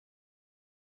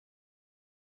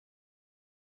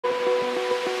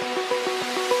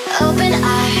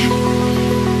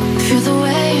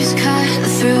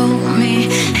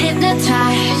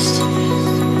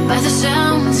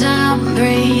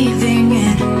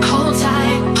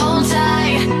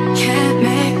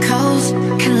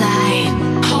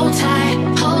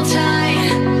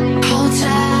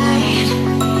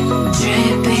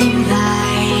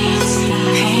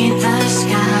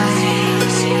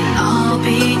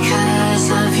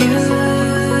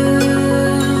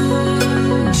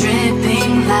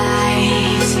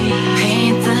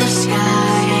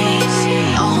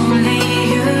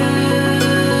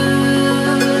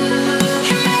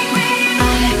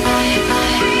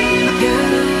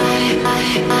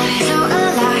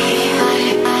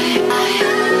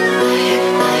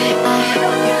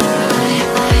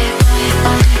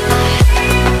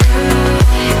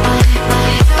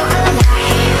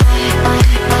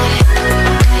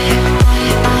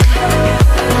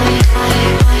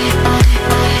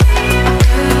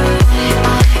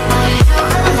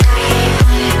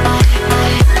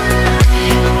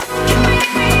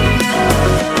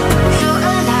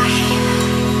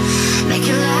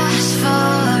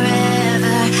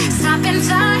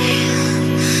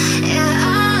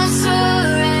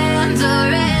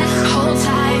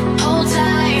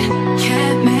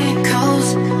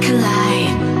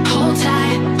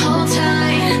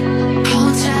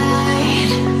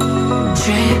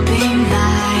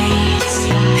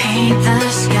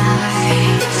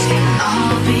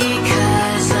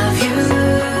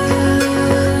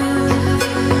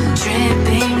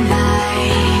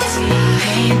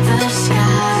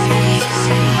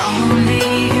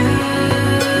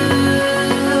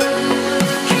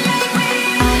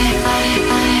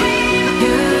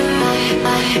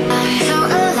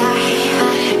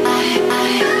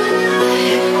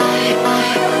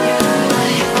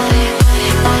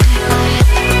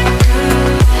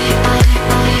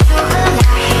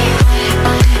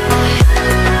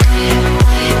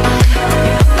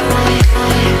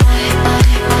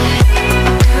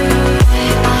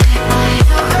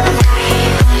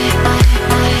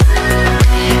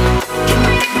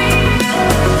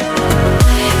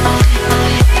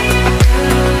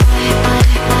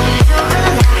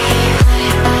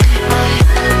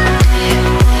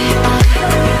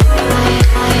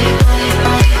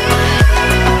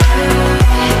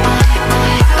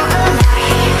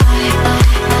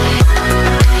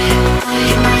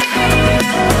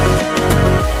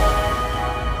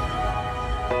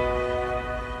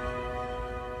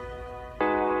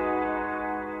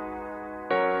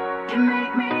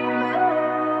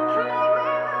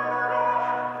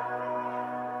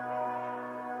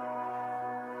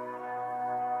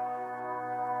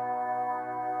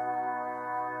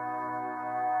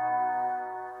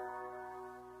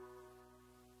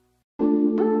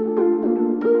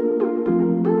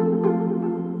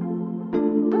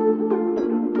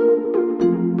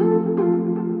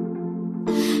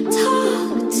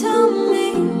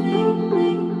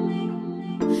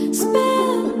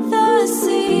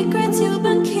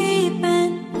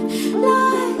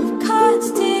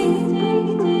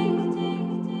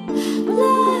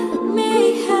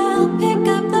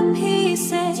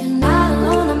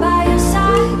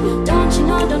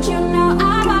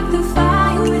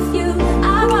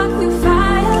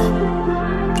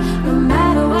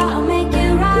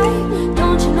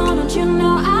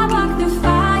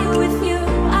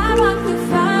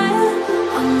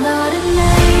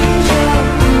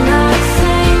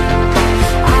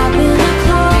I've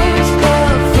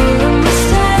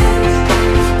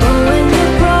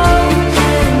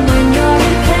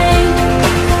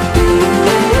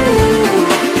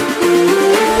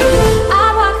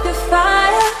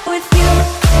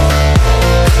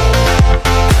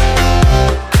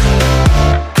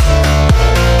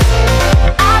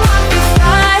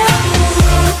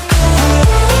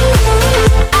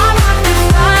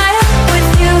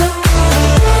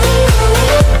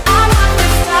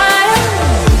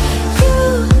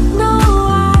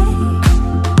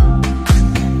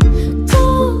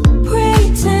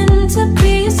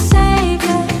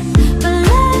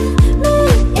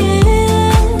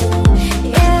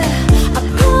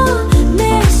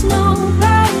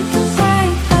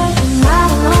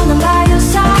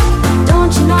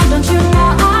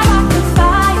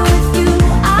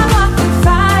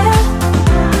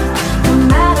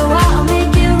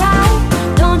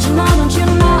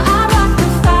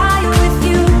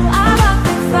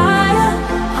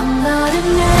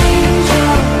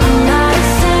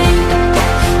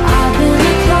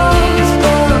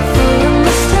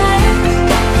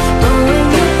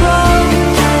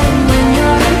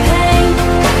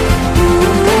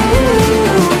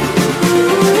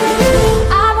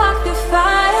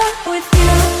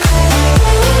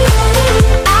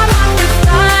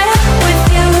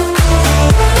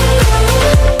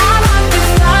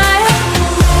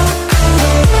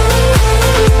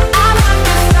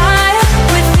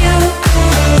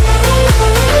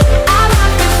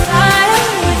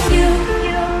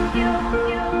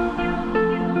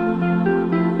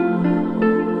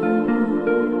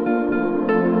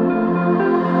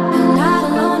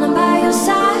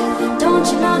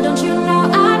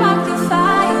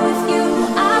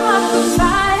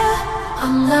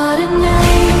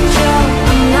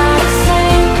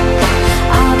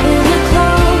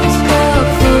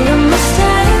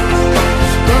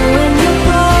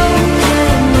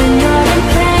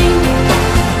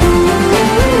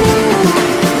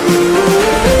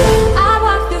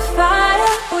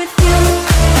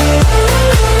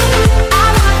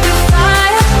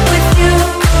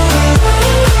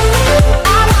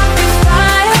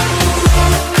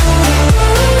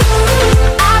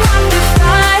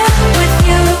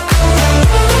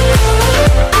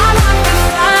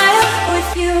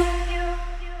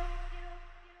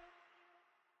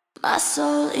My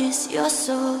soul is your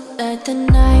soul. Let the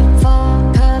night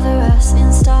fall, cover us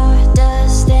in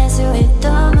stardust, dancing with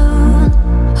the moon,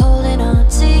 holding on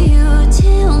to you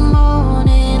till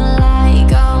morning light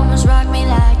comes. Rock me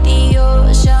like the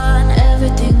ocean,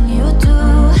 everything you do,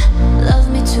 love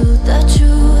me to the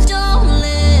truth, don't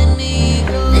let me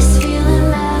go. This feeling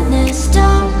madness,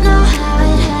 don't know how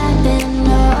it happened,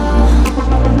 no.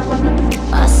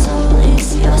 My soul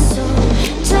is your soul,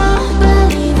 don't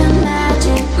believe in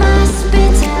magic, must be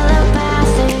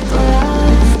telepathic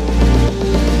love.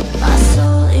 My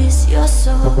soul is your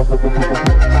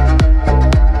soul.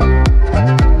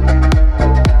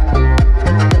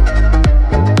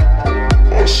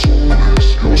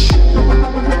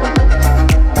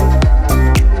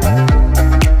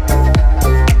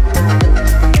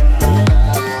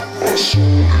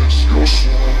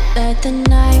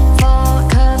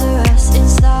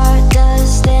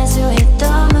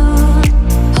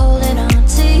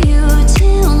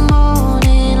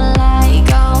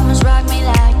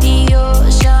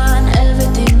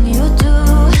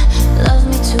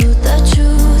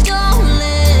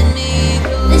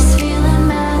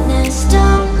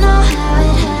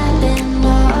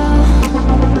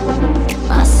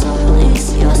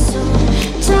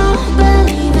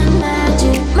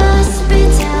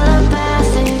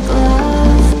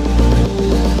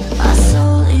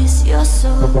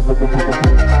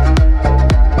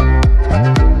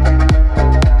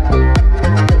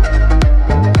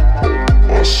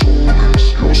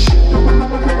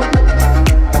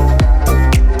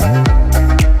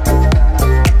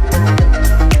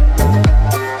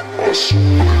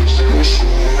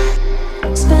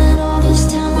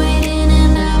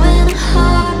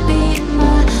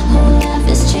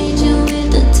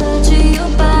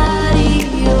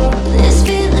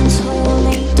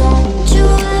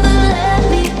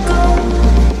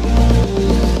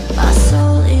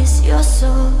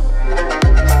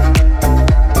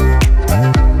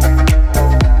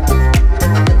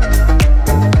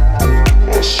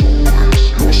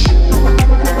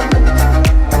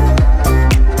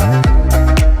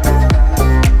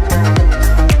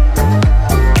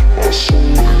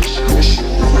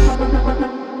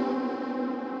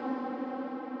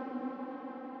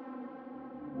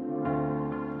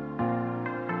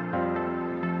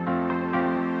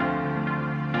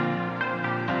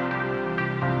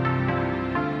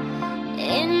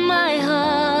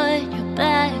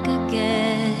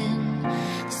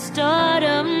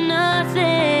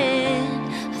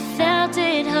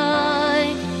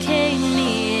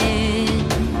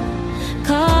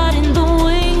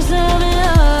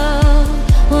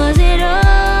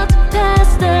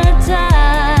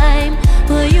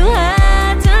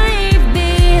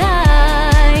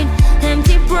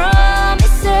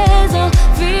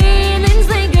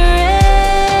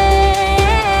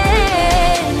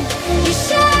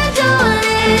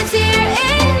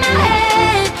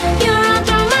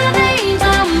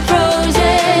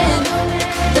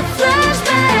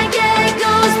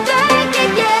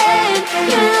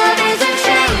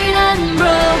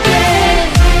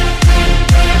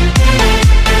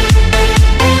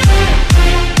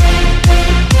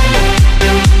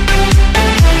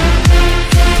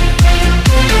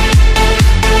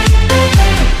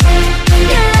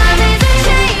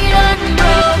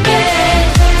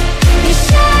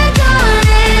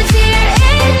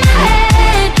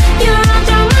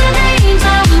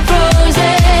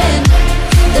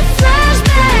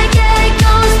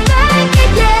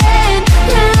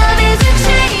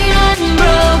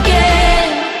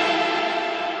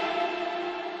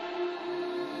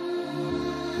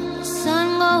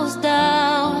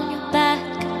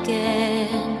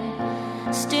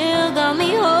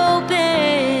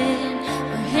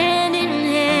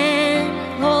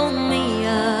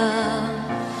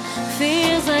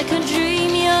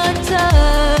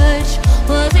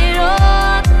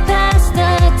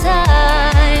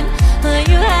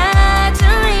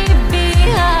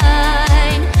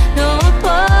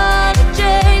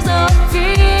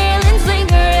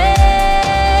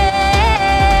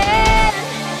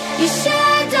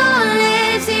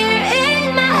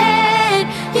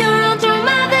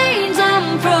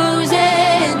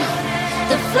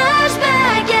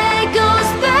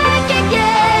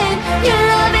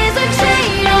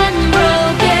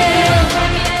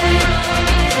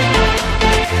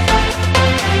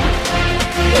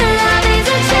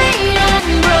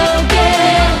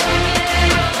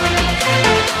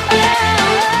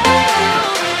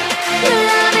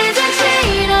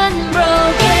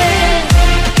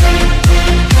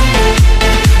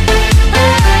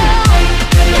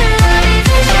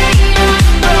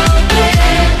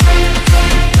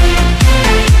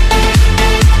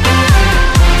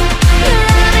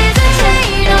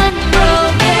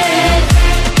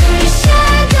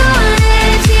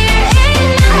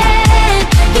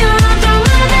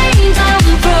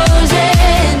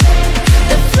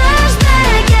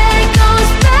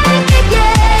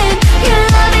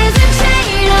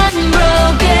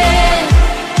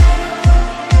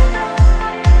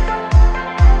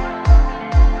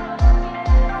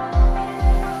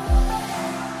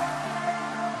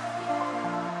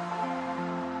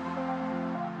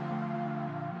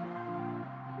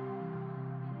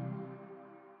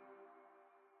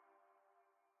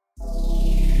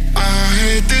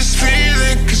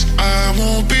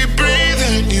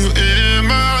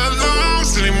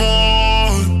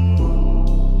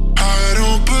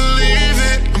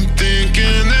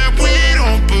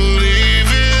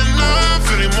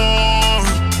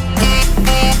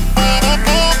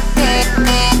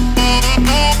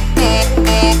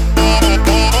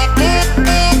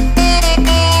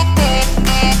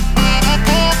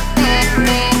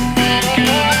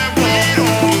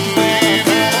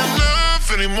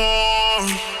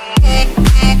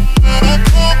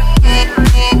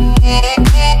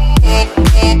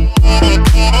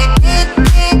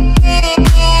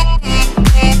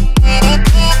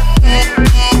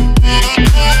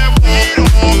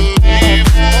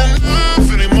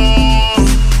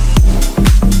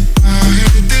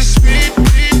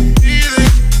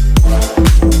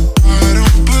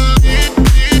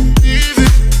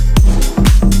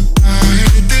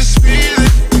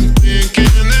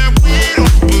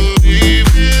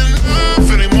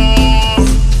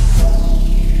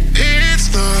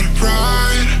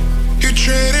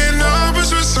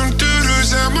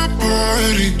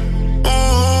 already.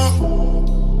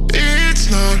 Oh,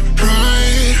 it's not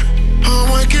right. I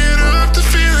might get up to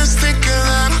feelings thinking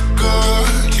that I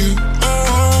got you.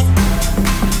 Oh,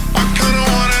 I kinda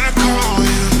wanted to call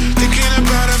you, thinking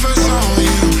about if I saw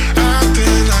you,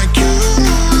 acting like you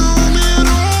know me at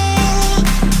all.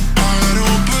 I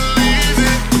don't believe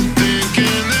it, I'm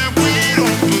thinking that we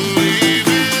don't believe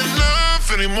in love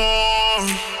anymore.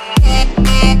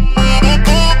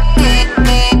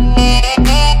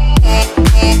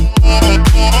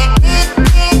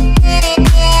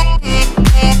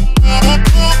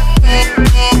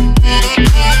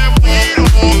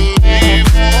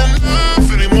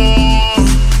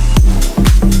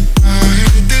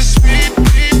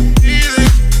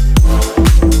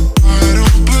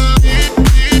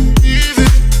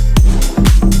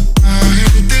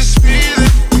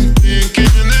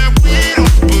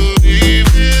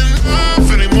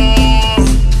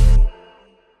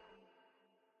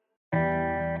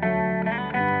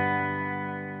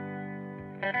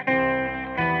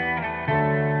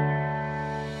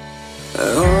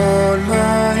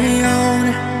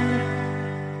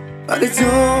 But I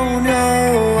don't know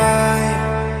why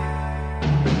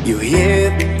you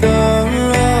hit the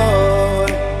road,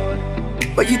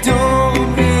 but you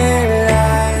don't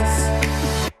realize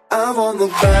I won't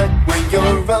look back when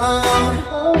you're around.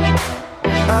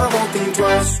 I won't think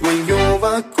twice when you're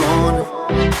gone.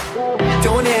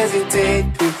 Don't hesitate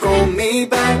to call me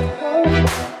back,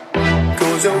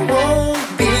 'cause I won't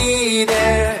be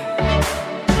there.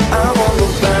 I won't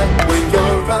look back when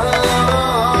you're around.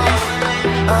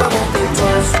 I won't think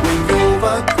twice when you're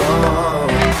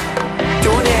gone.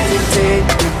 Don't hesitate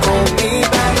to call me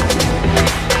back,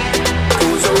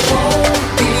 'cause I won't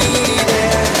be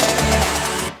there.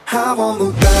 I won't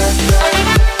look back.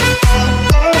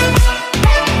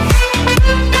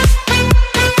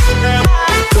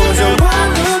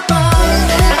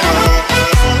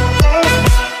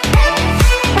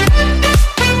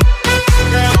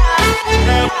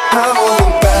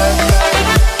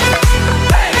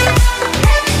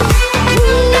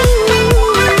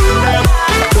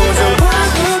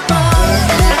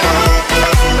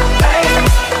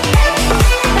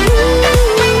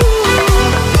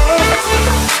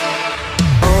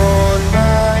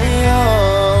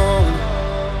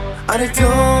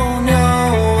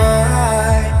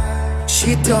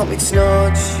 It's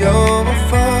not your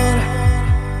fault,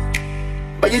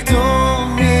 but you don't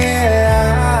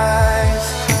realize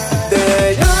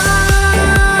that I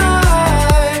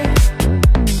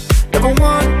never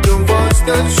want to watch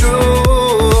the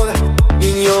truth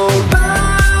in your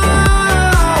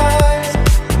eyes.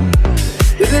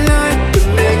 There's a light that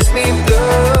makes me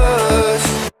blush.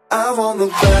 I won't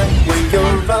look back when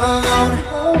you're around.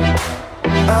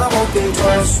 I won't think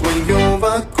twice when you're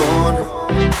gone.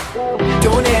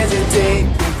 Don't hesitate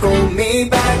to call me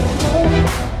back,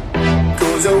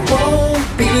 'cause I won't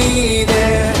be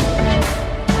there.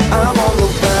 I won't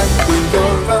look back when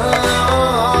you're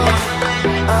around.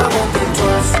 I won't think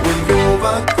twice when you're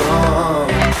gone.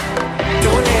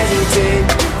 Don't hesitate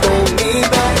to call me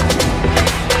back,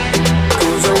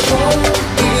 'cause I won't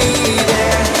be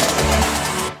there.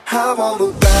 I won't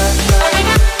look back.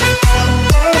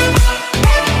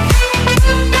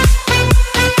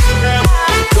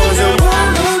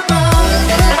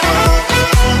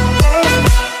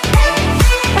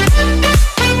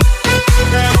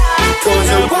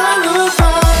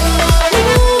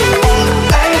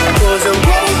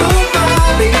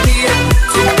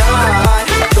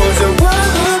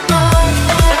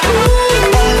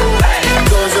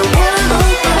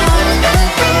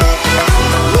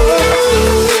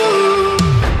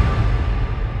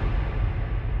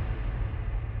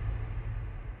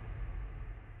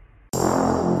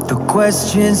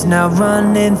 Questions now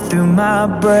running through my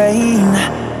brain.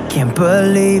 Can't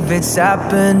believe it's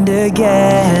happened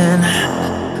again.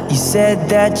 You said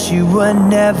that you were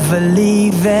never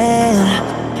leaving,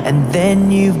 and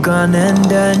then you've gone and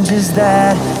done just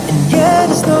that. And yet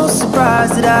it's no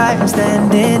surprise that I'm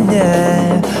standing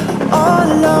there, all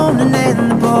alone and in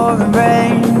the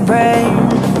pouring rain.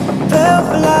 Fell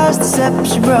for lies,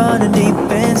 deception running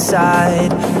deep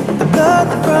inside. The blood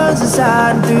that runs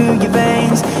inside and through your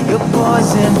veins, your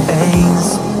poison veins.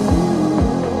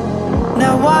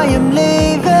 Now I am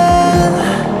leaving,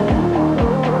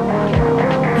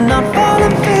 not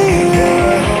falling for you.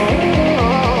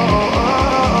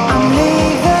 I'm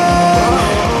leaving,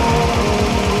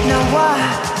 now I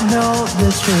know the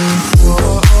truth.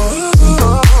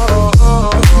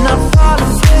 Not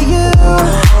falling for you.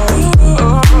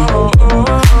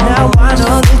 Now I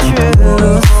know the truth.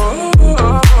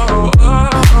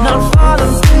 Not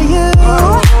falling for you.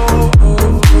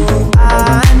 I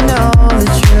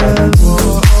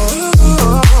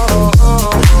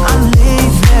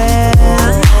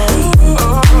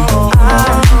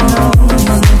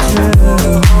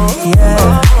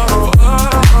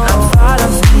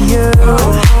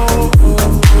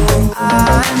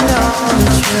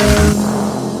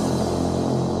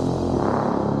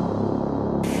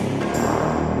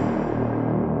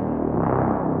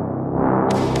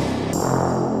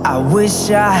wish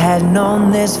I had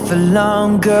known this for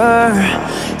longer.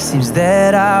 Seems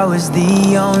that I was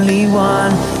the only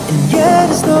one, and yet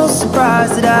it's no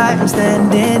surprise that I'm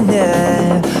standing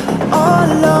there,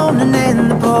 all alone and in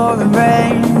the pouring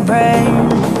rain,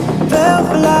 fell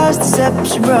for lies,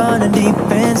 deception running deep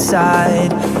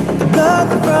inside. The blood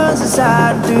that runs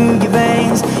inside through your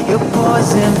veins, your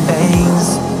poison veins.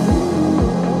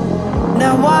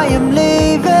 Now I am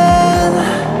leaving,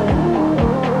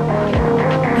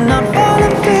 not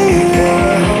falling for you.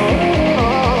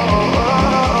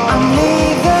 I'm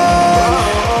leaving,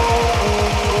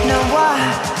 now I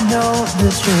know the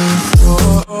truth.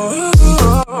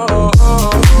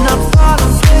 Not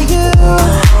falling for you,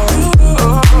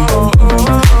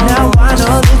 now I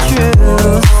know the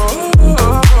truth.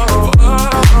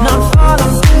 Not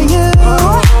falling for you,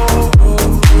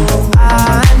 I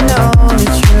know the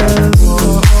truth.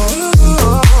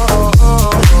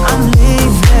 I'm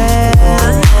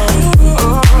leaving,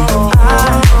 I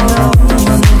know the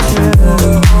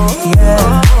truth. Yeah,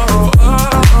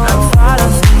 I'm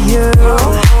falling for you,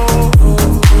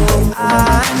 I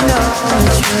know the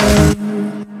truth.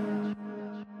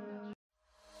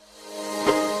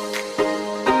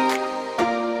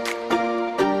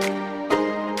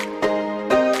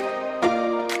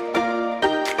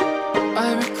 I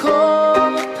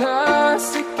recall the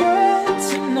past again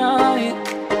tonight.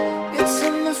 It's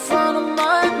in the front of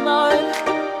my mind.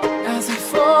 As I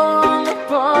fall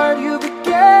apart, you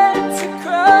began to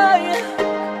cry.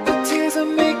 The tears are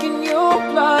making you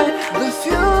blind. The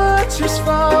future's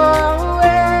far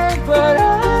away, but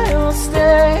I'll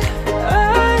stay,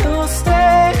 I'll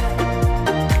stay.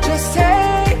 Just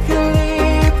take a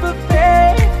leap of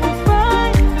faith, we'll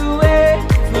find a way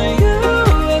for you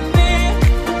and me.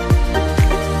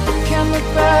 Can't look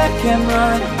back and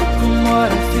run from what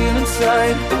I feel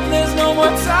inside. There's no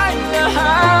more time to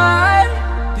hide,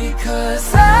 because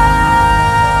I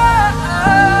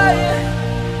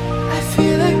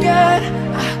feel again,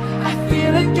 I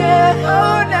feel again.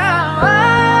 Oh, now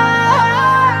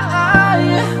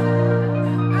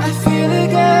I feel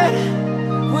again.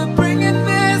 We're bringing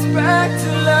this back to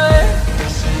life.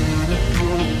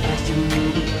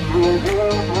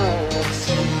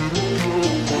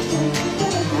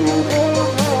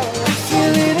 I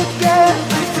feel it again,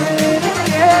 I feel it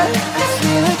again, I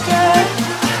feel again.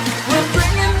 We're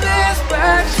bringing this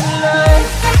back to life.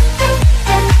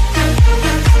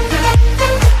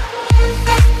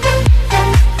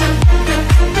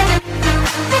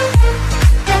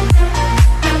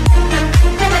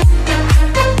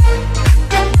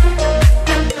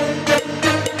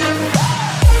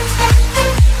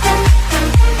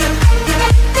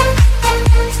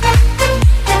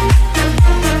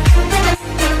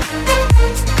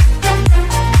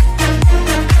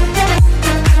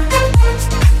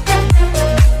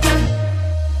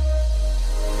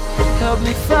 Help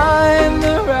me find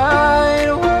the right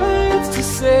words to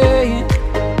say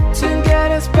to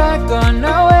get us back on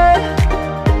our way.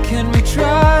 Can we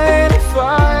try to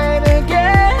fight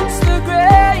against the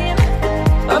grain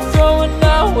of throwing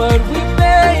out what we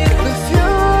made? The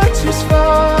future's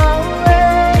far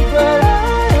away, but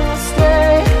I'll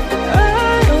stay,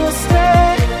 I'll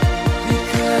stay.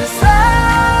 Because I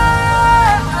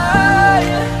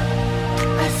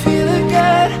feel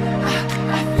again,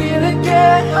 I feel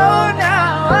again. Oh, now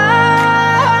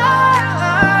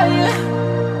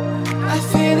I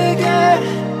feel again.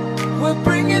 We're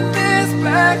bringing this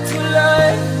back to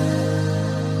life.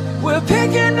 We're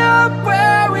picking up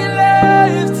where we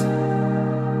left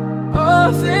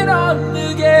off and on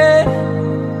again.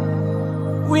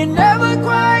 We never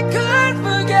quite could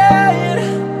forget,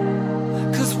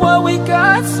 'cause what we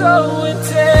got so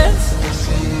intense.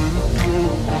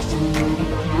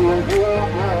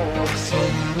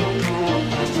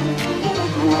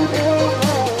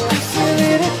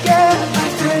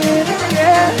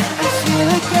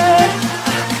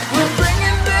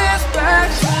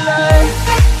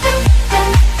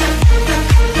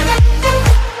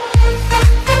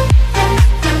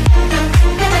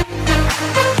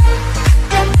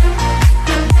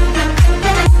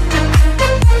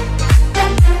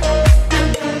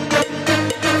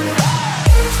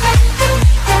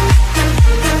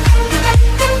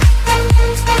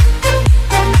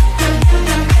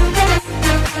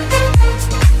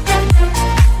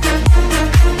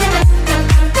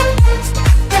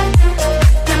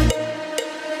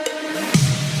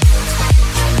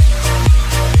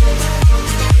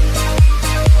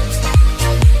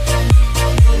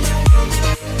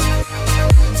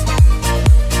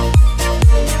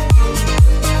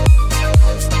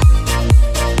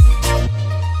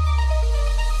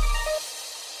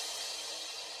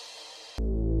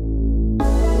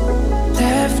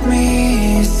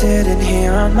 sitting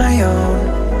here on my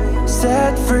own,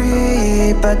 set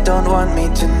free but don't want me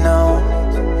to know.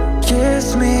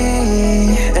 Kiss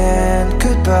me and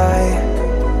goodbye,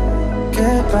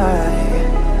 goodbye.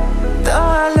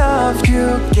 Though I loved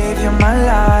you, gave you my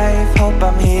life, hope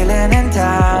I'm healing in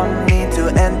time, need to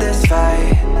end this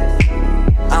fight.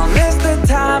 I'll miss the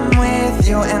time with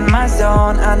you in my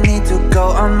zone, I need to go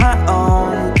on my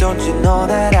own. Don't you know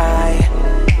that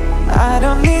I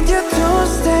don't need you to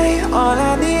stay, all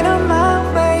I need are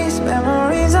my ways,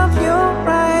 memories of you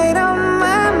right on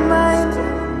my mind.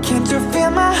 Can't you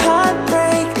feel my heart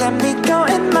break? Let me go,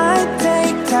 it might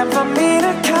take time for me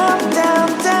to calm down,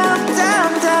 down,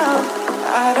 down, down.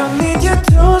 I don't need you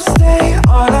to stay,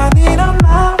 all I need are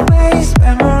my ways,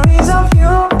 memories of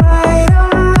you right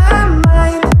on my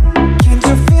mind. Can't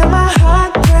you feel my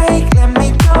heart break? Let me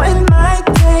go, it might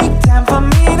take time for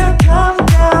me to calm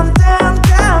down, down,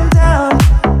 down, down.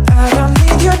 I don't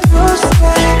need you to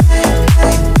stay,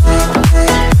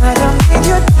 I don't need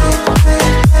you to stay,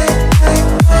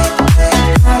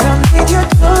 I don't need you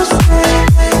to stay,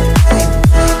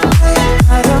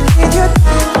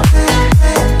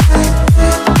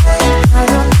 I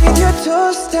don't need you to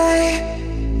stay.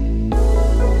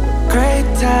 Great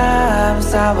times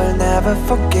I will never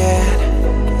forget,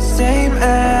 same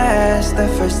as the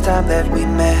first time that we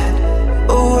met.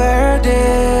 Where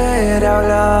did our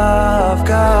love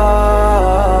go?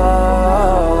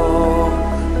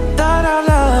 Thought our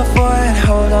love would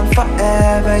hold on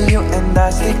forever, you and I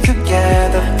stick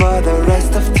together for the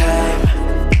rest of time.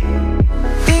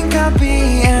 Think I'll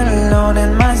be alone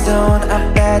in my zone,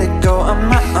 I better go on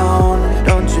my own.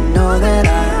 Don't you know that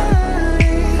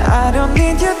I don't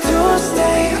need you to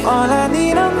stay, all I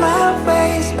need are my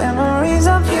ways, memories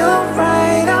of you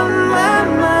right on my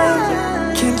mind.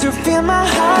 Can't you feel my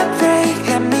heart break?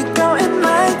 Let me go, it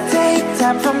might take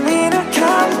time for me to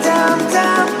calm down,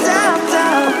 down, down,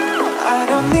 down. I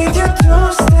don't need you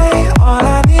to stay, all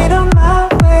I need are my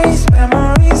ways,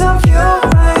 memories of you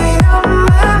right on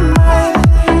my mind.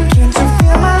 Can't you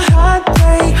feel my heart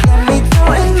break? Let me go,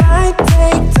 it might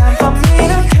take time for me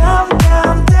to calm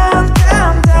down, down,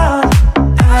 down, down.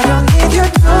 I don't need you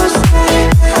to stay,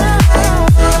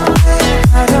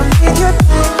 I don't need you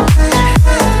to stay,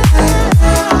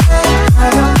 I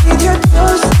don't need you to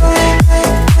stay,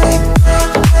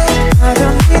 I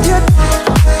don't need you to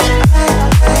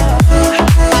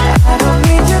I don't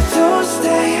need you to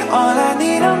stay, all I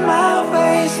need are my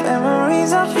ways,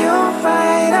 memories of you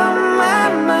right on my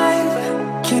mind.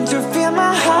 Can't you feel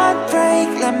my heart break?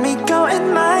 Let me go, it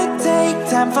might take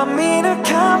time for me to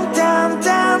calm down,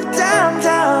 down, down,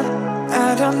 down.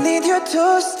 I don't need you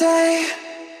to stay.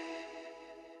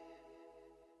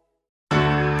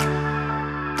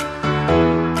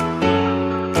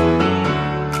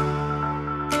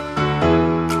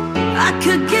 I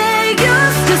could get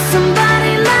used to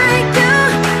somebody like you.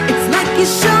 It's like you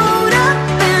showed up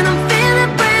and I'm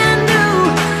feeling brand new.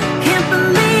 Can't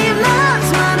believe love's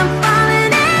what I'm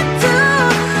falling into.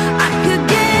 I could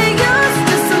get used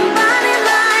to somebody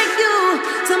like you,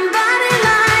 somebody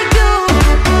like you.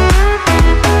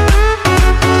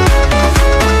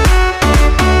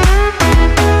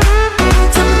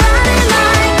 Somebody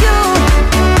like you.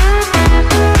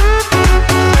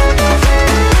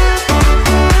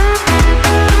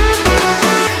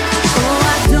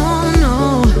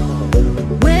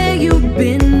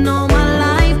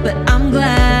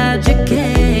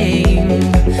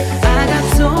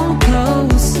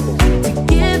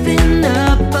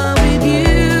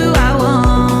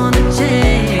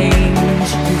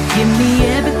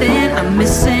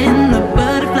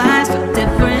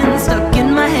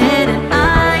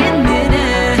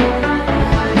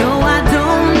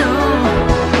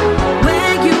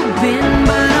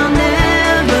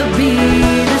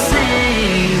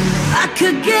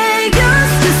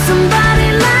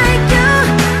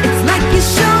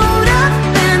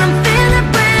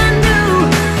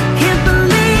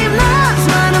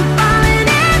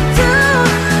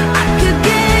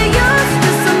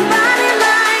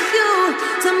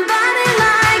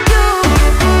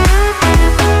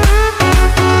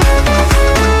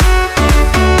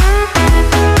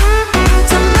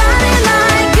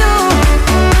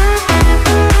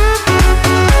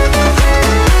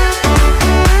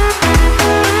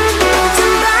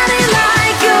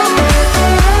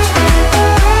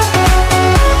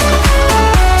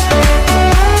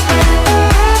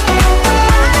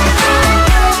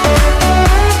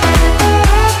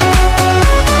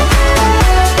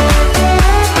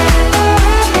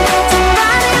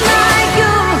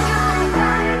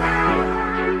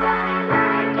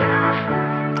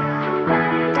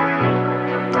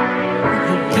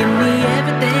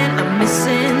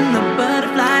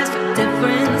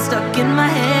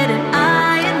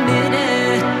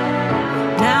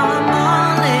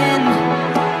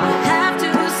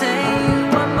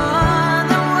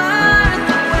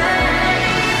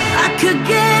 could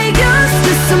get used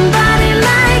to somebody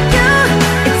like you.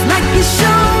 It's like you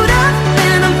showed up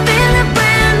and I'm feeling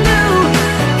brand new.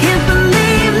 Can't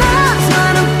believe love's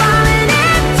what I'm falling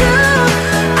into.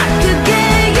 I could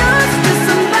get used to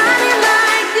somebody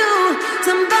like you.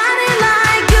 Somebody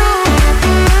like you.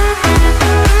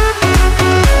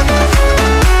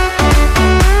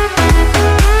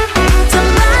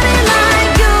 Somebody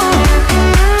like you.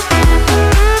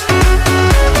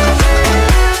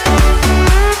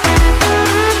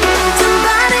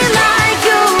 Somebody like you. Somebody like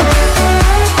you.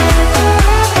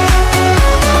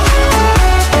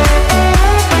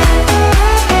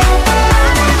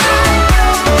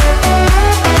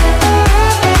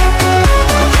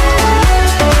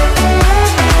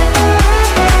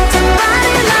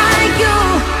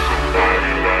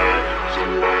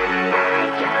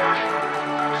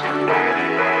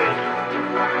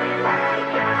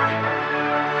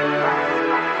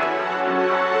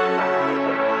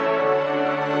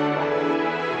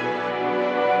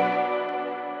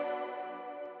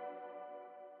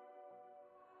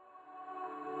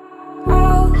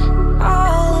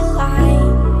 All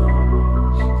alive.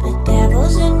 The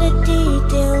devil's in the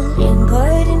detail,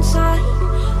 lingered inside.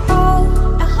 Oh,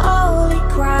 a holy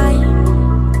crime.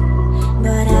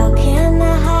 But how can I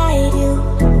hide you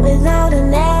without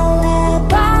an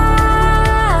alibi?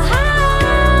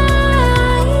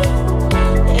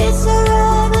 It's a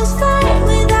lover's fight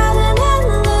without an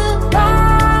alibi.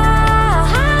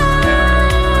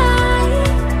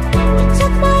 You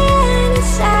took my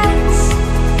innocence.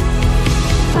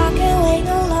 I can't wait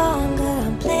no longer.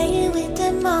 I'm playing with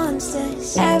the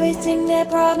monsters. Everything that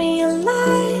brought me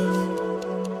alive.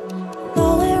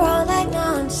 Going around like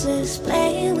nonsense.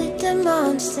 Playing with the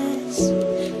monsters.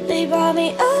 They brought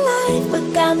me alive,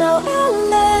 but got no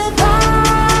alibi.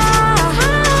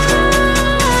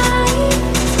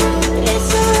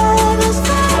 It's a lover's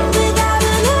fight without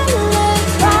an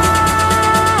alibi.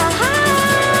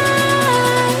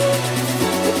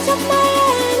 You took my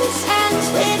innocence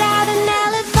without an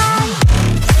alibi.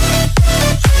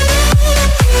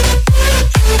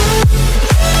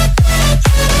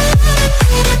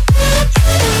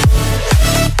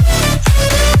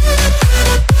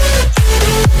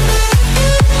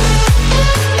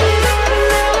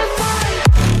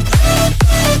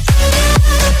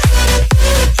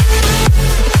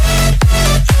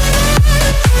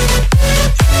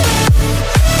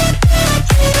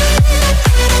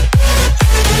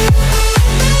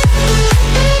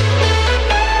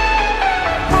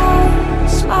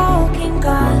 Smoking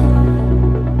gun,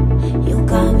 you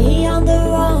got me on the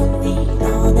run. We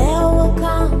know that will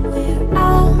come. We're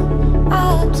out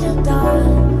up till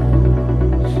dawn.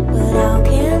 But how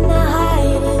can I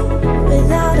hide you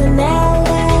without an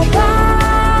alibi?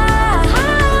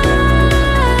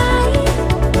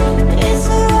 It's a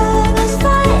lover's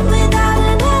fight without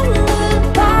an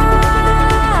alibi.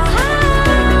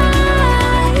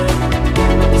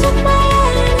 You took my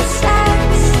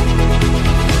innocence.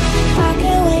 I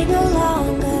can't wait no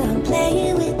longer. I'm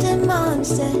playing with the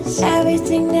monsters.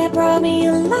 Everything that brought me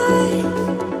alive.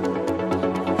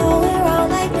 Going around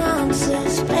like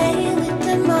nonsense. Playing with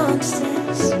the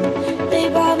monsters. They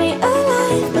brought me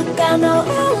alive, but got no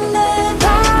alibi.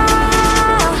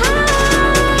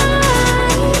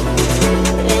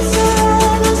 It's a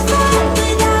lover's fight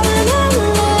without an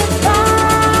alibi.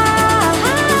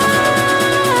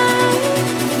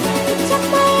 You took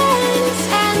my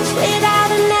innocence without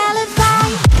an alibi.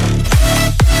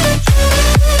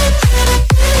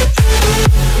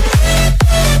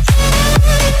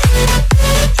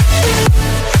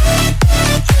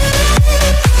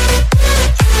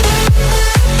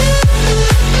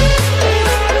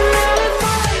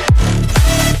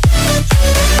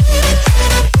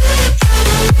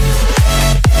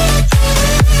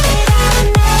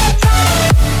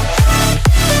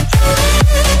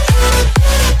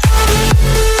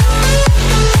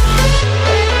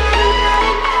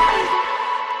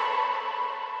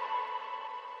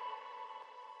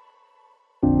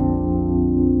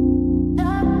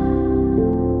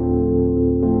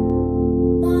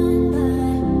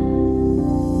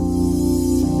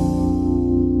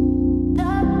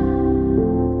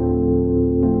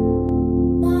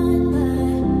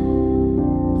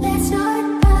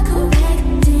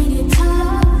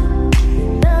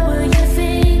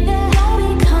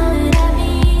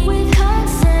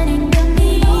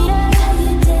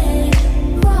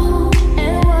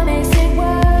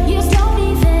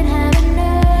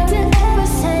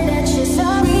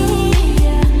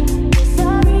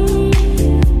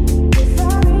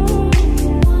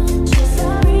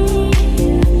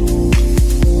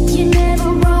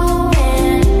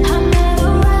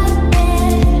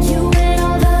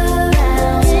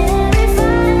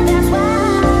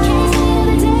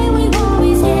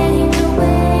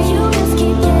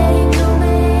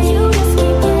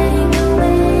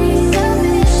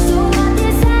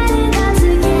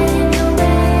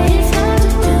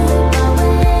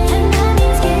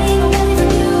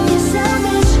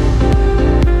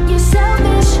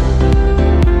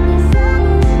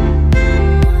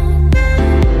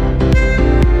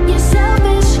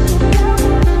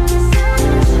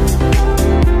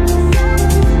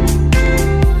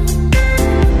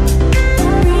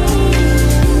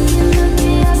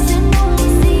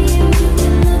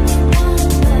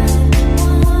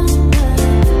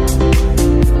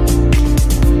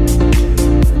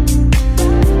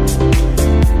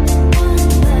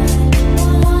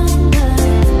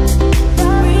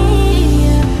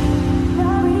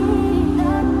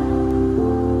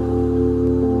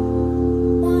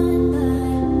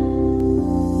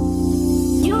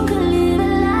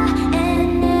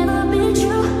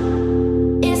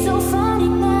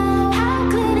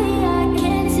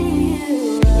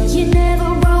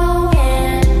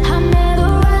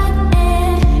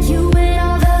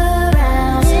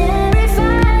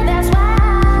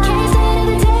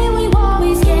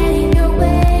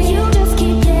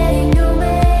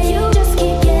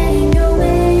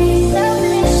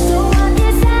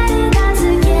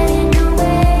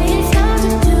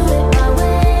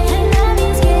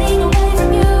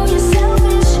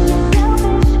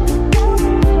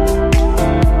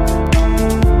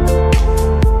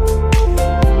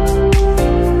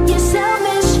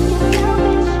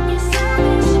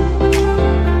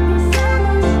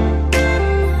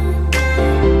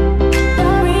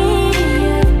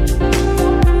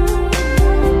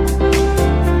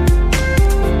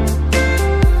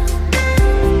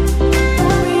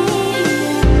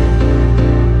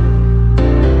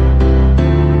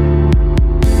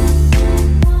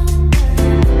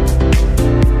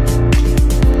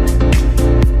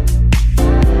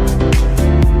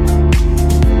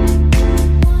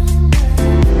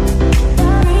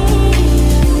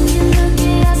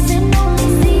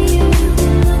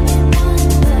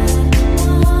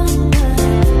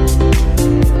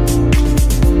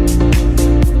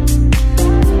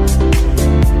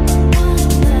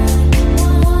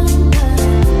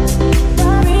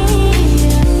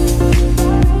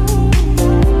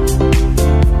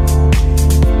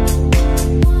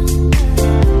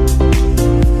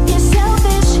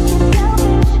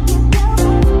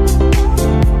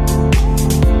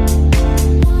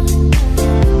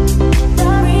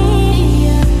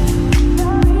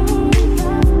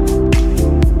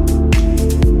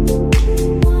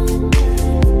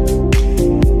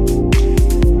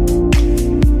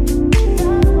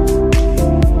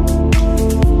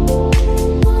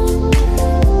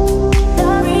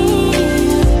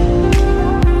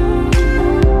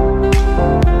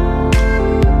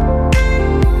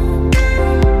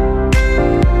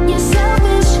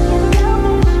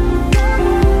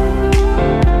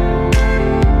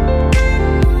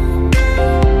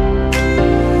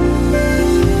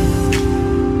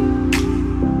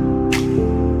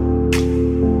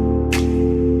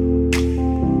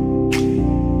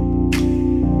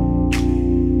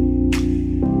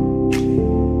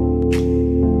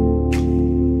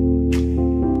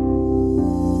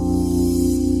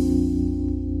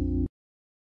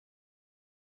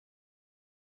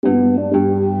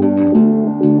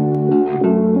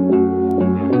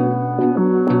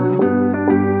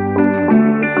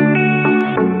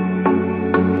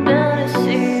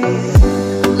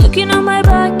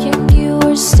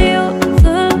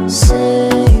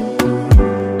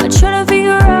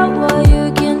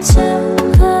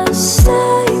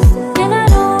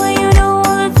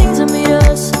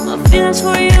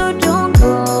 where you don't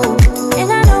go.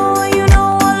 And I know you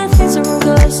know all the things are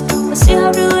cause I still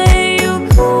have to let you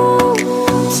go.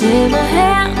 Take my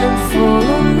hand and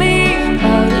follow me.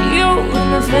 Out of you in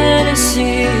my fantasy.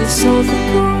 Something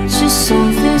good, just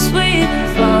something sweet.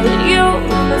 Follow you in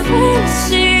my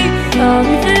fantasy. I'll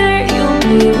be there, you'll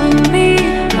be with me.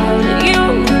 Out of you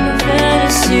in my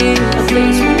fantasy. A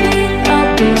place for me, a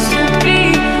place to be.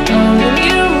 Out of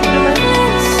you in my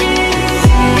fantasy.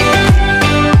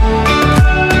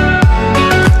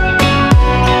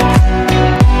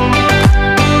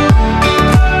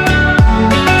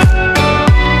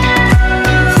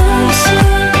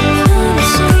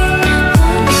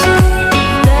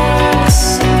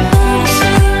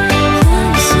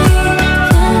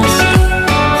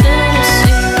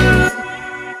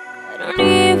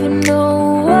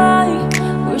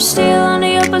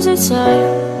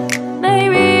 Side.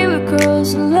 Maybe we're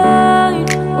crossing line.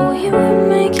 Oh, you were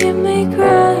making me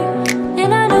cry.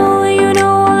 And I know you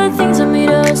know all the things that made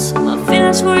us. My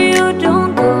feelings for you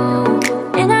don't go.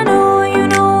 And I know you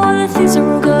know all the things that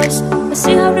broke us. I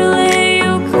still have to let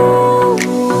you go.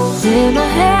 Take my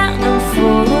hand and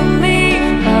follow me.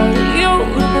 Out of you in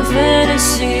my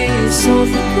fantasy.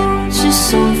 Something good, just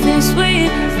something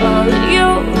sweet. Follow you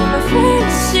in my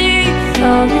fantasy.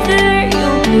 I'll be there,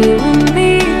 you'll be with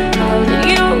me. Out of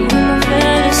you in my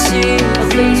fantasy. A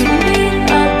place for me,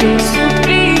 a place to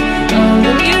be. Out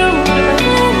of you in my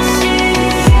fantasy.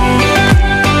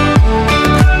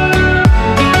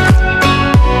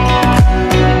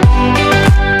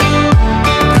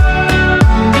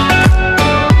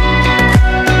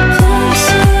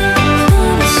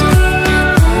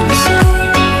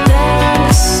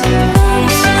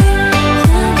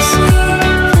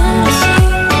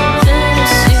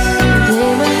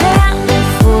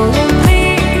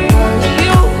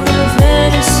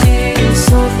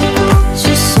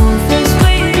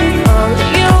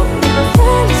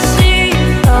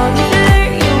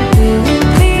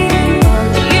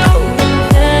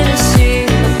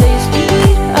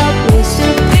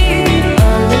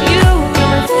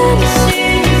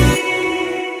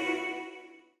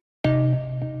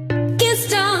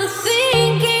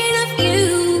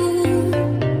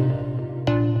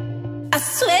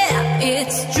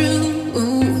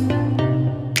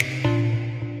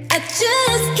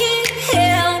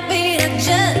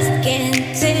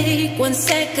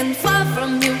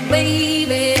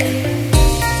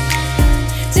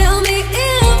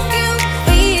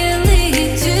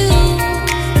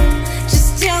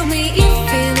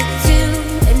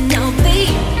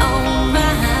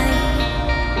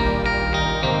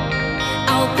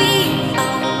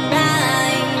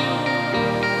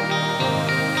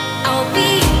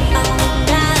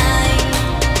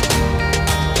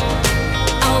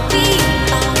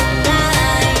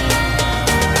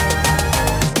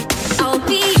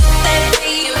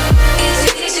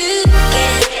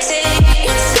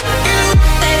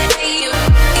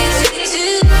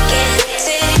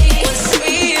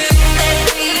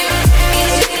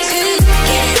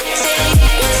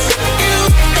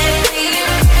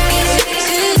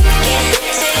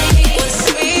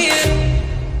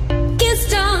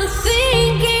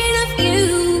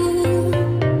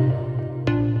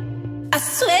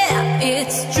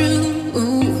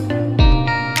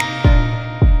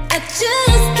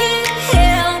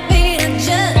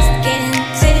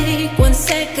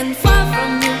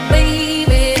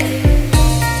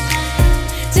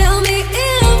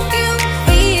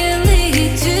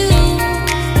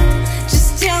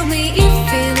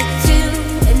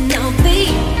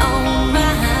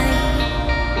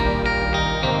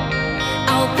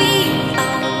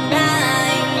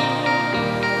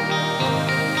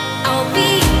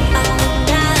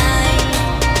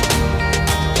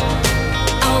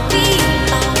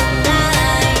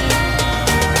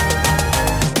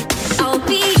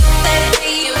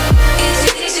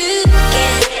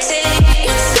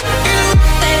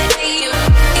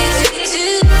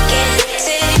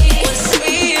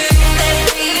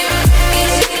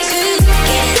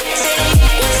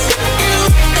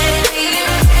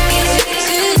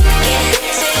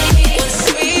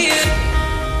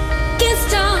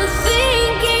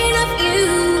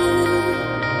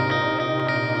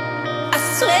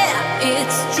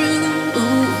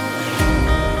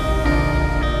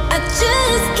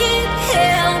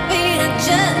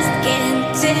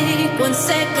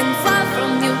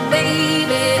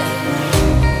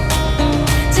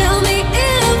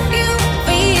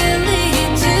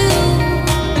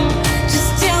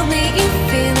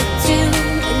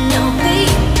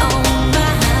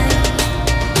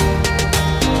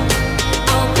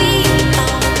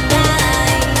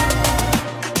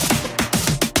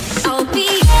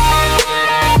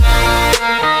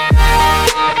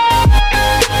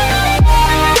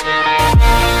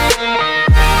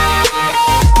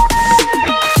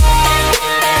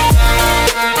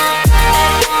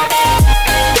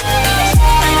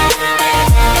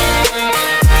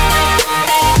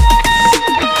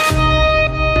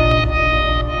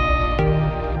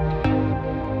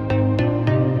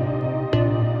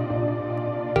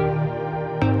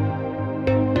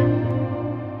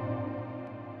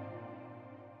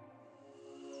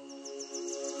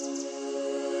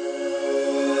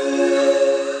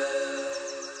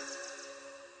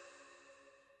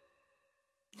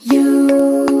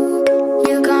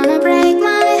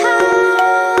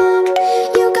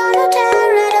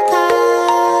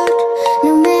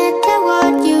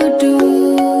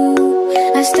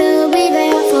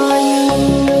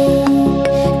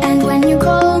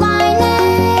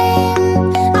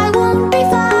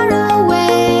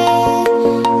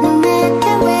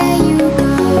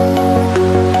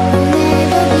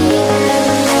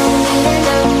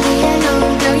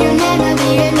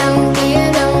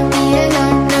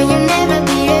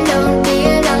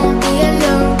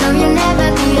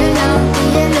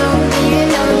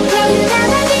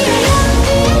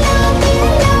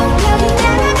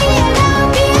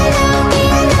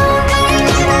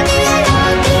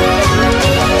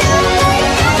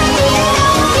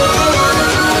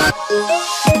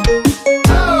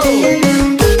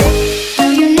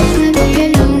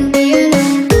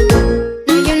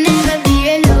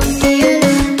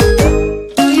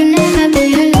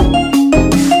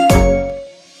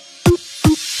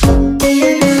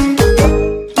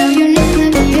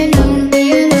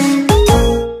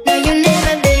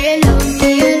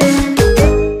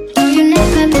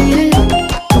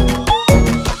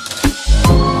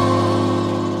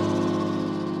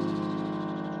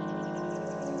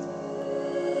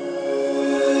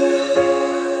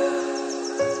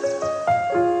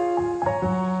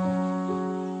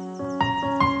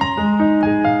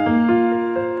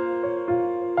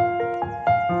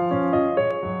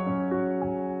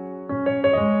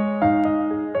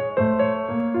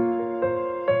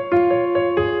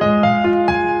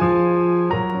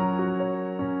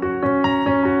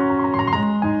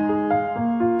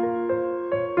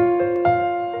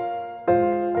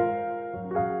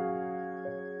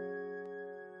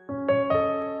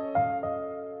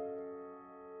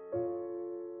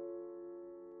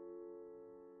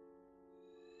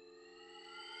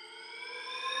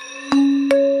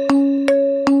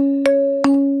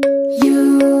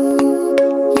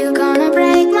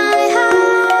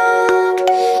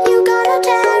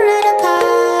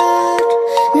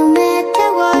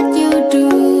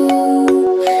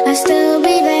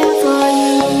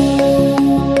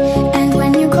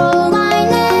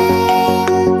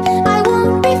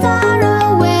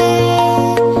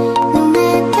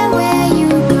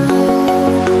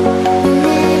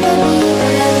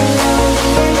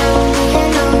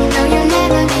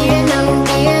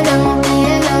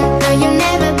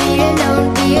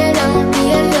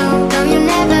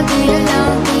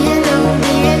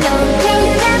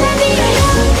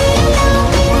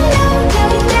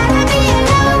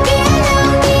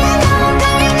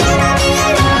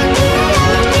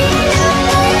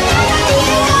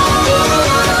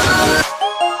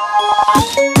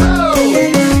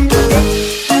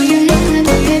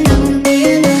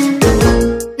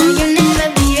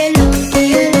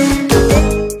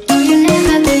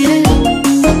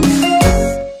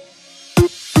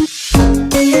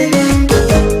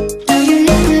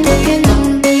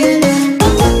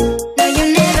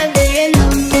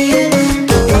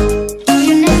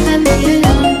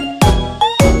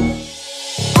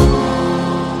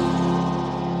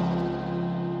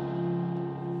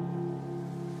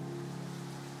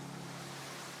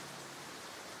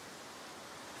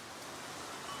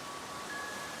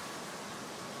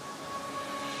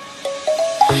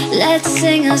 Let's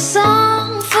sing a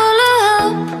song full of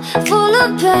hope, full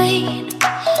of pain.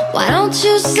 Why don't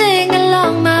you sing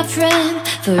along, my friend?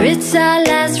 For it's our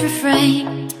last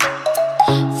refrain.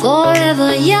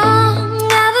 Forever young,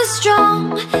 ever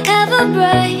strong, ever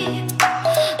brave.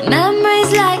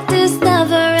 Memories like this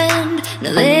never end.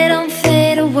 No, they don't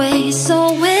fade away.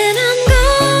 So when I'm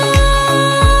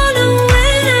gone, oh,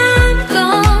 when I'm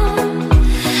gone,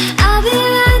 I'll be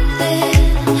right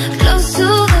there, close to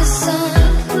the sun.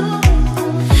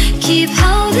 Keep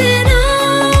holding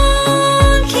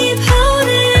on, keep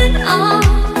holding on.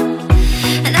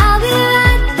 And I'll be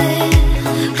right there,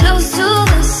 close to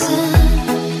the sun,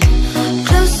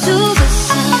 close to the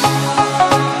sun.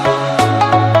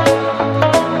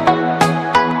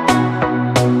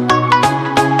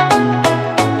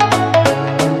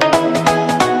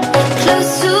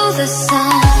 Close to the sun.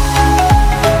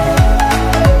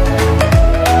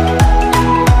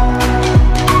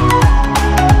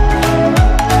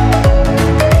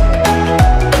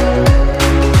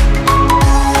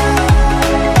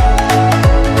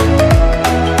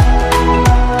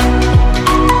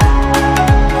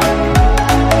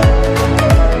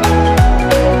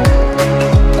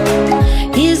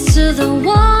 Here's to the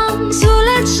ones who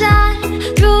let shine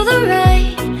through the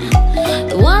rain,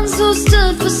 the ones who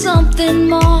stood for something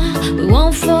more. We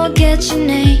won't forget your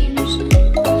names.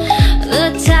 The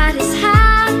tide is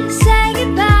high, say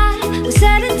goodbye, we're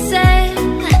setting sail.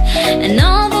 And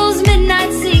all those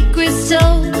midnight secrets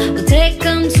told, we'll take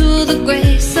them to the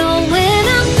grave. So when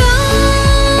I'm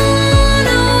gone,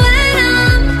 oh, when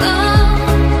I'm gone,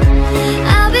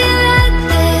 I'll be right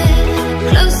there,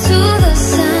 close to the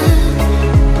sun.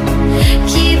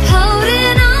 Keep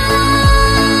holding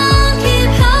on,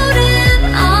 keep holding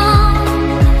on.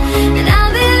 And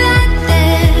I'll be right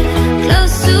there,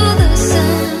 close to the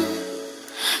sun,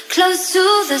 close to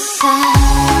the sun.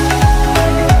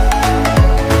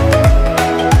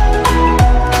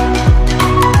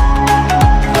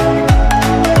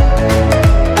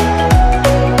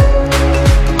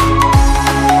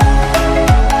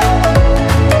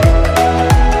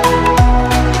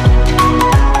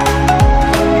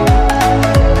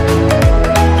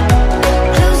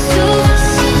 Close to the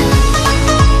sun.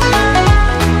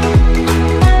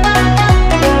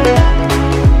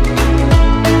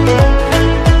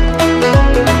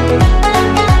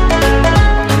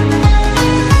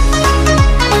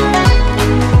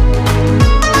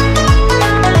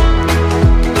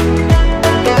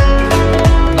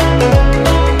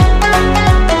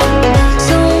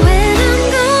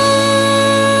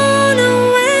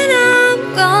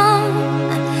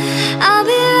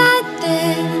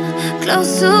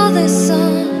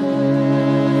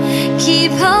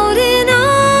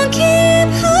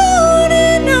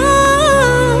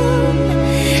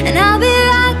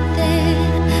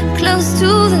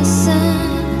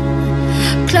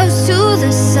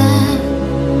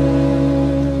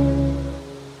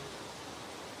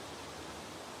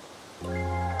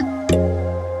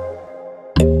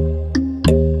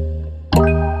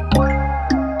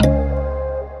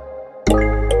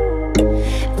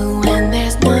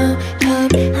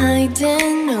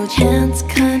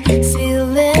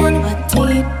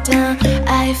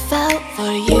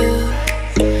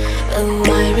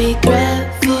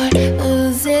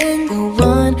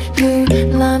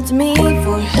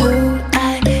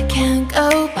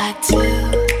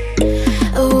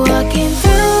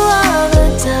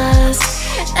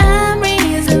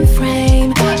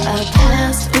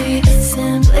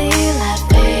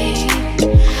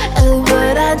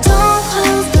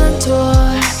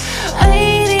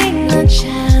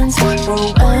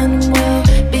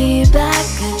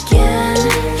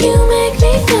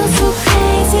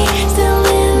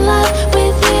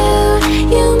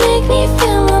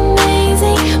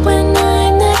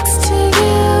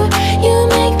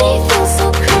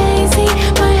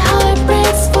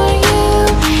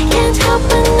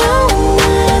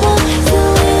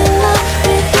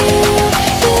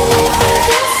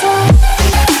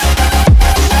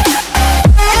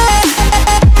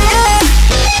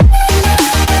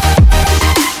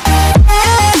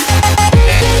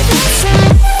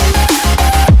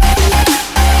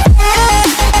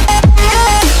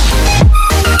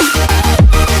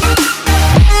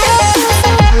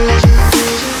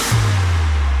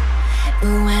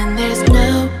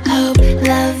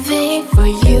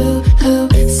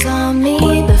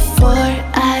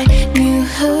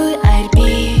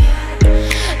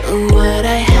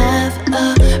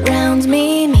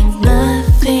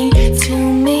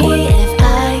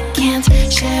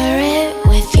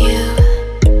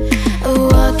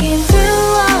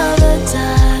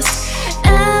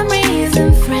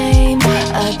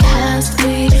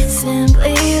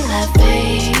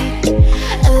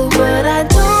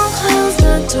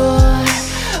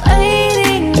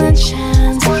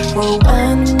 for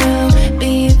one will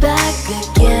be back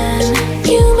again.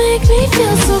 You make me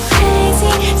feel so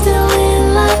crazy, still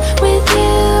in love with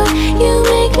you. You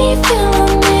make me feel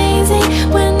amazing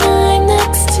when I'm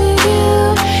next to you.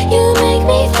 You make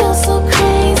me feel so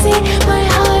crazy, my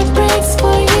heart breaks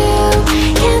for you.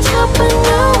 Can't help but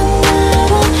know that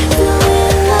I'm still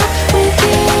in love with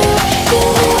you. You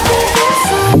make me feel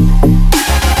so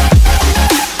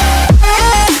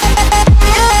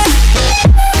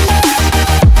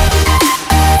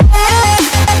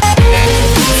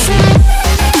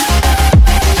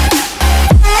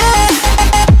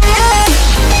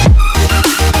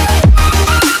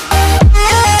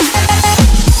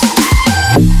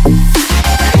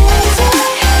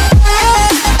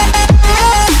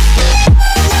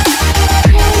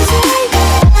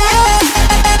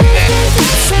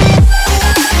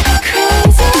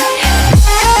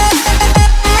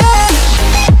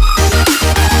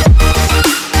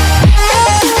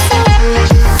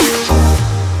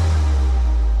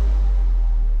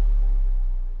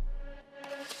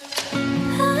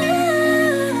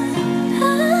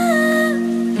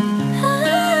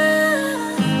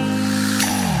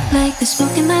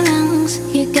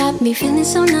me feeling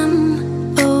so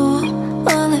numb. Oh,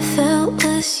 all I felt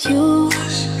was you.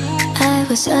 I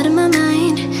was out of my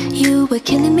mind. You were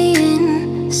killing me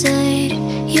inside.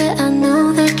 Yeah, I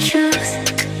know the truth.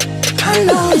 I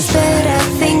know it's that I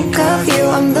think of you.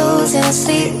 I'm losing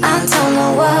sleep. I don't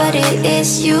know what it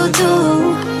is you do.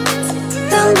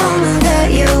 The moment that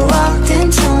you walked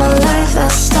into my life, I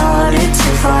started to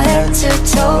fall head to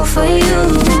toe for you.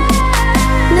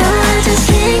 Now I just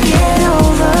can't get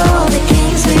over all the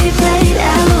games we played.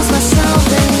 I lose myself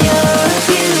in your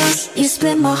abuse. You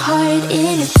split my heart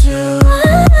in two.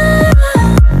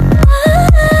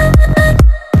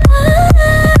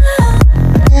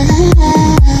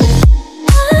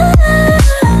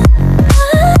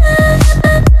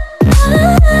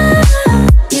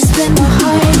 You split my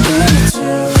heart in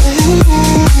two.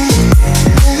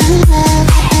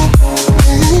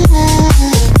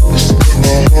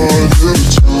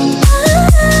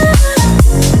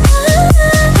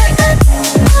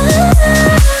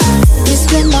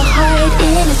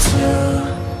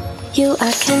 You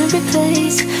I cannot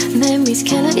replace, memories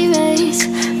cannot erase.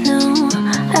 No,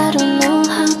 I don't know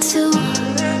how to.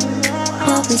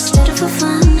 What we started for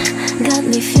fun got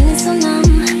me feeling so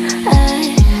numb.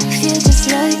 I feel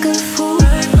just like a fool.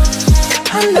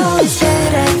 I know it's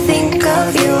that I think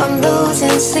of you. I'm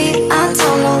losing sleep. I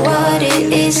don't know what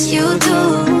it is you do.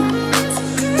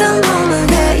 The moment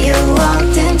that you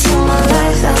walked into my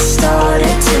life, I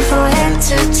started to fall head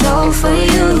to toe for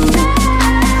you.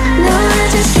 No, I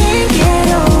just can't get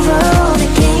over all the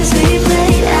games we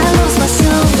played. I lost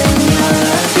myself in your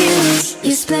abuse.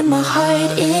 You split my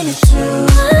heart in two.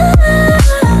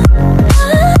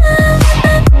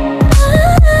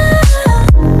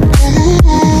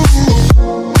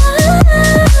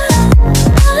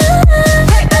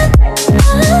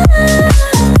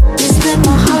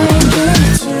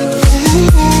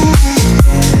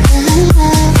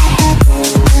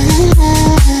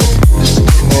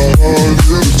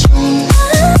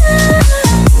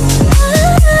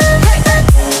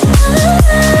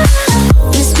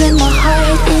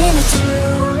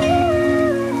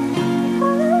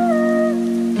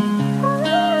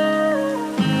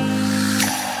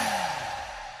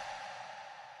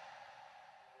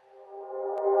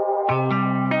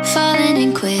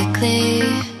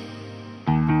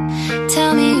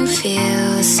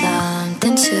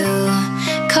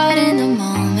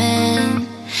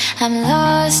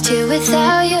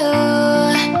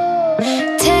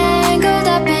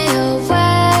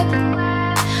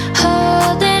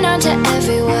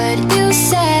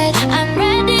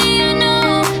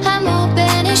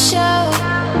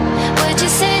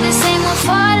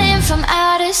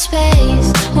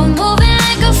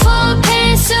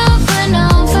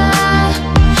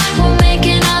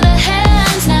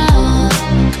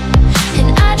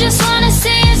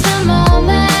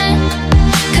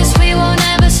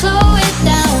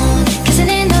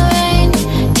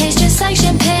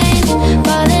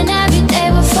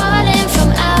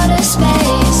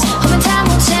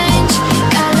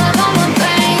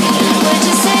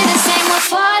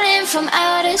 from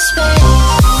outer space.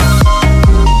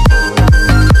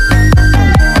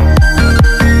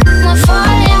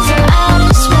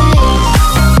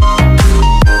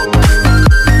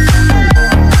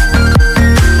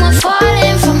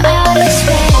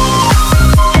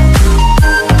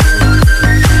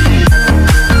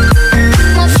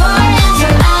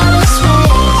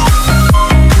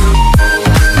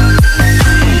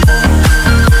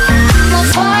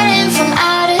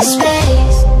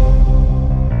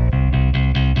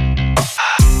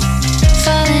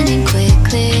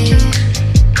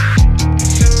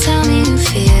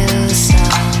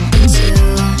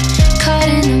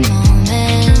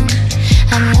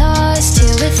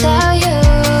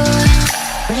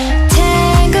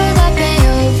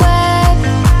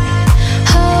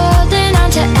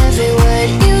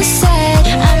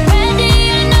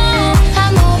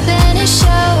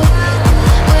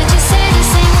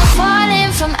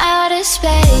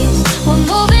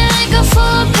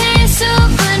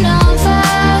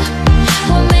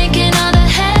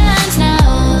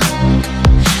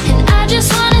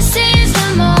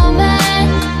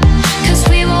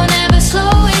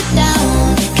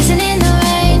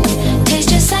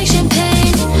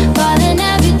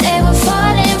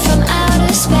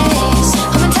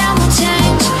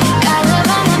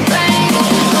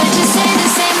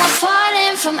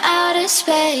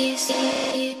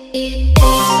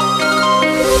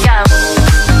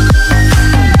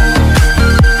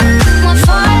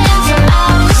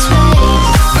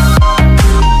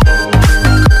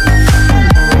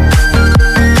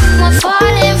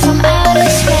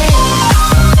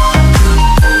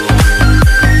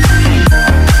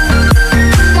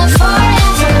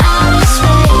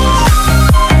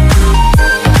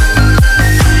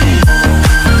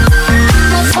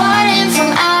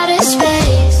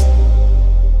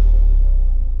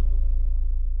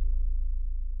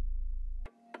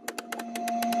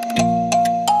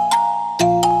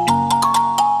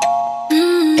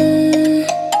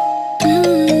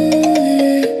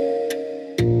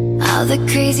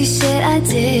 crazy shit I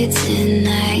did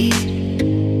tonight,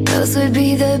 those would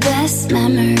be the best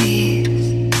memories.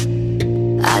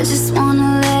 I just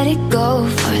wanna let it go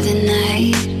for the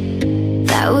night.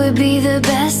 That would be the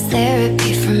best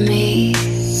therapy for me.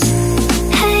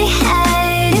 Hey,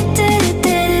 hey,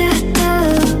 do-do-do-do-do.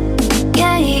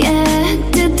 Yeah, yeah,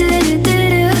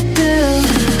 do-do-do-do-do.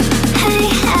 Hey,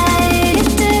 hey,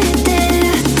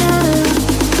 do-do-do-do-do.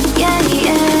 Yeah,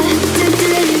 yeah,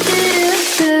 do-do-do-do-do.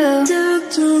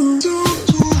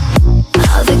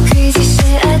 All the crazy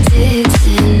shit I did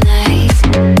tonight,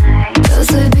 those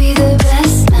would be the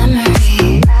best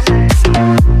memories.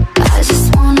 I just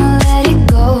wanna let it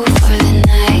go for the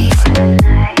night.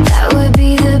 That would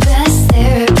be the best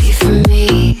therapy for me.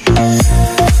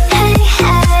 Hey,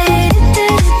 hey,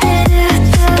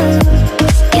 do-do-do-do-do.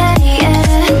 Yeah, yeah,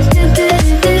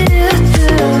 do-do-do-do-do.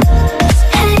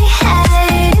 Hey, hey,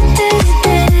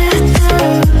 do-do-do-do-do.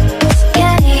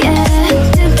 Yeah, yeah,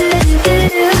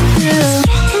 do-do-do-do-do. It's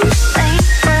getting late,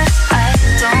 but I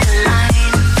don't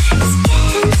mind. It's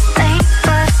getting late,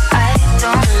 but I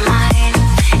don't mind.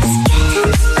 It's getting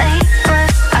late, but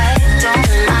I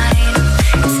don't mind.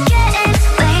 It's getting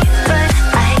late, but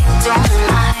I don't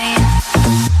mind.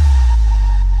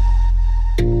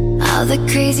 All the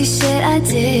crazy shit I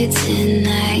did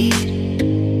tonight,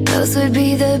 those would be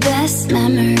the best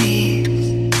memories.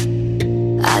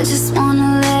 I just wanna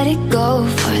let it go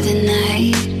for the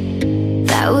night.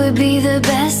 That would be the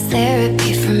best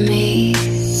therapy for me.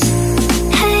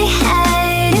 Hey,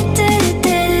 hey,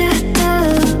 do-do-do-do-do.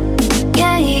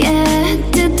 Yeah, yeah,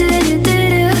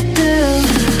 do-do-do-do-do.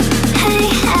 Hey,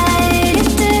 hey,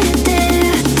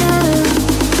 do-do-do-do-do.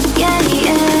 Yeah,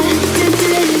 yeah,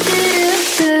 do-do-do-do-do.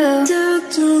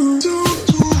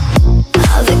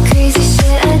 All the crazy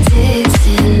shit I did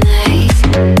tonight,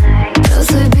 those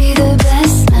would be the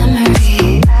best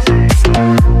memories.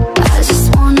 I just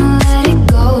wanna let it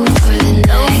go for the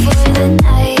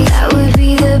night. That would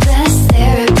be the best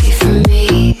therapy for me.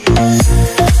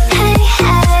 Hey,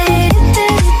 hey,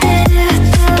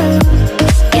 do-do-do-do-do.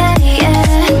 Yeah, yeah,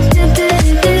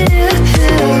 do-do-do-do-do.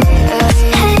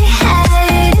 Hey,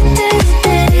 hey,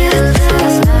 do-do-do-do-do.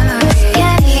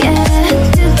 Yeah, yeah,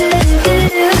 do-do-do-do-do.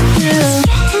 It's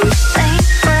getting late,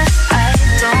 but I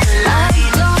don't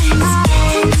mind.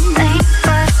 It's getting late,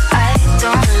 but I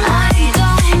don't mind.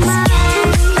 It's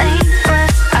getting late, but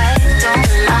I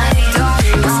don't mind.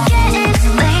 It's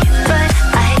getting late, but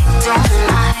I don't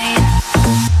mind.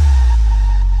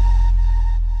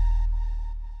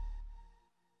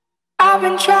 I've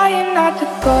been trying not to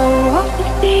go off the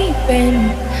deep end.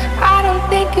 I don't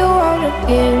think you wanna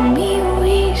give me a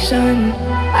reason.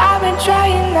 I've been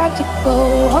trying not to go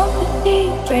off the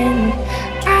deep end.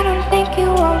 I don't think you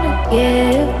wanna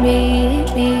give me.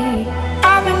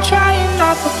 I've been trying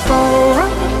not to go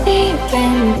off the deep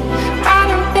end. I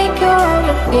don't think you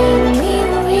wanna give me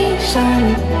a reason.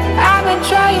 I've been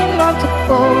trying not to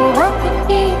go off the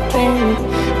deep end.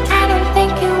 I don't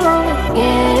think you wanna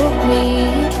give me.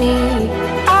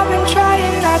 I've been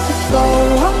trying not to go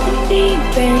off the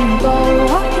deep end, go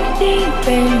off the deep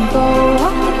end, go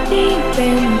off the deep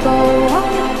end, go off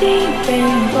the deep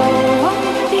end, go off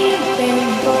the deep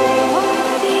end, go off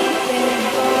the deep end,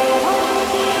 go off the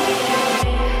deep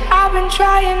end. I've been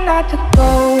trying not to go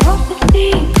off the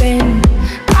deep end.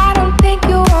 I don't think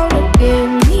you wanna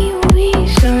give me a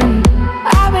reason.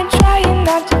 I've been trying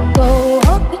not to go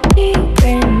off the deep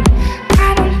end. I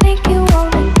don't think you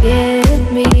wanna give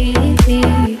me.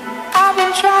 I've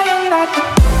been trying not to.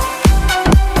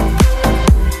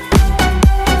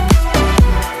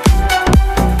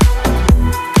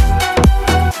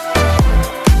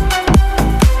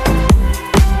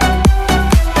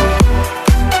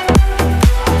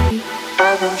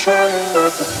 I've been trying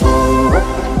not to go off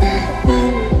the deep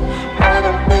end. I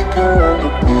don't think you wanna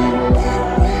give me a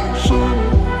reason.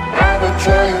 I've been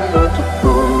trying not to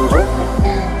go off the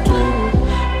deep end.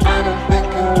 I don't think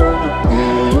you wanna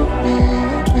give me.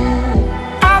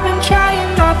 I've been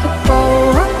trying not to go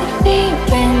off the deep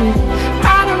end.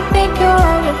 I don't think you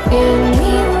wanna give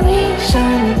me a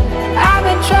reason. I've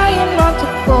been trying not to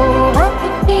go off the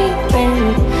deep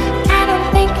end. I don't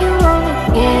think you wanna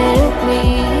give me.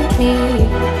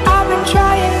 I've been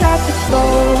trying not to go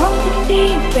off the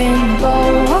deep end, go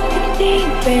off the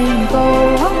deep end, go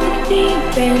off the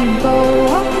deep end, go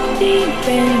off the deep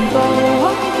end, go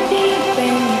off the deep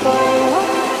end, go off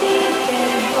the deep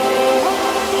end, go off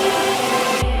the deep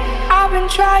end. I've been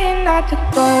trying not to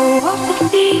go off the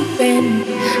deep end.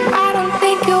 I don't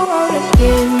think you wanna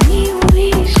give me a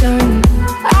reason.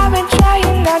 I've been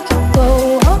trying not to go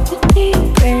off the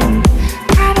deep end.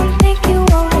 I don't think you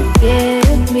wanna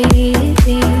give me.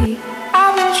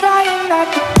 I've been trying not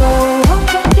to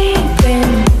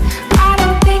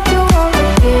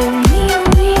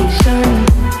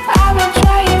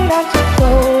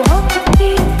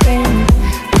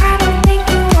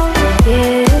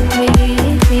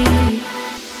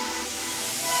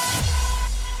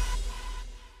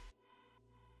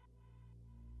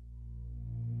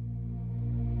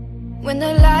When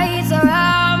the lights are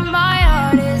out, my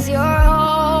heart is your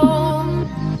home.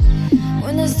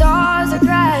 When the stars are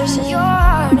crashing, your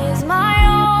heart is my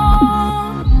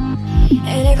own.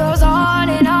 And it goes on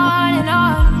and on and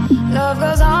on. Love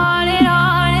goes on and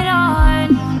on and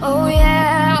on. Oh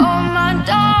yeah, oh my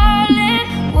darling,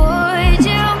 would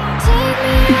you take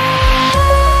me away?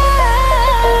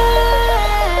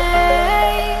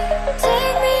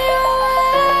 Take me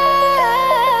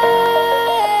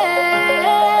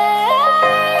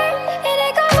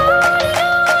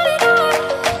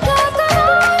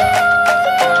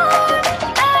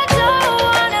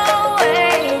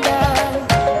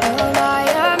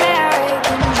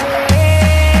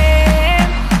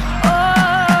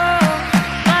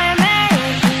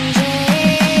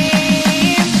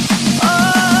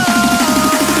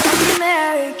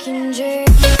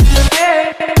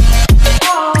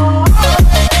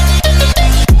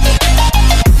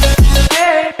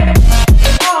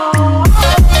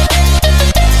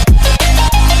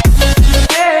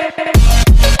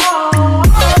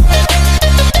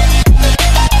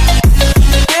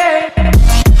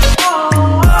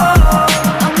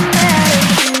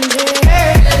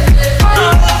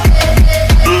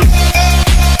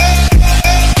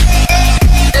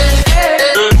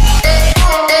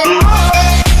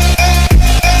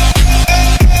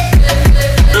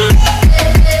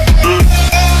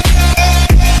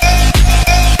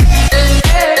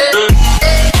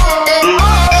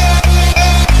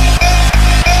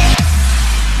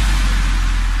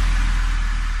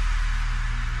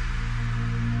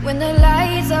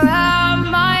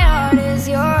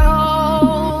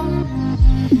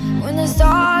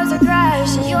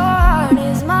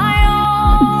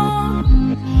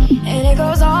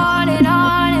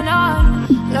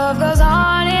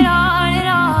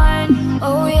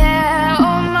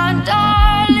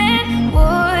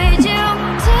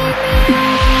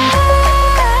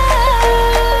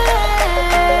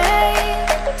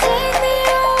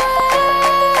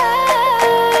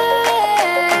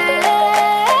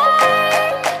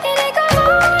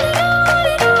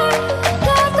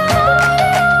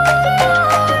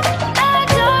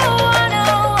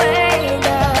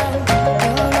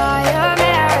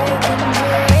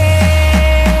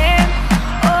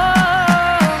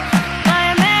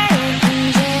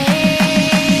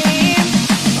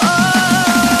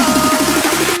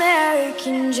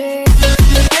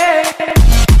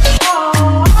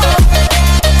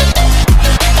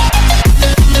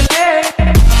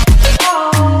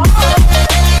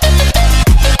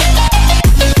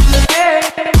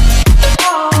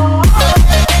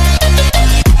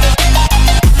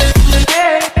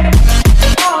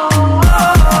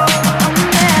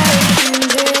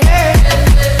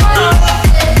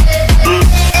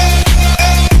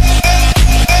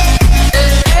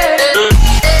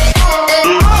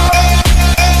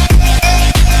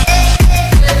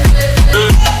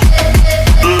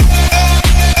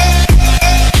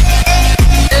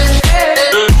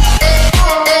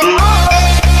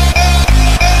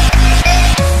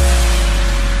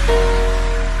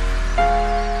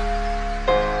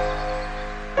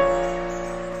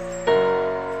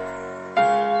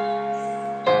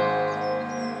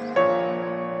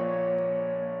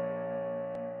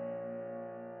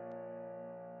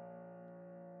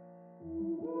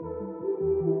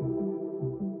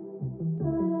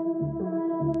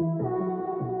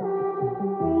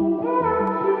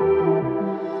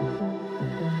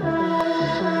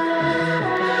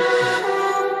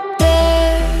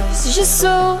just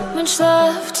so much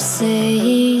left to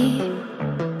say.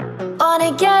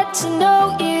 Wanna get to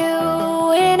know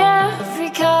you in every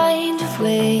kind of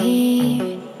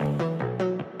way,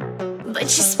 but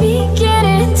you speak it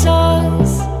in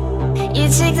tongues. You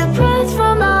take the breath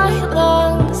from my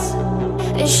lungs.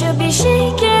 It should be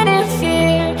shaking in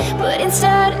fear, but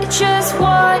instead I just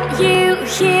want you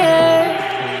here.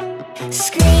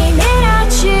 Screaming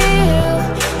at you,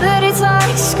 but it's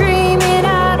like screaming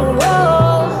at a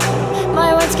wall.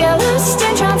 My words get lost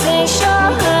in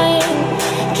translation.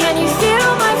 Can you feel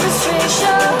my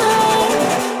frustration?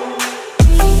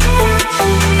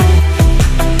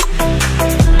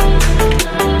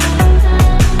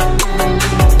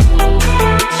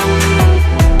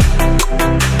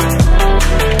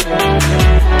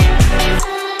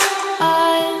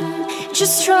 I'm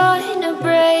just trying to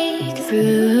break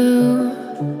through,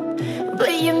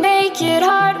 but you make it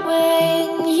hard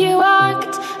when you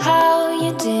act how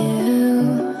you do.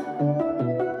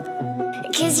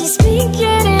 'Cause you speak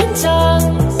it in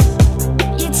tongues.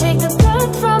 You take the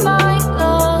breath from my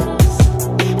lungs.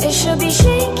 It should be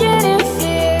shaking in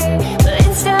fear, but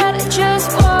instead I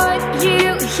just want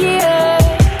you here.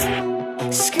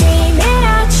 Screaming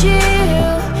at you,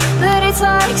 It's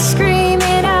like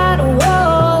screaming at a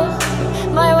wall.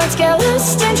 My words get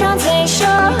lost in translation.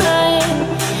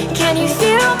 Can you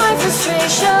feel my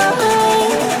frustration?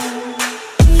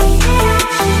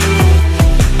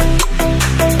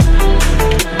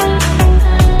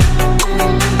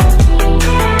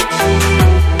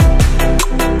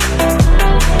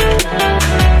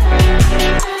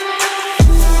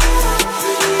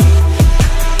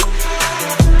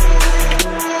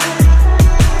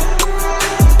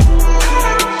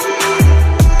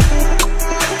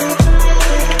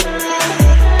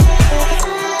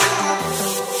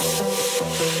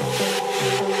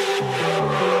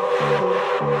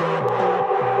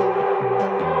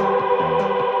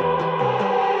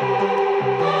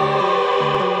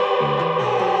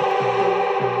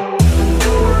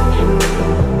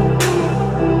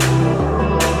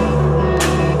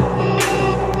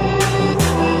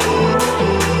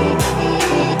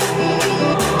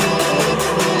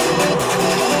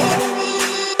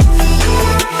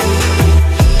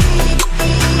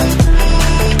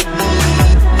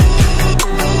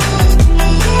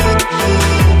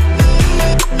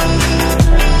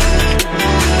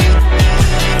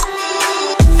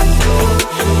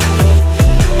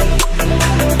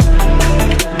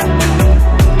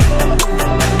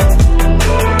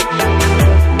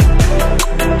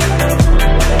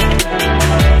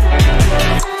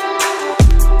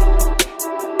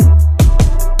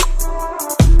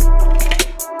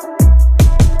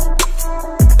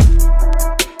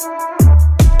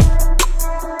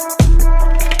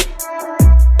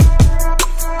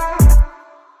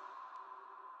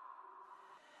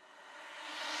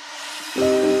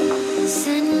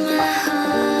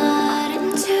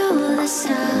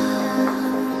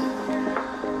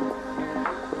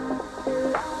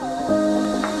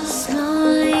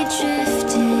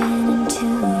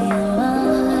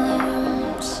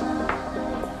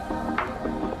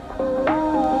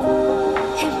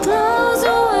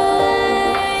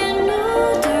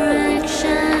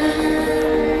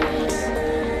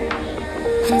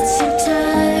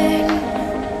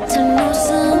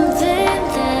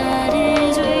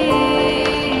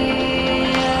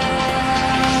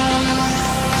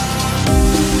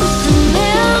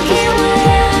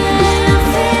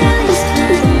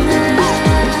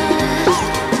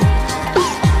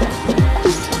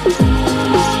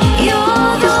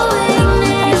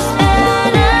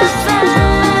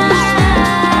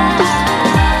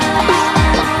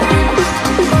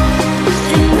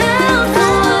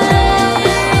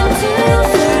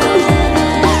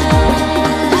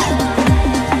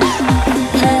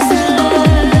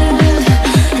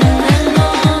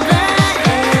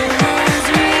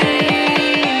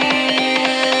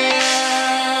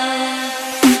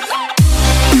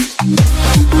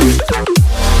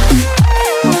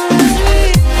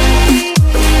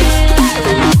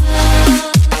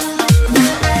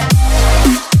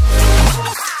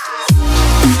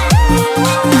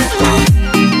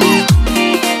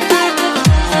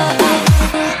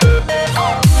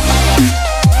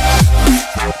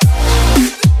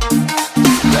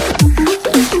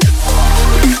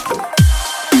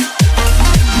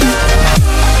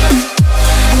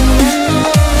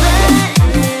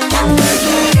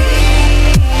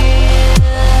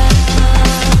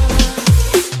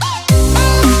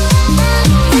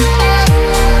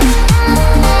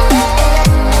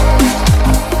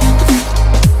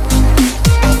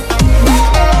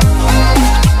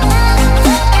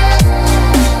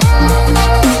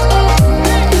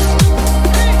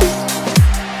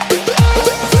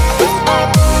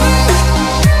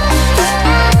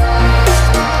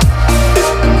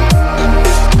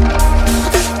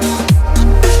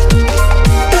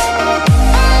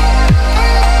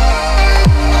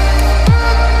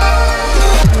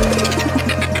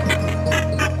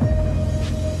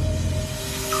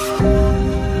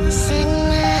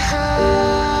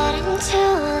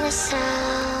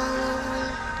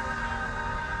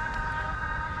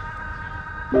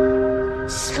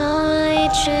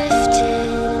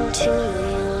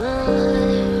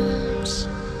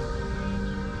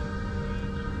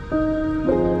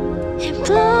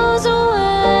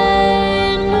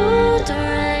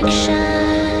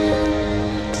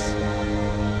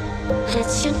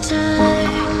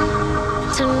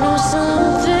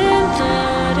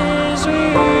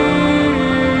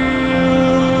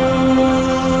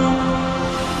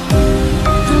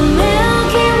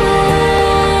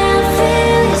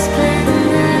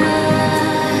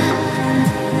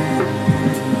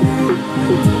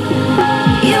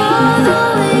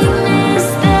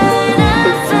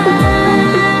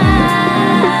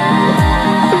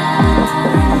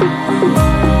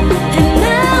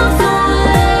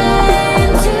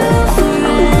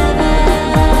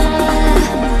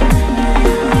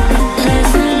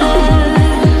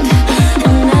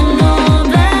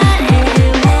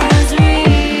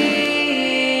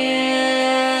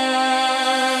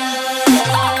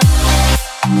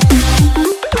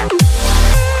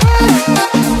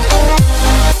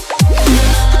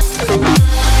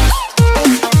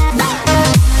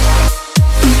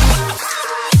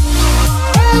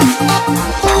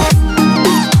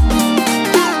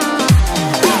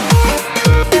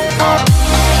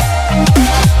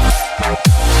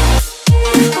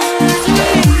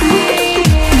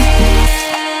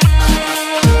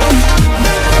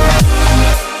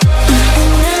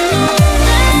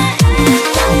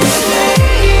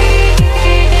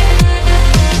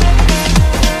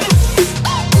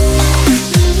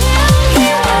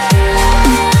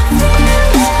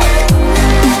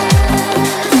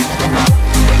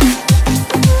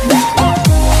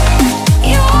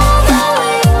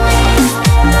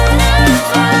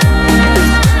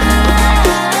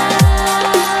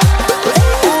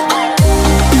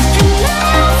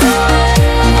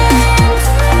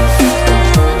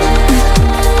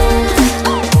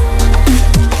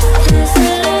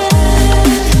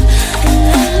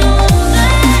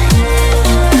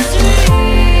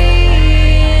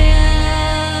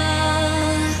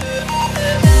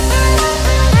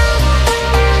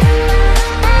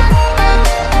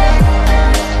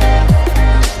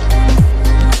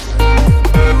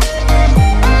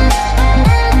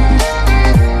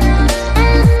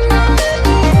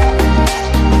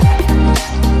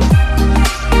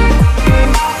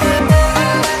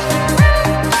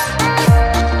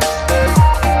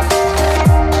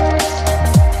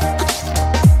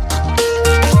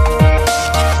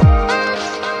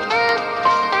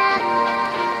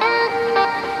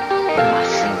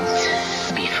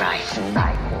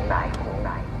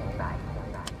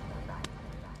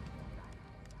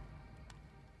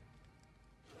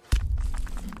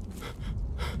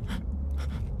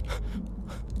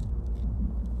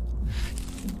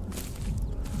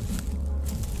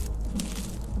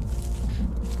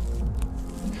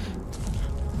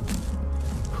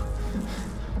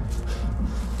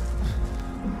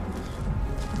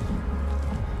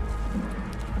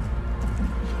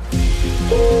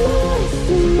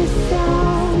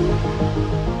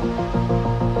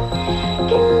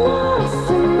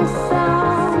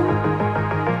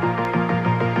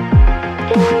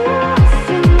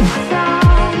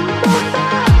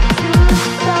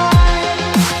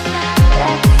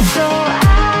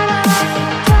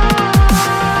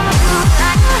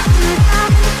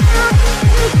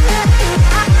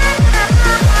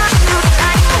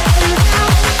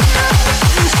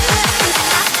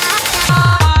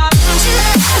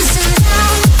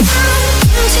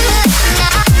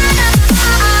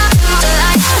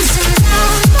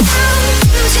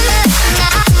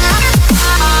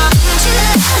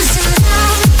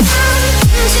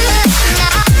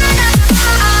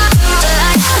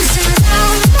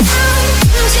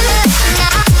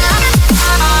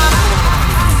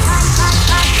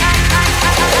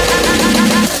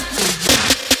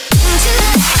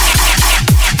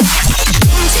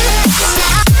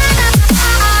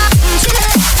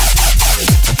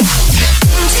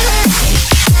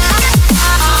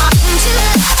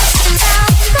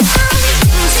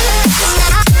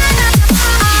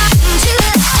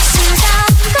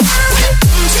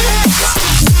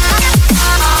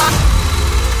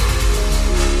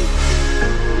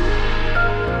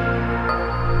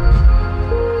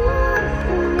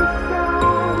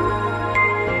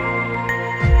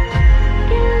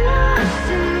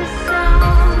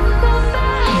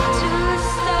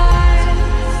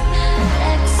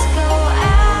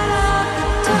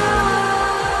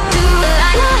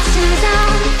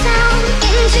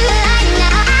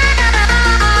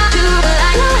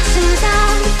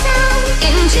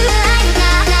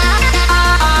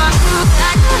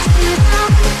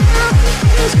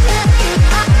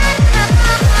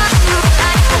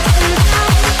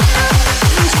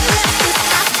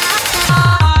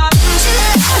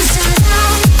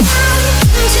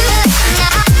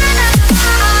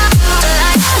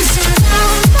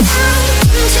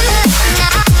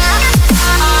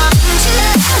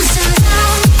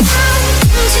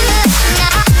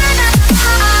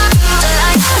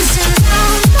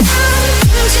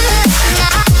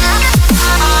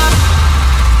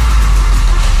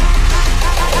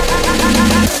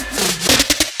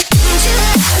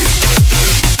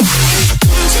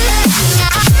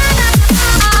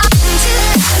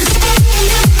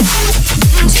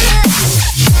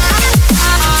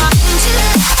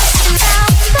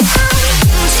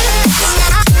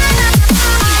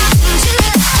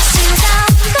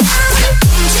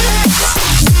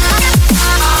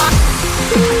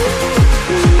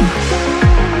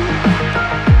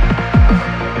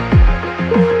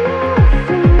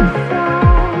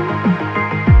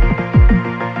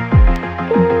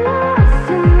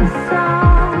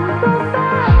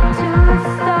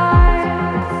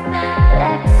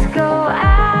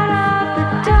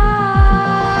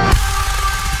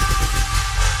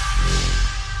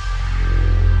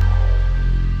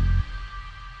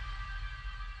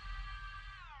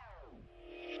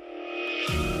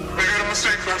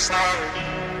 last night.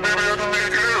 Maybe I can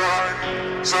make it right.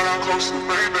 Sit down closer,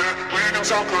 baby. We can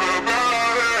talk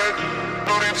about it.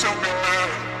 No need to be mad.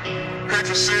 Hate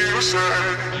to see you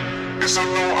sad. Yes, I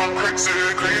know I'm crazy,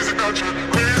 crazy about you,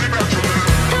 crazy about you.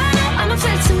 I know I'm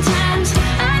afraid sometimes.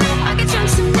 I know I get drunk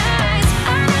some nights.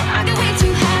 I know I get way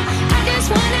too high. I just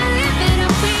wanna live it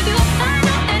up with you. I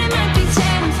know that it might be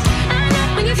tense. I know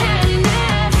when you've had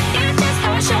enough. It's just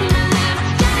how I show my love.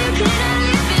 Yeah, you cannot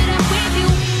live it up with you.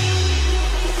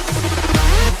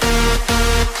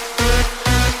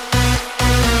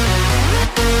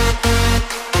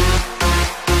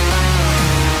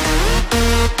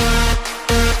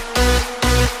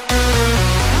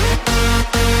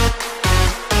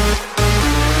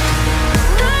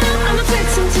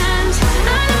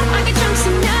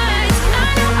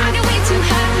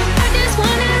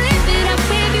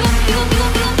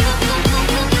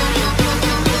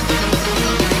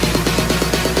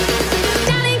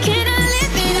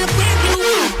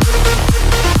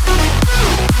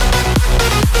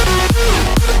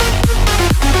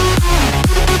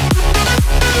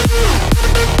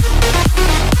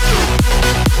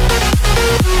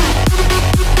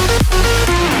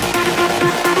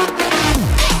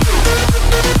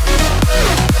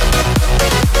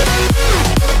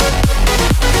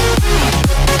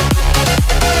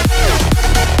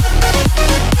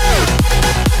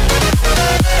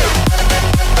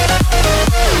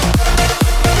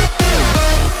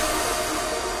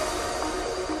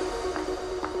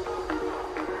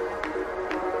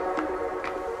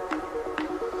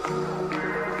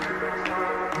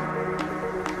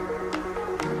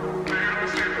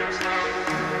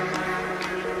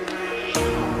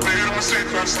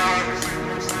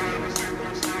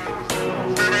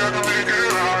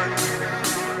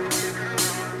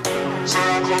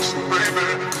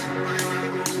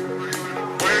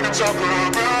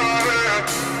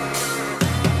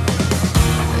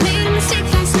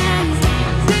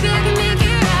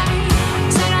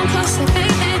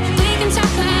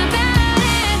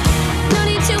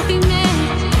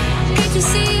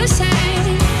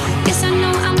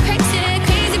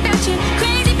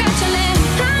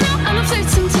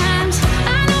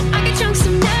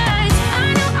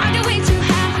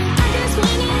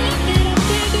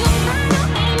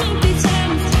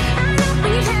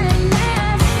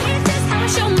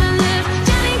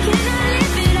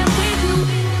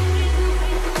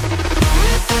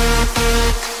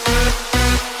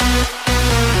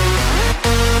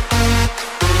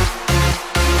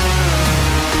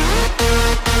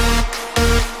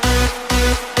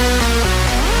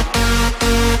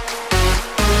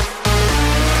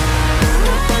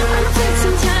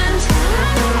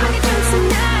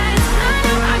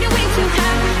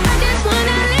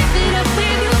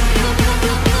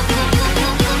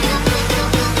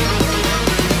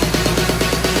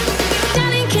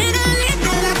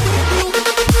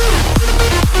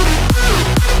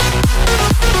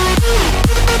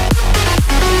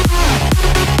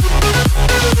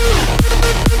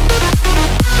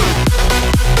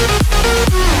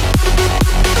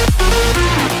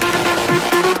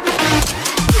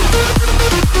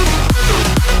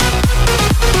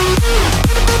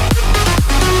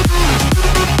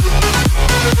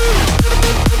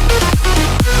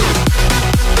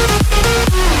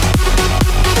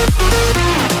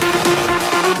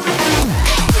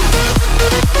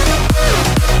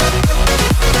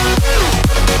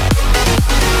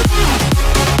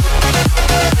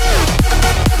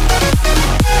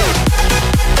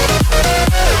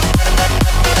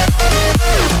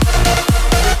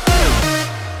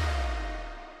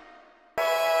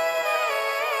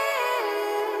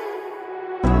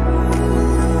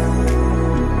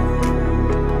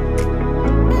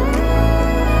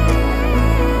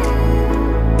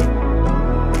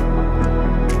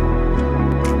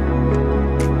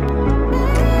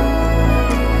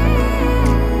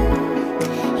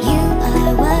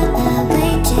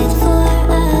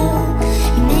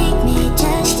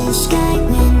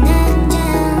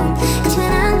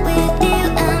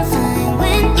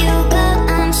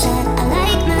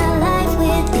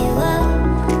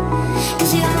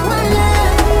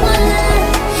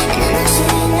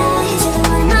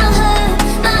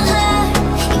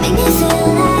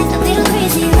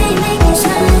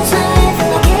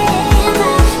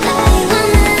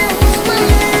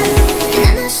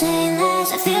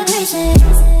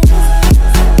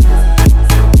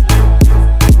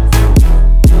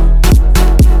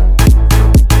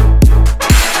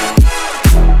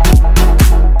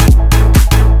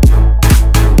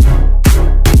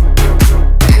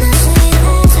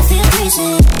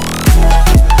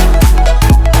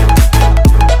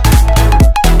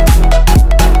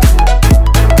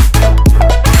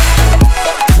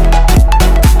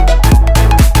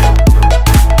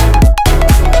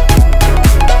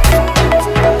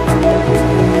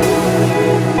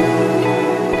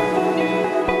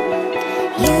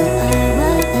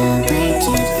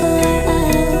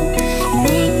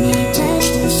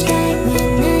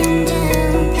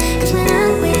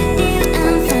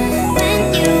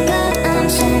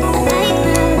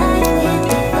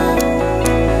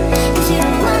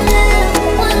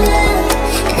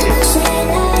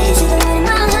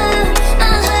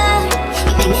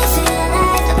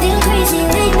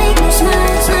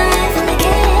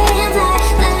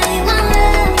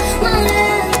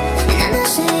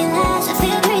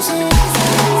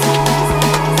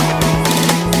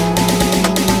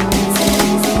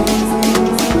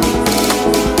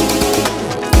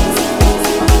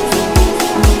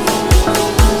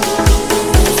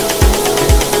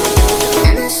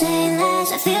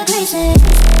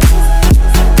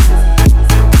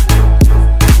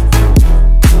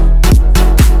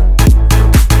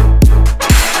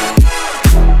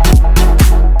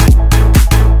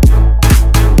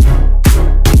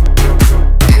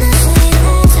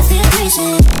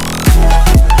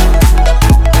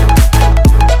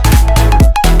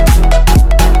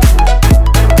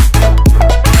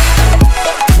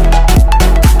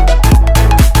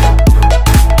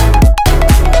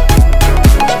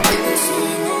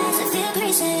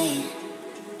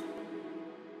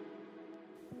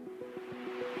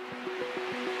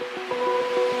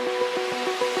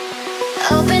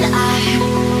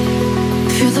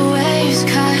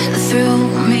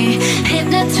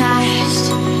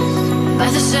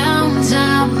 are the sounds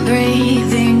I'm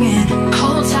breathing in.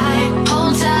 Hold tight,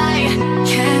 hold tight.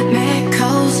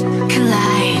 Chemicals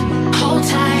collide. Hold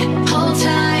tight, hold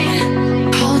tight,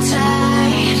 hold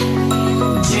tight.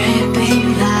 Dripping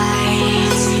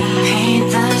lights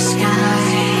paint the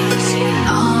skies,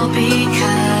 all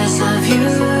because of you.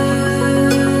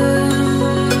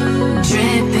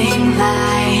 Dripping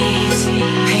lights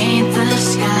paint the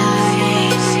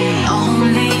skies,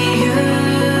 only you.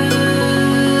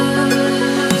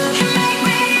 You make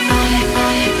me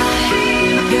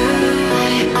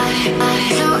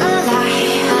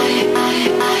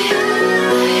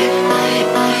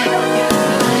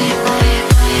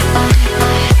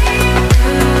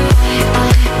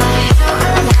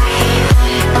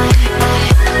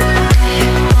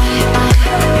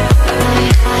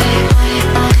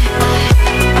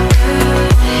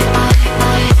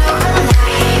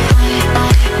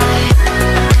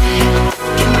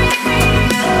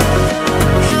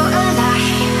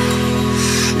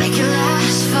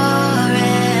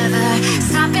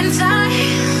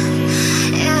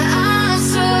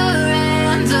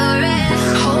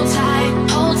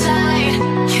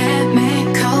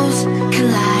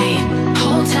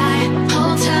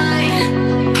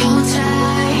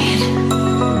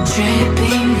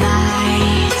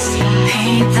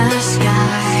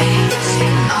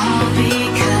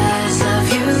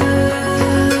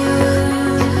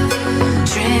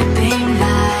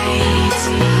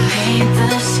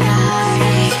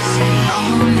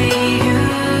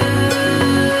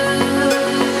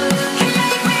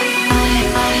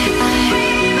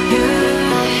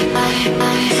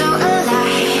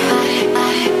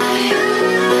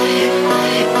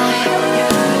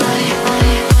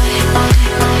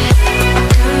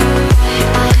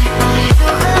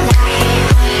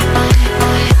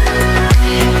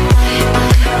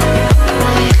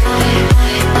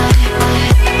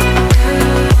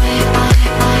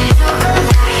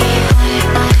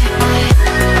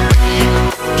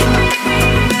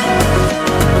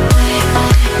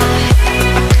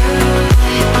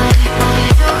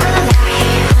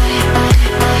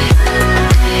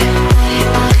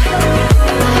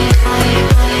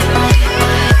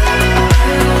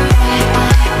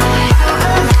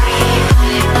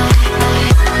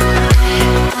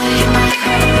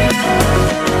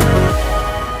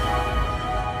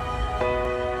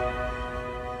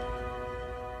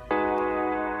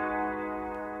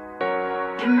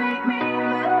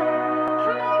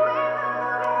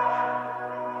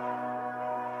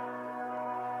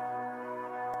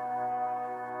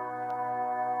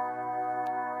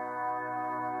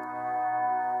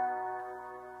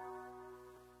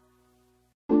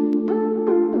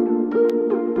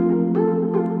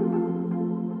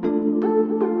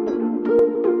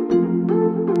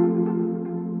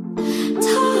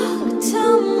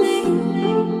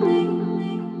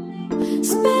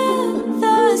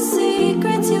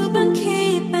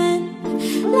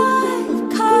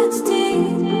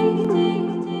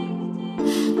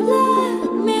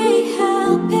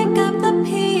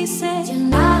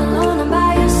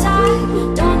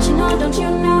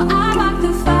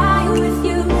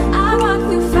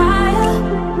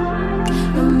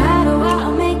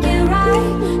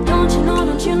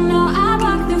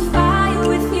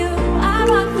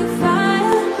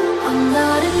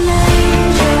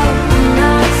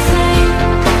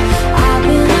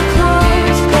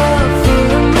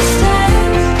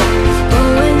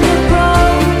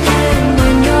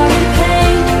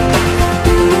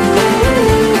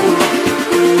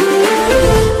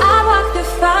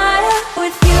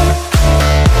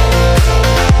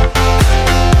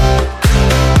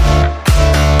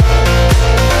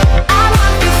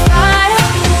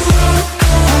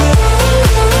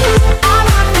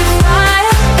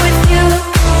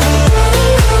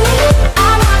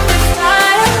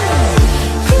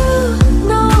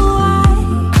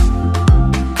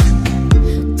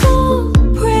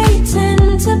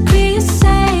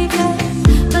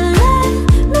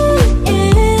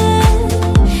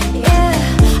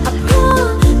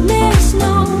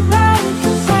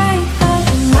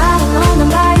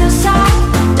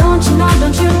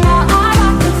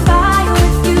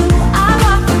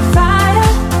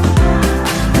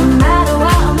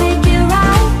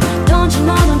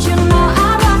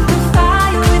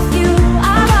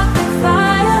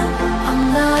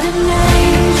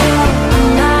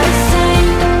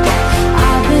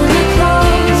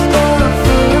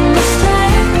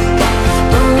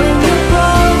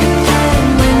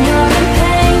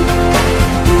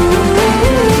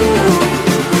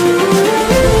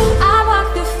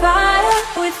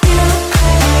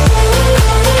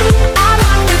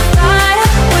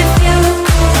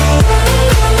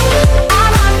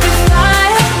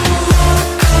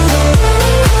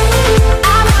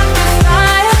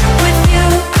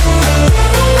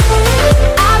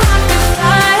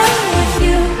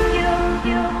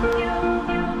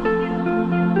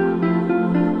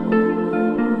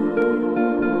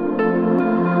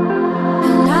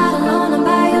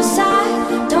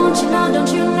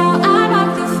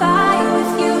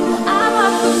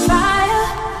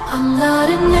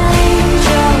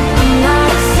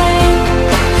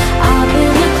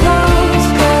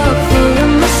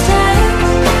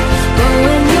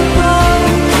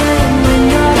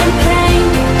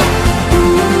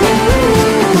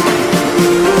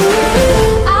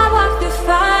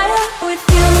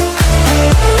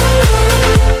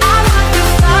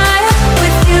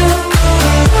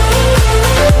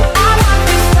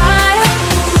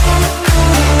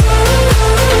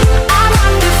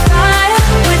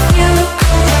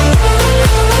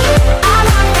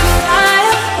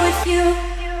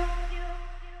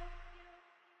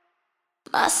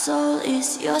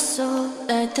your soul.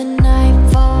 Let the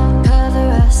night fall, cover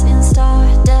us in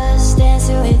stardust,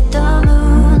 dancing with the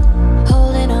moon,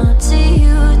 holding on to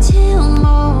you till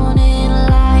morning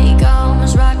light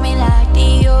comes. Rock me like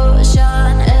the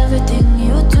ocean, everything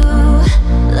you do,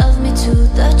 love me to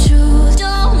the truth,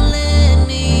 don't let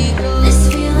me go.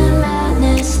 This feeling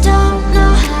madness, don't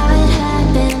know how it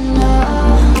happened, no.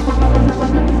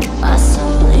 My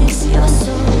soul is your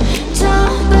soul,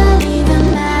 don't believe in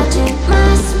magic,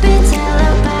 must be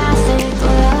telepathic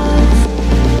love.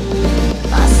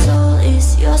 My soul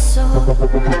is your soul.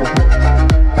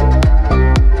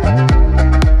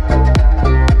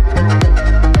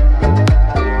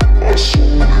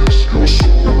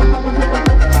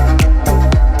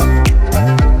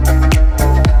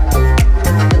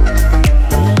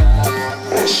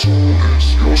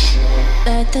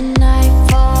 Let the night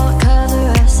fall, cover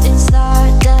us in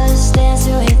stardust,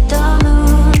 dancing with the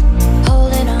moon,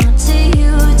 holding on to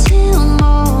you till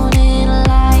morning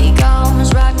light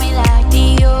comes. Rock me like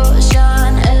the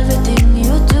ocean, everything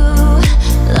you do,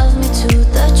 love me to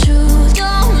the truth,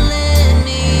 don't let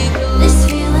me go. This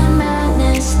feeling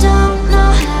madness, don't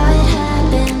know how it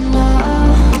happened, no.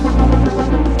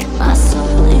 My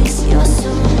soul is your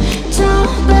soul,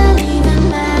 don't believe in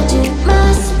magic,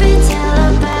 must be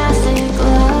telepathic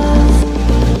love.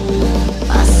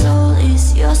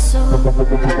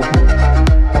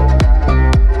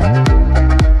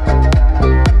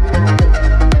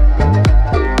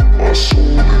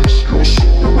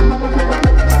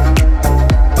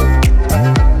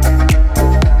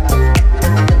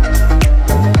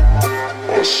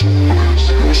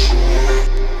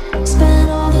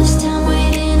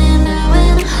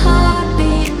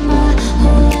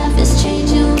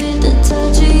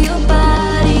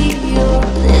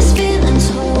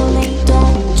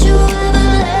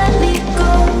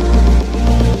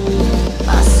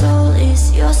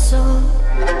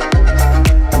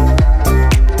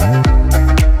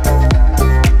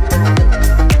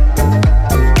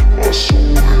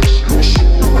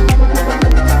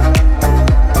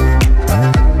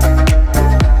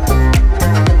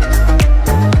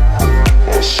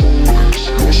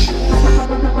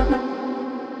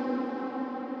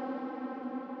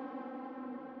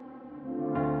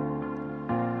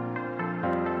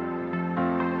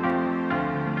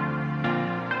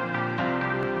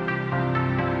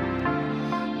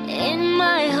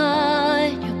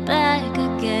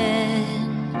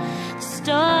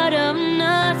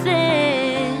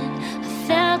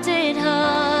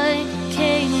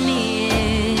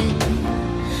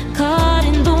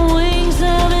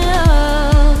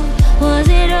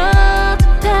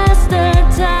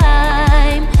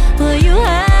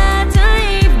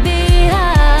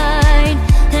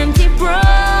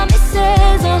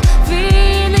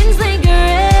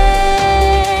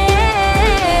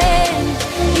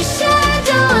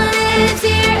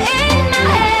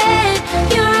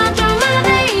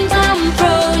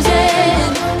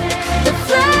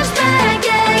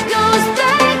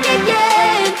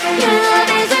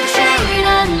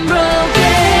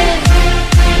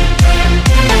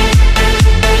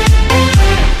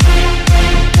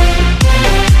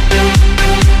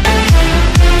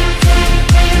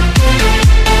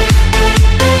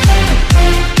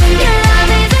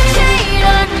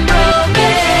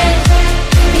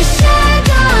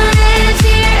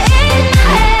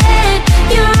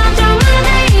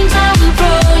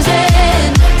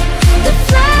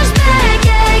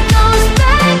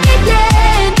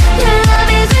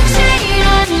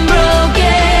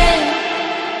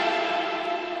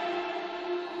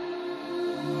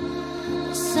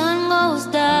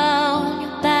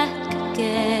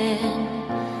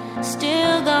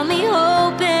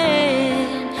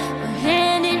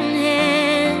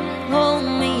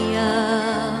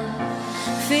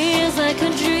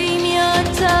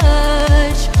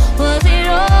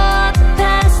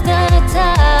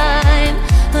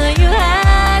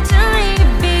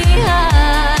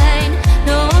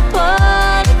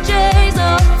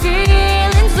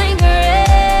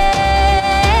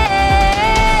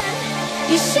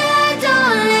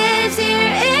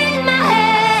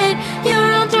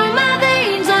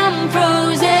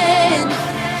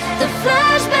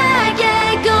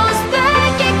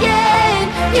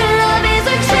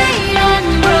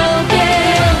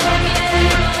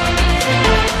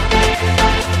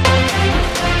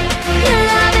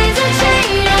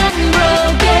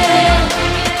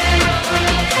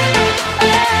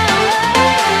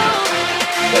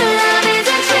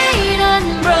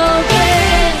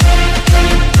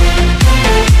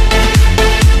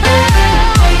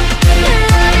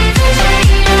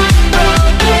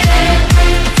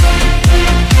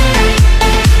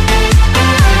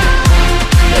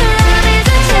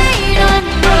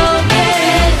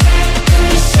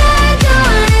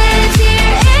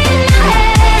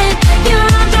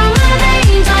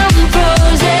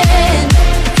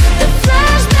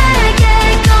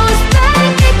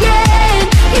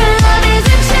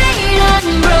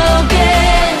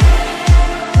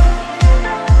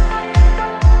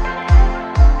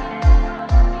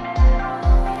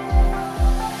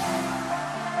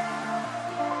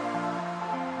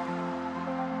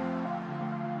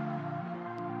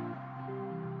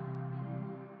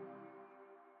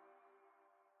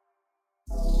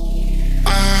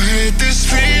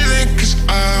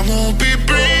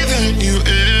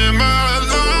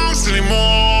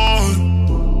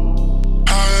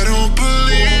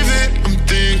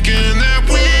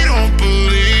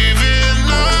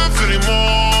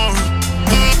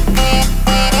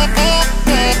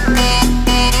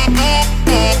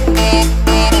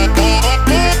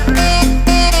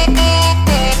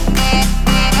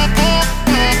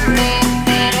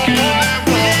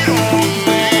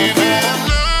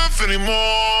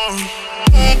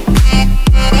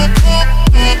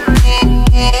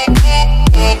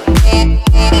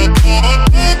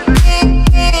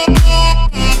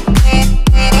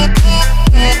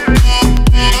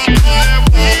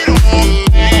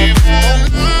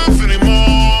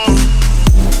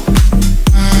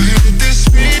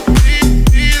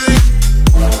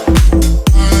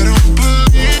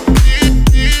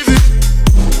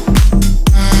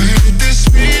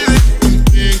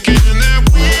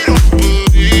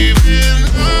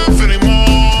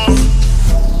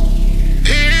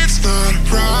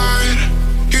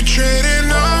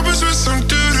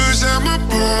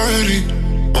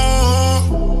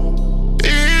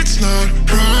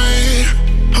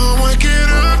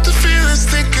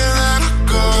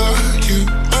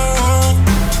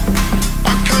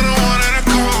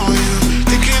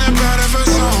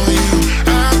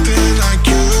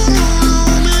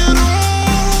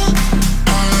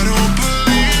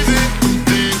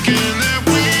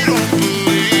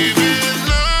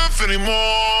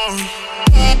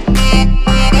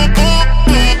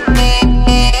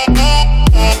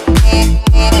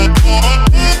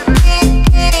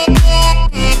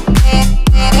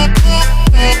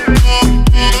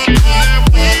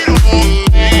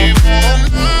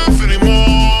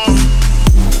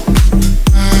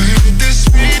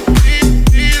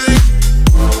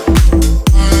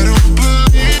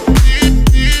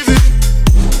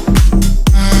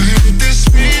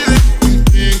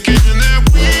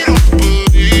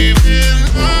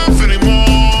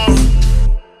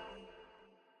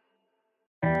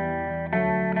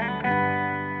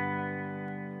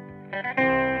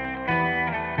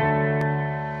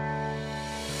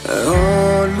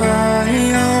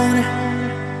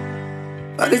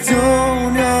 but I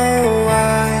don't know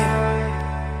why.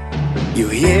 You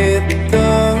hit the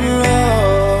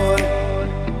road,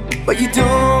 but you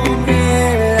don't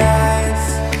realize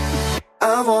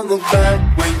I won't look back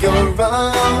when you're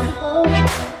around.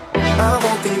 I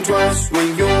won't think twice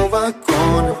when you're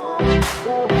gone.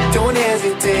 Don't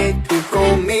hesitate to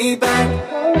call me back,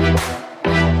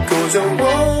 'cause I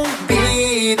won't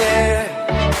be there.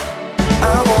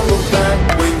 I won't look back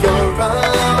when you're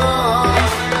around.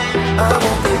 I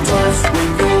won't think twice when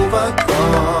you're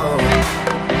gone.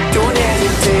 Don't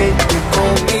hesitate to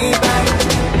call me back,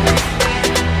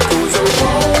 'cause I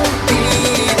won't be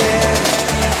there.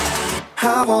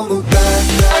 I won't look back.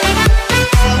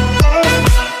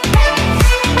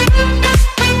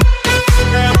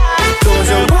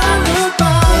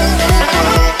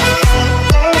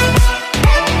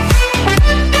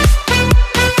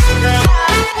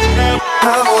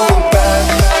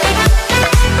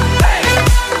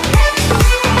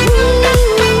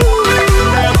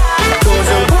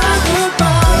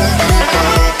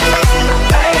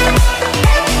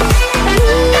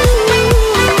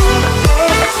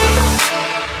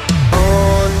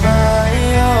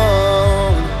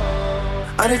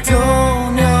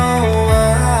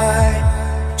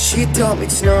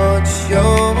 It's not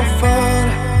your fault,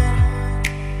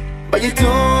 but you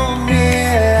don't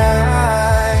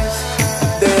realize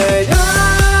that I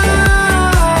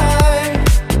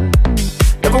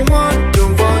never want to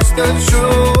watch the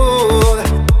truth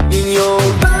in your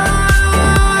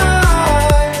eyes.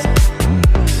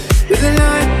 There's a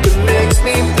light that makes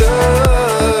me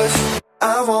blush. I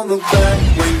won't look back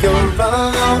when you're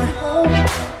around.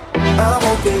 I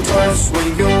won't think twice when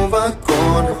you're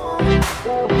gone.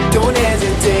 Don't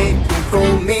hesitate to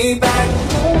call me back,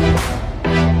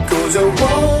 'cause I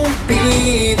won't be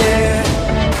there.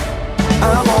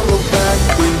 I won't look back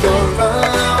when you're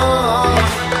around.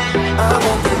 I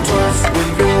won't think twice when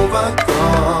you're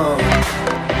gone.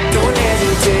 Don't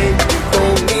hesitate to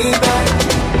call me back,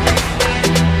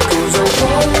 'cause I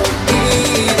won't be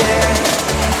there.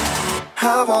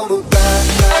 I won't look back.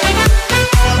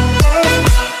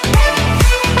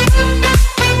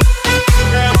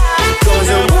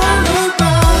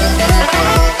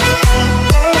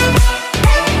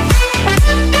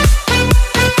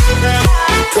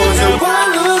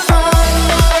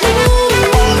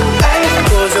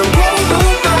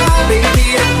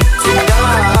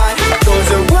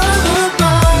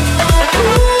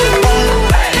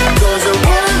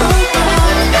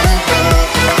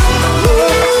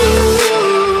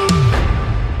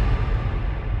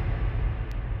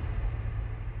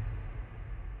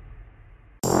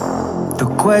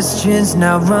 Questions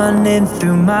now running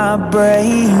through my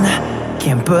brain.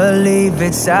 Can't believe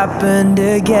it's happened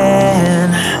again.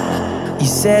 You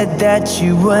said that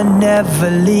you were never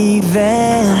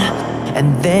leaving, and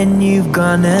then you've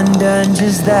gone and done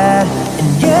just that.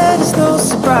 And yet it's no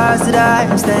surprise that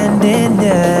I'm standing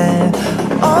there,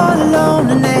 all alone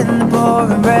and in the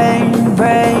pouring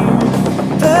rain.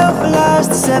 Fell for lies,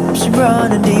 deception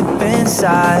running deep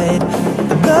inside.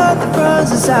 The blood that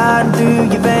runs inside and through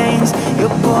your veins,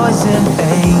 your poison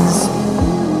veins.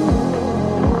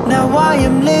 Now I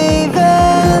am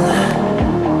leaving,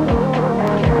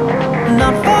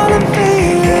 not falling for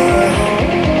you.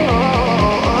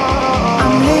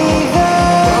 I'm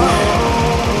leaving,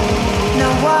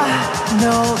 now I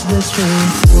know the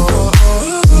truth.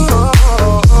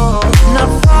 Not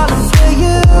falling for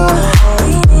you.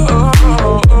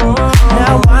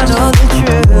 Now I know the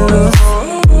truth.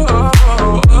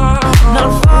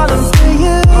 Not falling for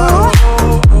you.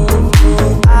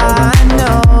 I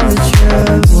know the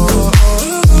truth.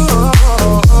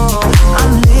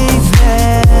 I'm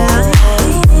leaving.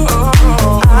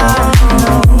 I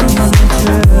know the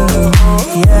truth.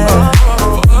 Yeah.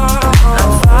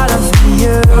 I'm falling for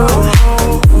you.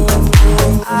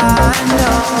 I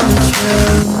know the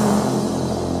truth.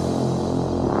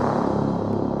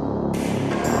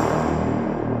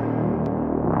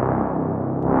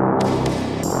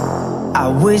 I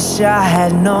wish I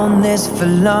had known this for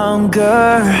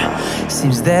longer.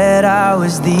 Seems that I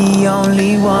was the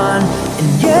only one, and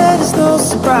yet it's no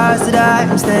surprise that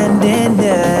I'm standing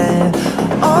there,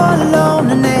 all alone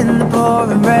and in the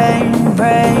pouring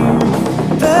rain.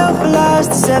 Fell for lies,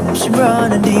 deception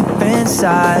running deep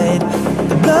inside.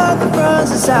 The blood that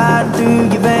runs inside through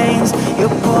your veins,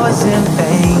 your poison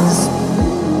veins.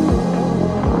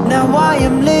 Now I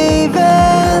am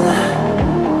leaving,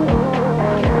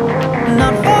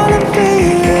 not falling for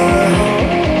you.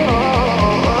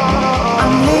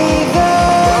 I'm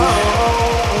leaving,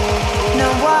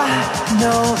 now I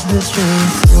know the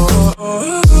truth.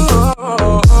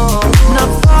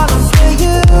 Not falling for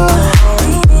you.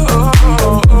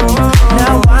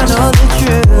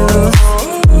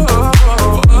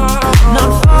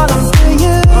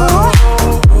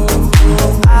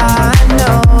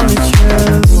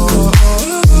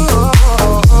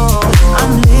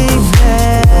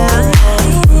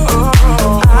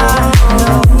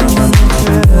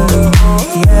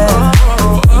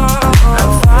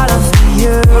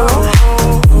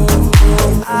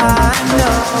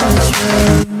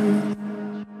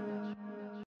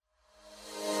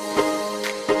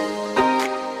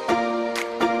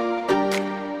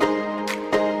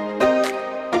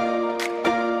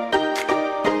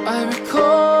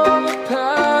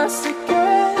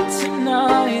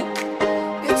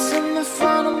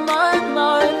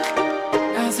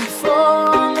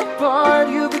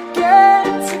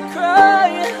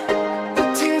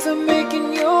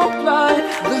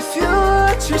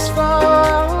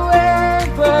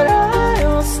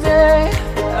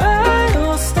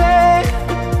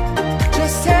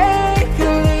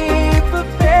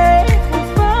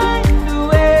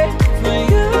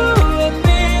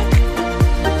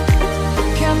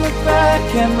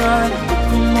 can't run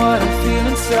from what I feel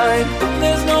inside.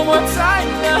 There's no more time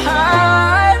to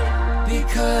hide,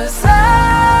 because I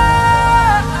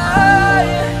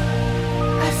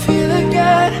feel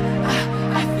again,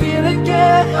 I feel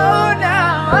again. Oh, now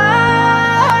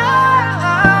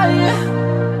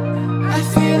I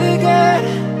feel again.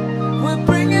 We're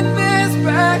bringing this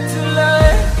back to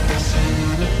life.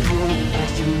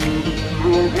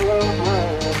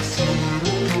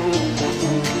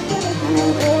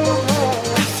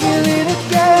 I feel it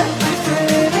again, I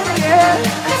feel it again,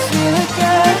 I feel it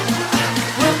again.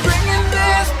 We're bringing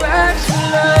this back to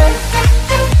life.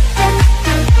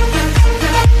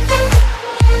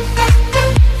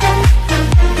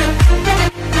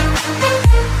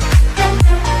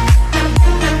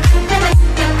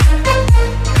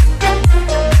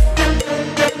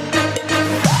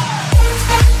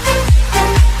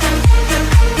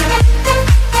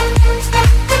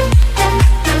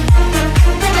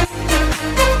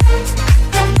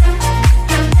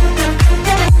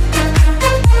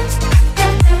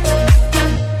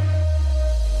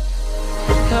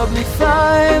 Help me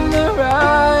find the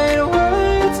right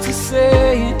words to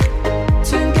say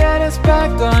to get us back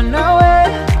on our way.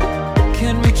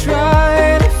 Can we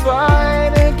try to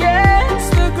fight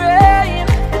against the grain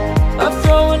of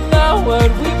throwing out what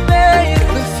we made?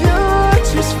 The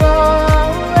future's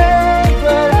far away,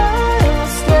 but I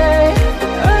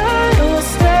will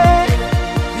stay,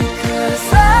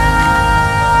 because I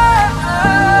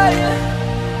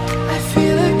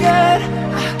feel again,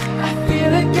 I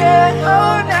feel again.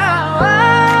 Oh, now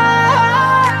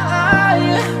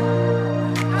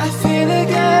I feel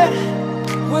again.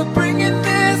 We're bringing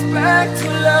this back to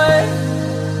life.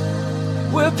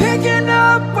 We're picking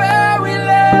up where we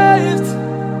left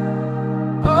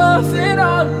off and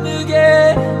on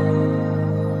again.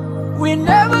 We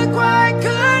never quite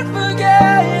could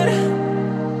forget,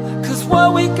 'cause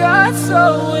what we got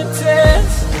so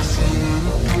intense.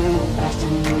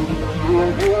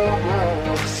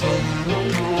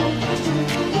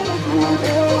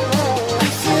 I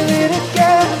feel it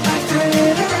again, I feel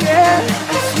it again,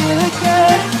 I feel it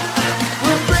again.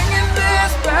 We're bringing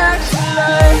this back to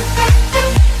life.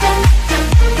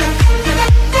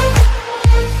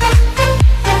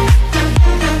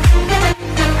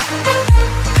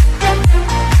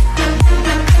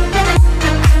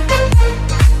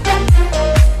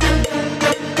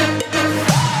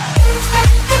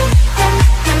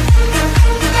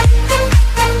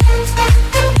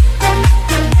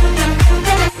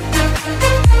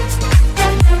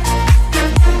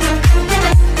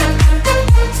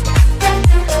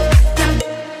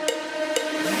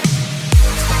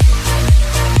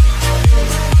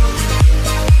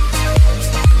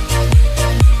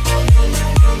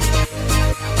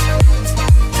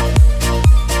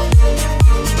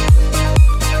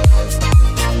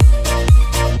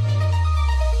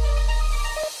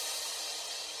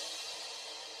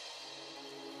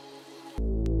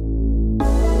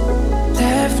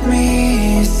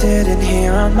 Sitting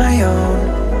here on my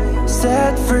own,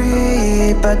 set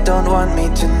free, but don't want me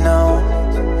to know.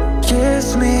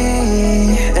 Kiss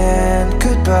me and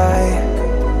goodbye,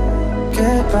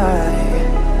 goodbye.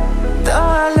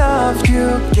 Though I loved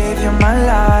you, gave you my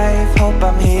life, hope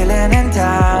I'm healing in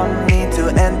time, need to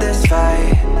end this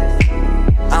fight.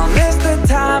 I'll miss the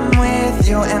time with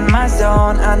you in my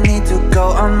zone, I need to go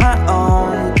on my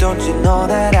own. Don't you know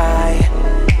that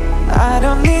I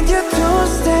don't need you to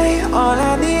stay, all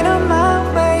I need on my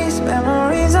ways,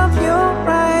 memories of you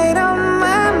right on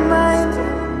my mind.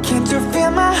 Can't you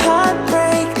feel my heart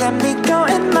break? Let me go,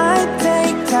 it might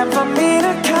take time for me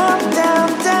to calm down,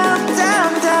 down,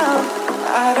 down, down.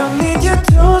 I don't need you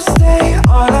to stay,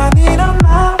 all I need on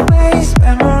my ways,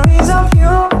 memories of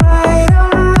you right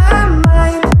on my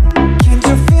mind. Can't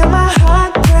you feel my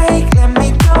heart break? Let me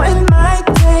go, it might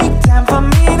take time for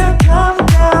me to calm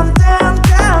down, down,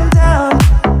 down, down.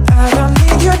 I don't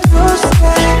need you to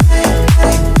stay,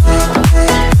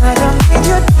 I don't need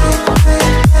you to stay,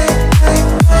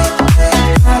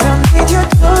 I don't need you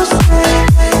to stay,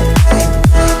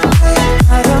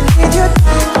 I don't need you to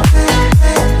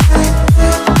stay,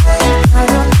 I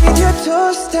don't need you to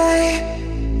stay.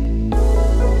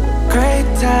 Great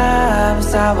times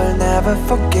I will never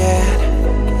forget,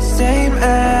 same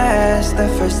as the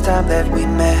first time that we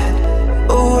met.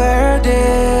 Where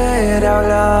did our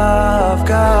love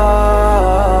go?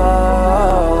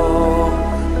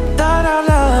 Thought our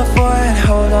love would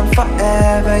hold on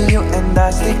forever, you and I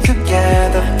stick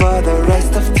together for the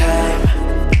rest of time.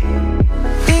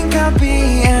 Think I'll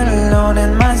be alone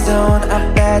in my zone, I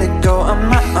better go on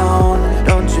my own.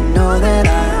 Don't you know that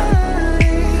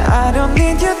I don't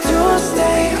need you to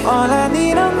stay, all I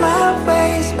need on my way.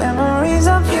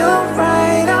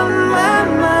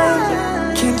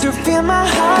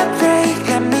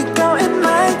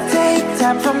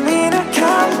 time for me to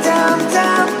calm down,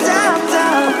 down, down,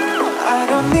 down. I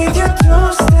don't need you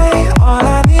to stay, all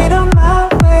I need are my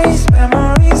ways.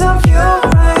 Memories of you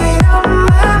right on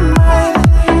my mind.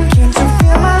 Can't you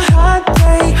feel my heart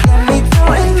break? Let me go,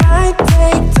 it might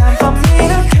take time for me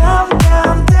to calm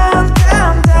down, down,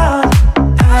 down, down.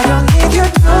 I don't need you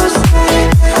to stay,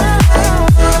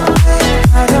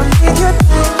 I don't need you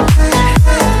to stay,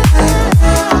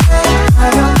 I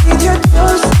don't need you to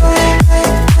stay,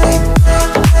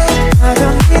 I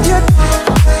don't need you to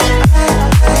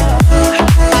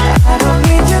I don't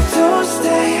need you to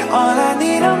stay, all I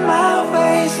need are my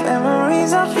ways.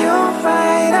 Memories of you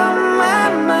right on my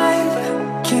mind.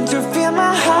 Can't you feel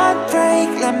my heart break?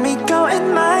 Let me go, it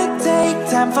might take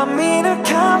time for me to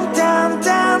calm down,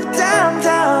 down, down,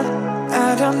 down.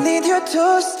 I don't need you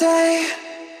to stay.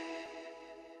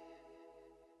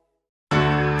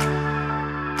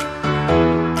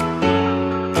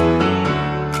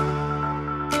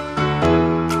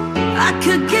 I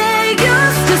could get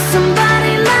used to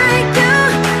somebody like you.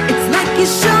 It's like you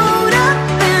showed up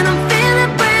and I'm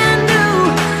feeling brand new.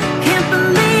 Can't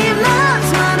believe love's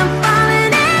what I'm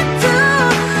falling into.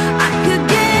 I could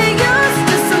get used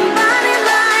to somebody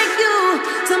like you,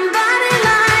 somebody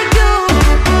like you.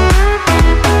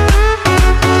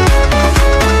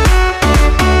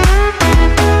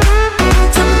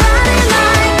 Somebody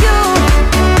like you.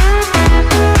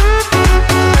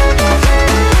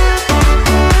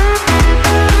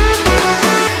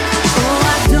 Oh,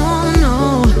 I don't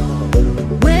know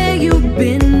where you've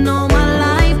been all my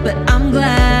life, but I'm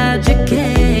glad you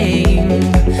came.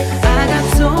 I got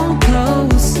so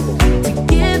close to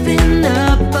giving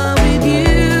up, but with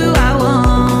you I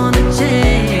wanna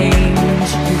change.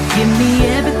 You give me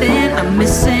everything I'm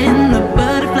missing, the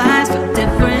butterflies feel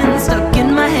different, stuck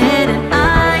in my head and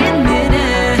I admit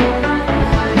it.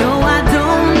 No, I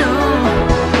don't know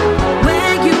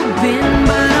where you've been,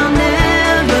 but I'll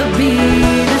never be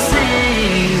the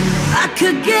same. I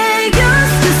could get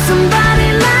used to somebody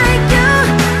like you.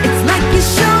 It's like you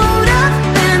showed up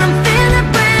and I'm feeling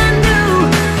brand new.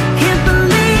 Can't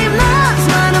believe love's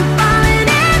what I'm falling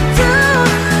into.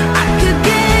 I could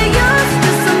get used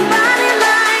to somebody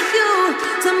like you,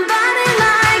 somebody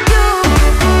like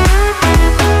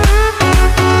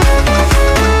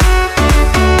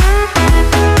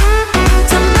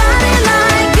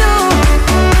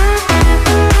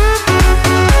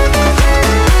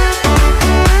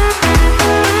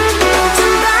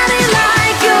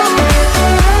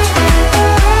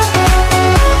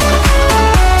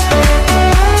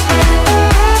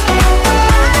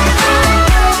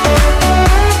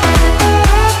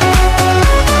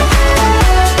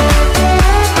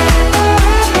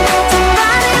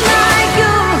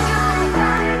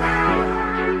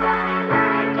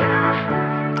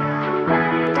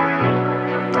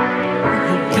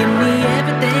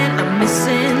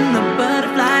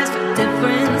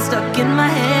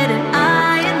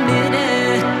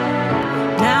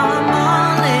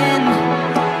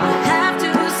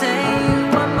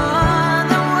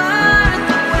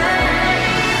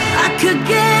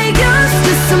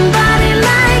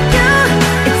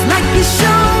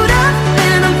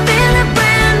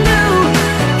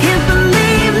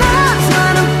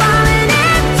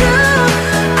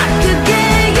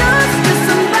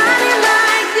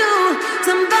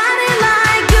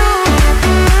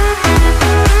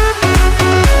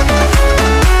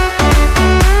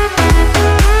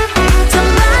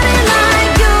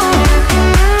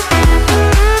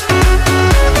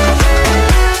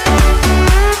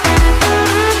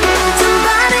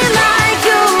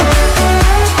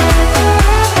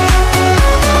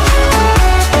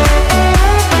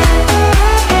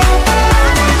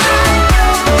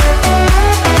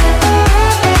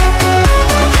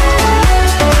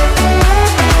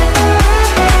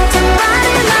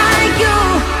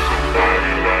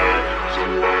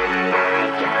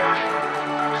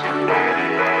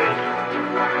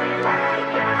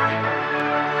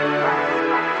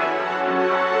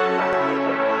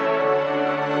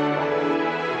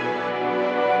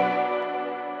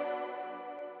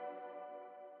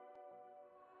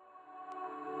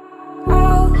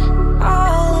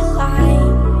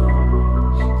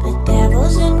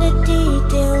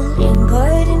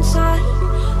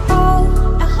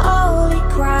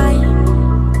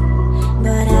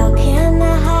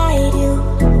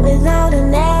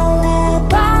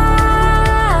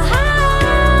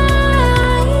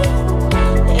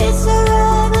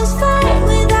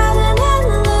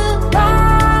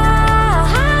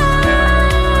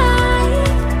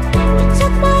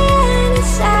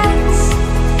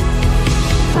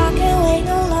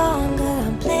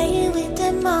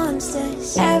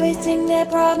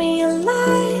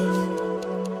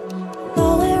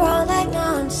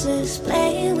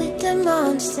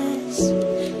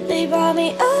got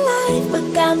me alive,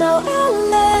 but got no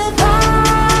alibi.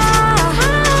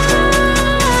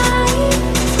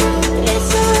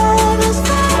 It's a lover's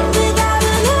fight without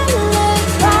an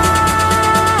alibi.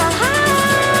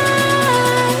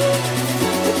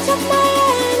 You took my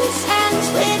hands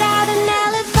without an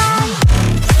alibi.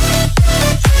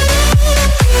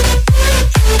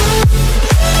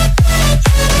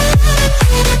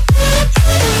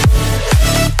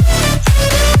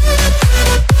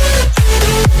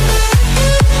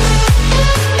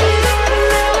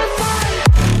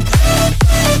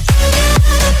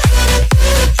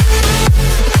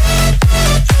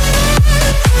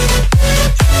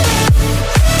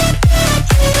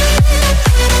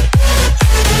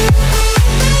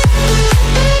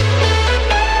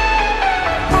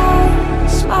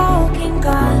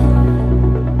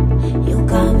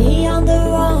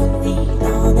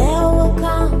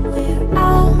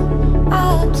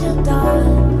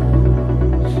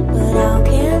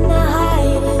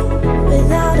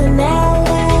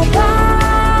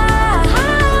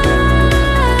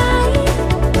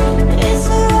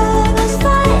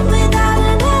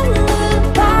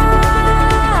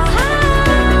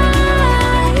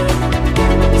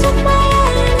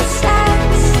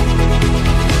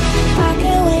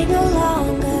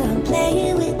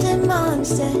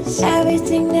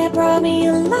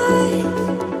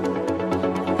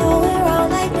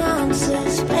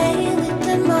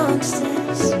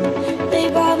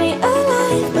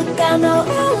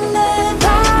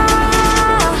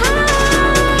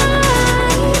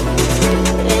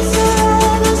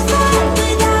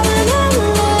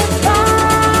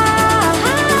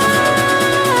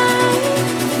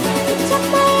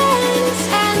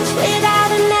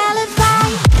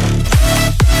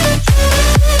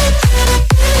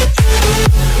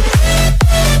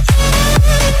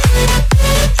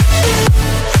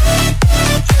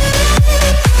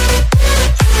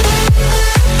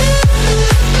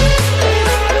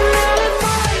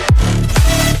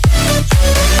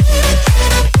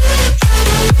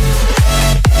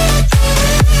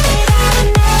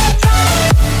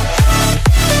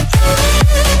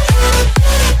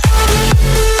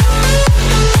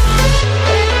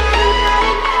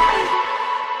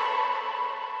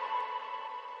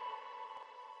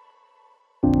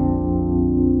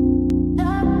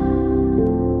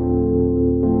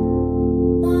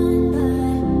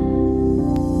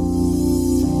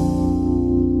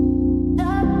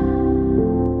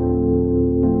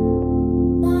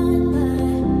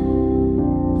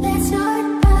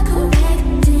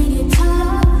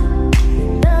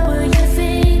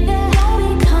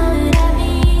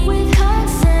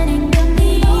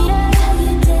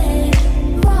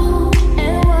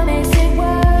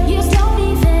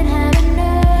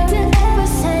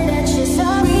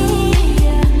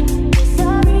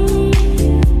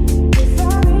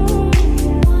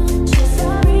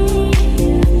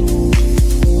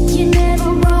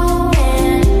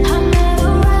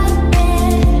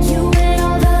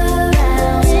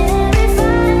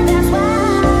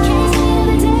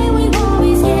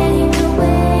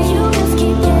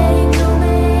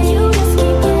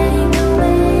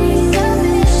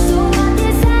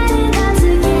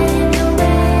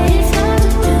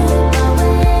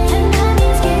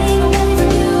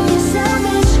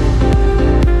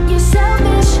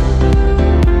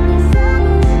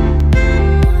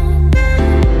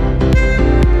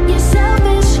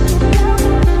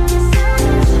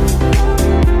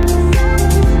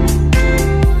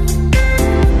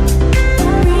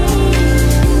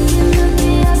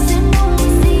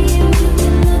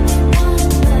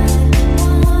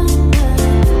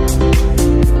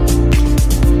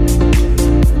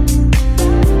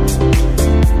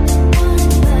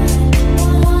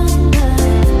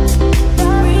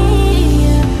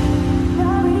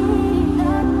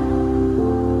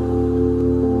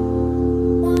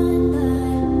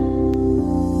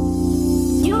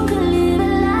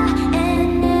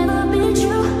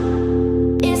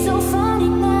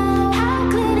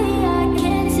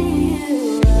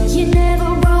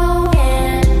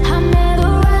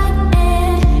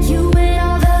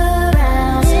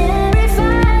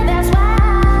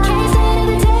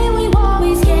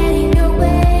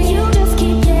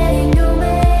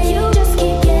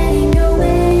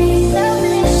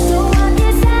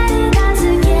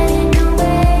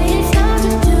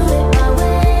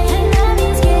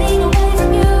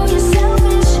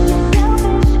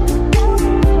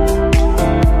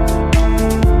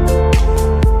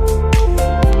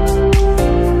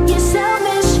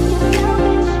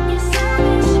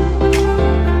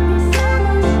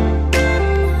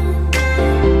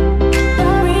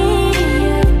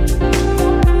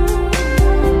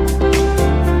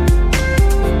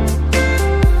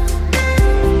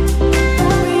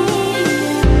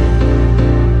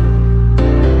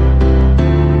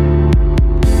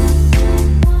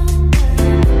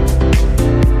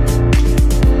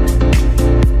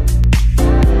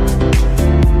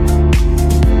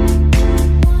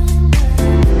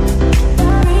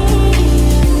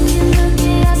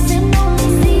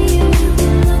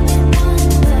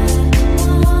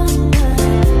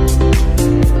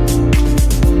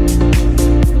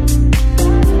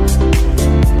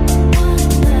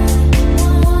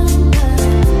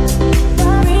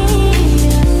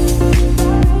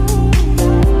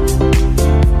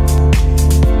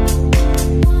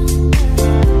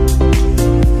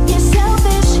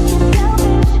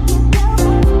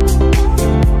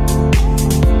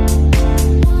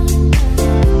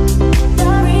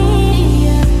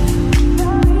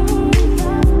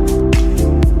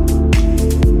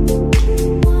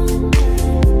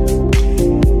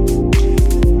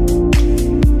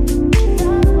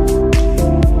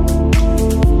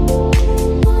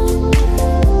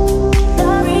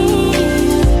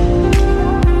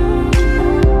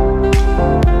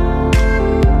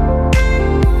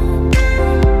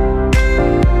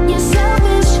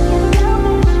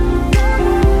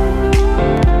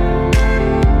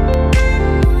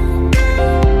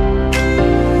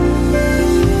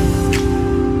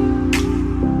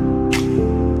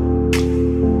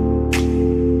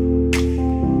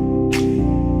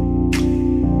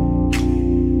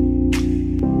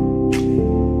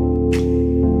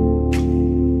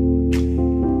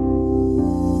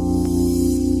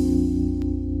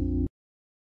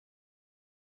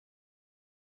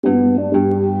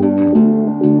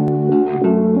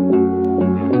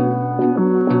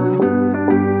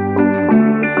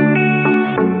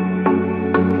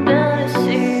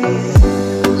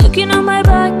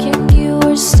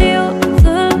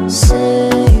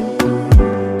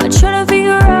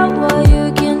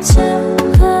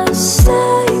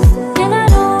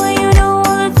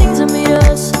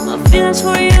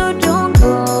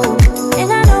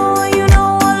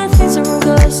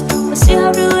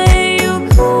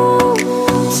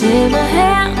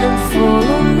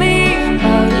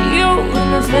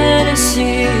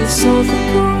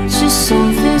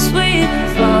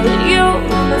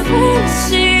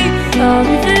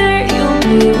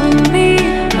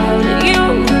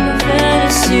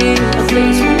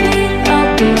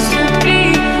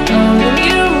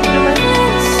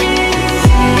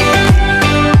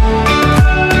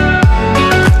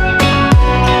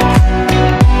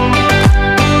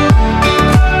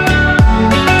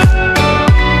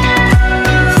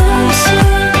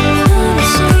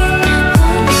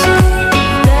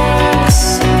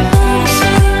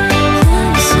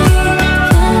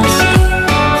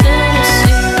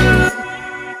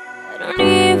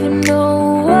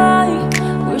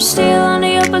 still on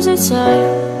the opposite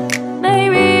side.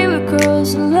 Maybe we're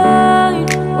crossing line.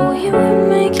 Oh, you were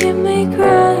making me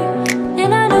cry.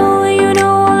 And I know you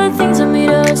know all the things that made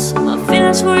us. My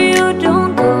feelings for you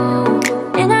don't go.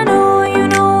 And I know you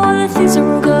know all the things that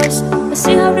broke us. I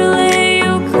still have to let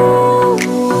you go.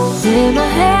 Take my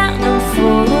hand and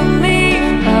follow me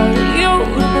out of your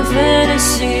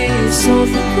fantasy.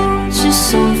 Something cool,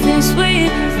 just something sweet.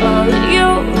 Follow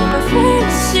your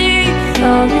fantasy.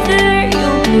 I'll be there,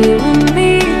 you'll be with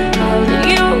me. Follow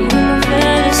your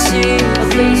fantasy. A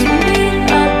place for me,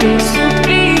 a place to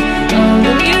be.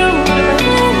 Follow your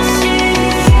fantasy.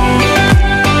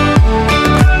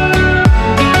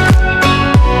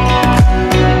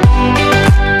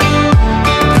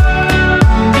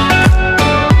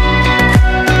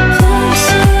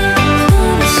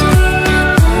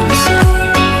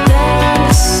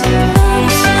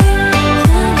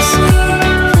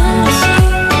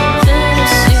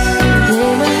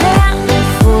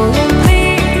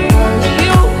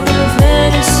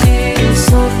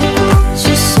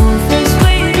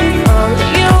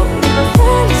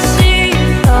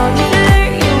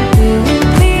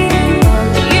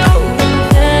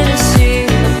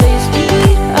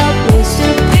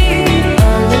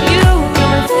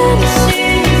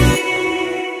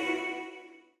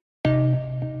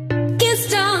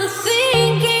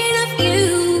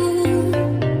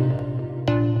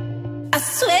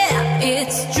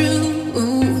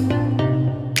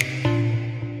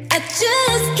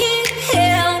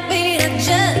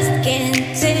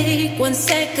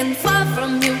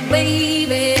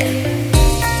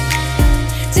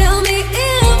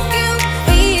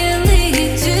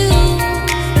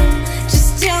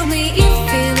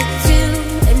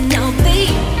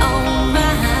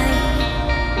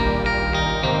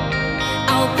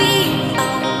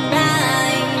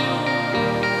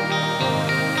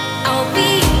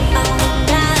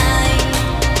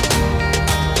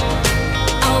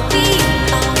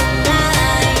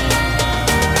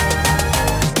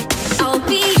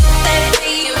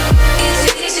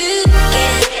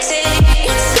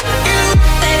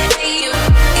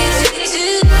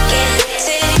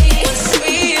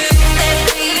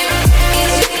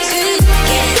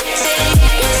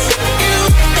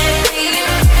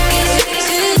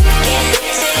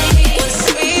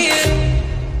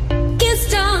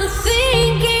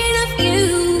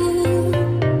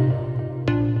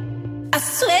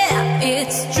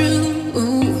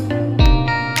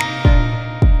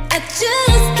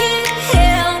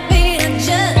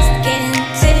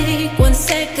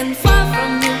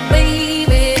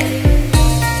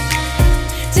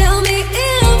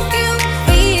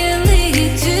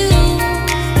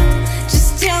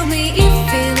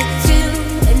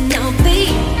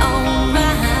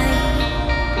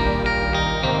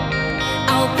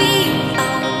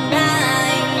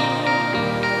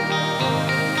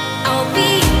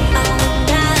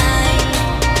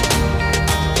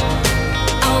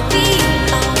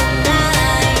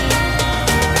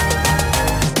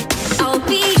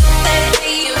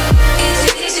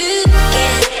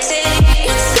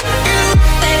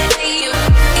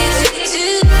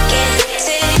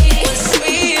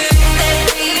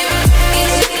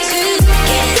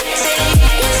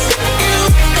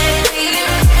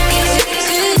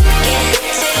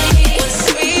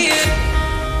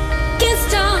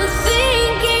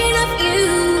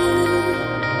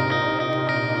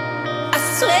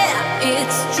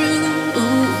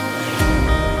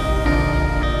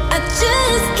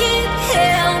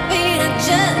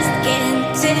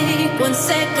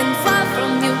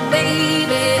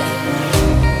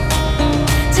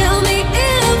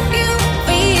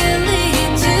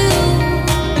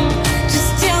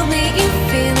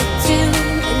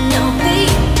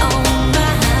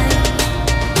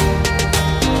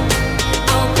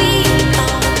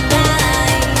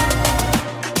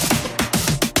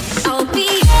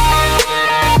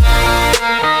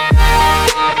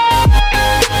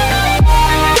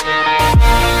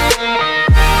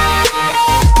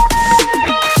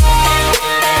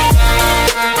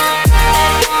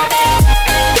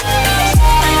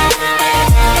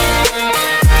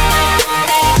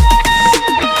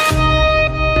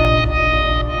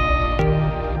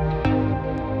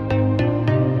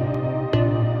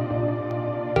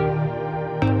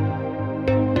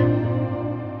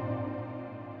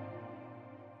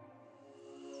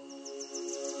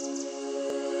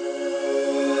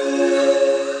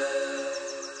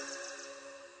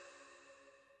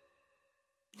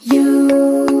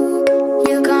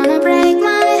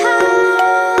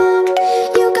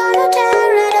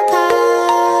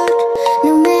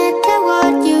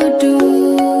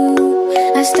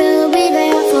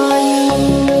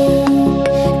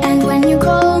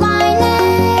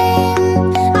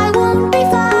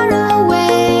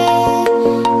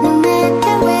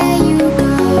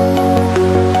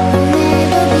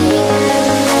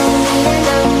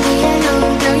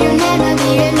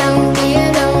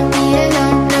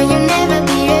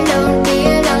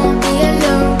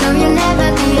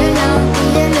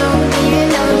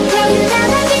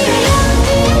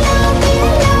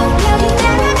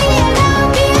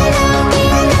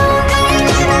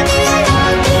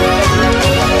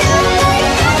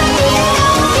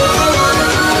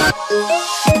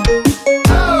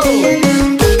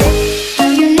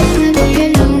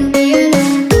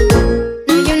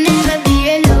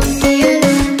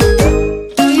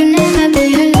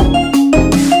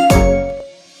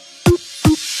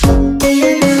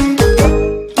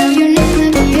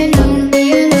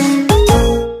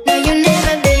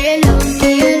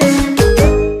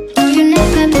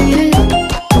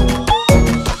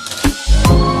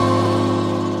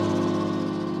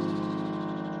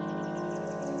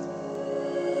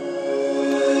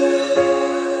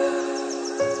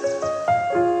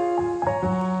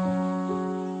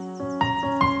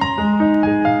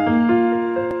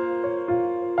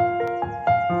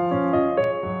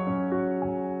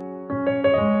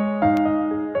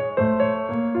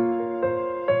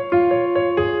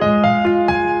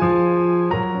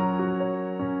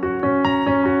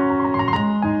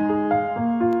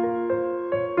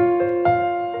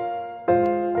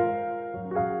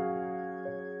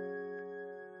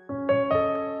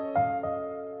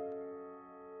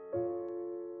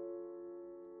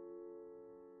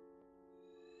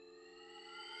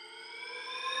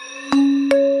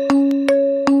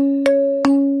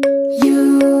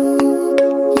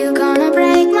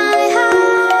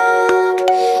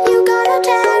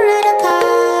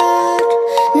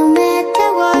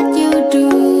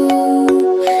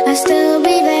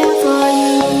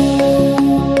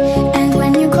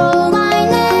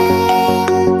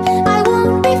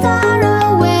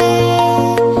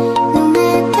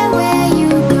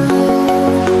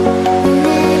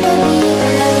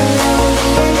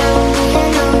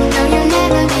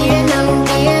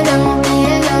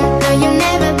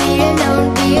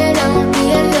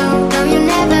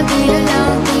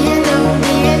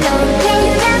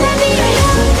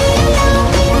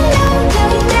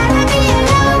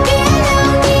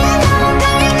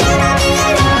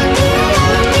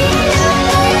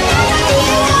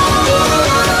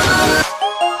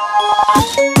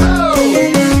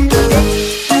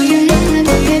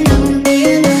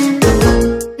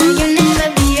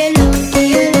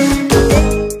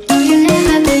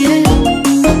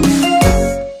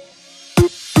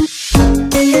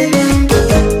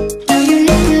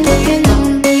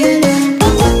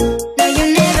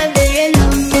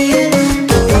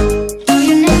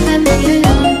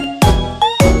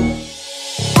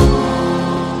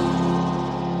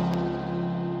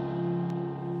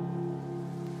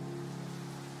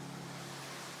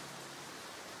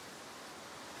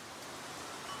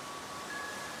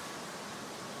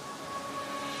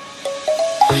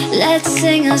 Let's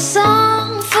sing a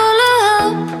song full of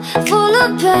hope, full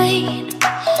of pain.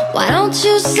 Why don't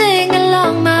you sing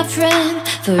along, my friend?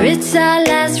 For it's our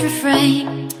last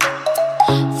refrain.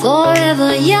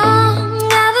 Forever young,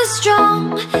 ever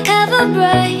strong, ever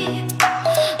brave.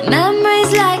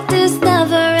 Memories like this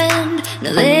never end.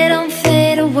 No, they don't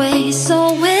fade away.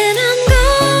 So when I'm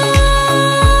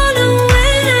gone, oh,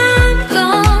 when I'm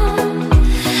gone,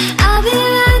 I'll be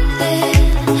right there,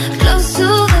 close to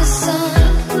the sun.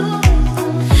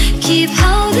 Keep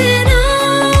holding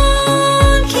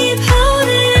on, keep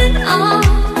holding on.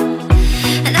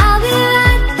 And I'll be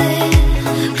right there,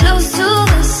 close to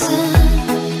the sun,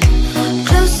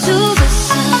 close to the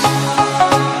sun.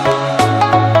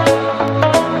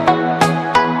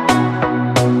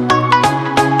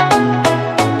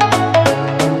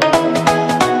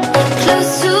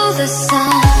 Close to the sun.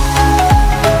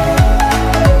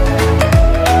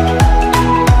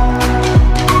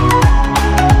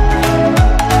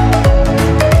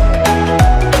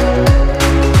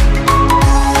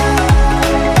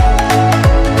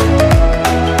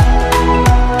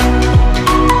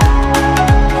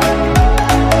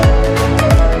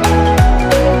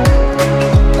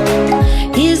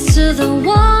 Here's to the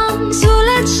ones who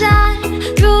let shine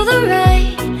through the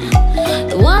rain,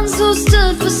 the ones who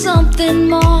stood for something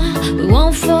more. We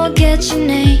won't forget your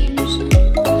names.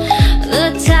 The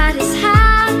tide is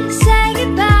high, say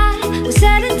goodbye, we're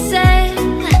setting sail.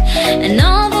 And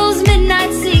all those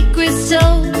midnight secrets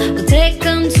told, we'll take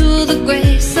them to the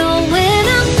grave. So when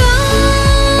I'm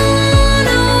gone,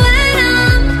 oh, when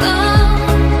I'm gone,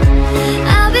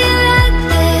 I'll be right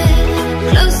there,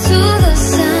 close to the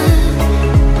sun.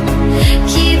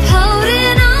 Keep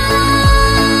holding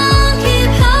on,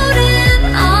 keep holding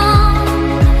on.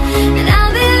 And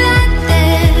I'll be right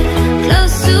there,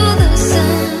 close to the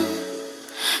sun,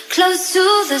 close to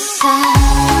the sun. Close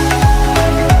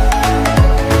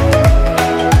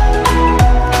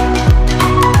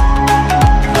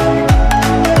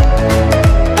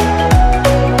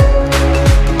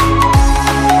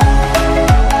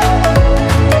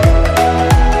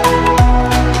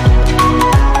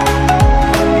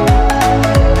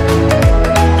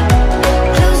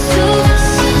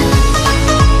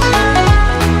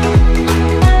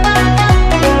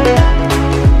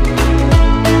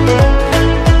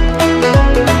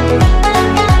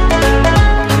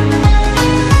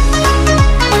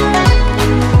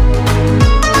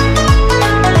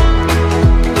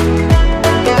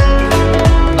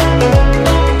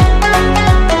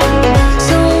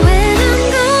to the sun. So when I'm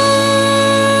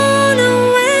gone, oh,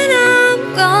 when I'm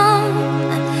gone,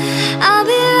 I'll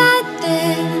be right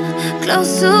there,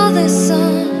 close to the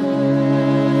sun.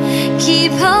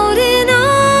 Keep holding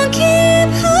on, keep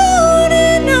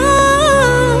holding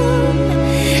on.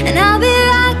 And I'll be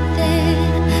right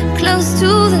there, close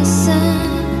to the sun,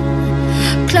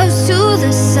 close to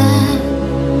the sun.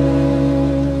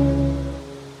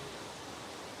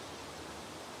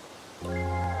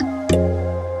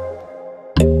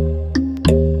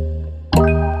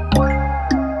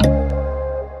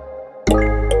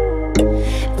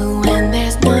 But when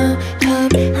there's no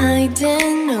hope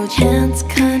hiding, no chance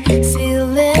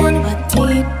concealing what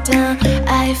deep down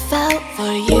I felt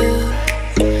for you.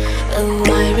 Oh,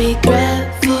 I regret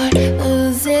for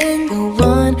losing the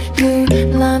one who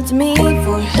loved me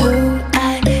for who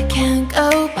I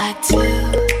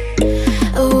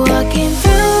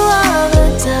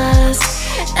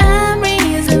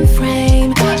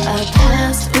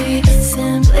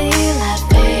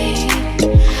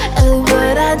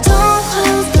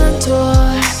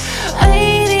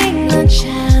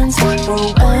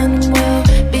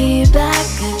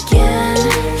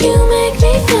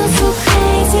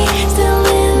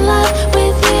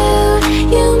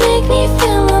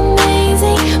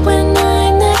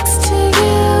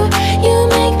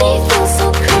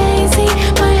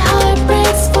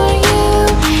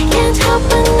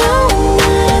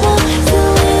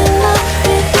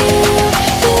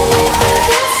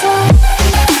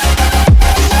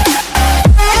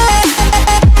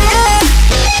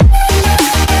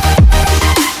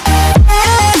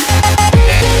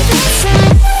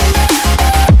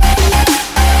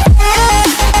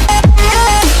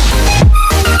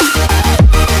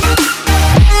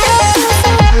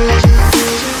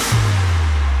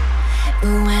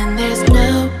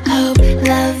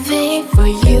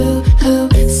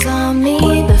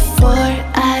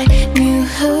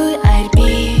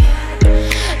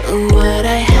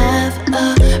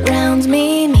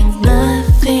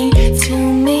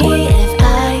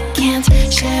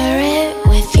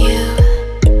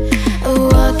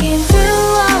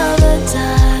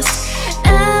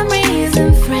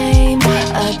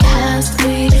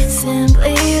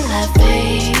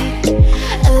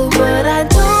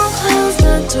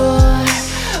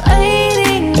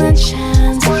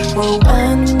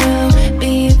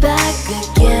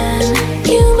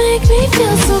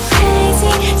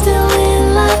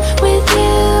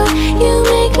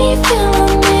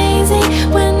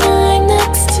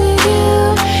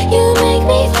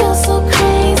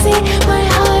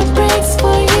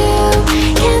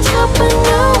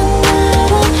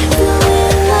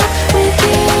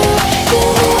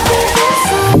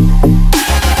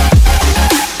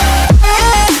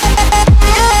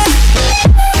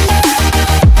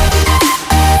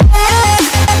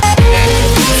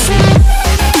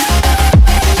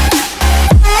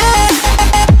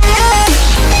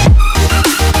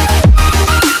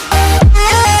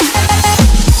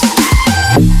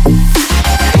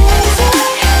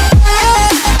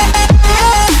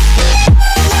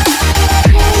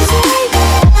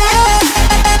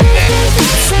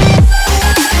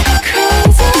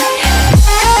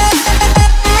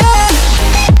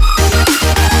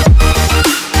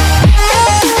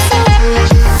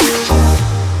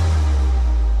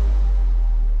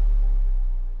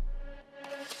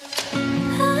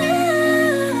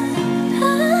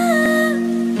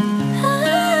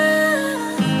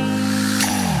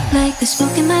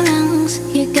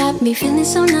got me feeling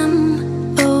so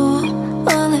numb. Oh,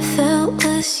 all I felt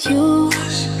was you.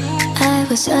 I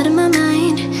was out of my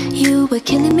mind. You were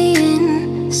killing me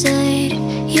inside.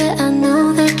 Yeah, I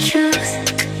know the truth.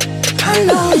 I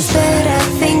know it's that I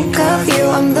think of you.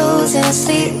 I'm losing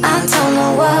sleep. I don't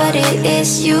know what it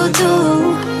is you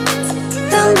do.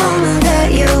 The moment that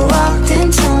you walked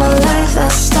into my life, I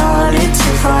started to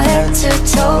fall head to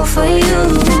toe for you.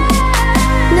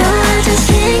 No, I just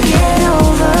can't get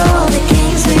over all the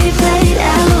games we played.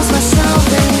 I lose myself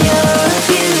in your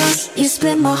abuse. You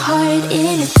split my heart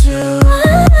in two.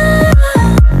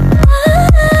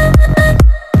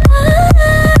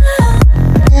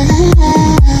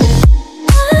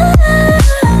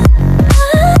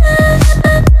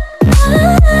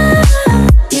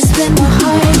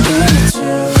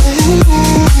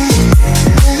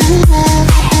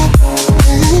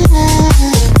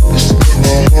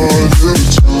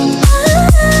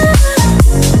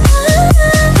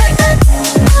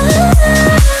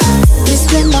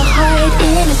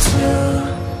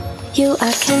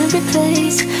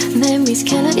 Replace, memories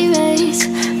cannot erase.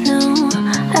 No,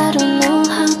 I don't know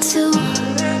how to.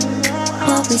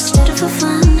 What we started for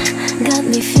fun got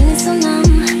me feeling so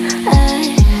numb.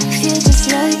 I feel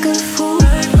just like a fool.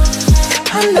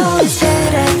 I know it's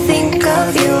that I think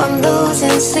of you. I'm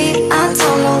losing sleep. I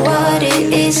don't know what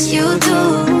it is you do.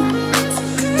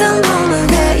 The moment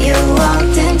that you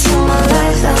walked into my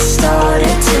life, I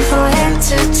started to fall head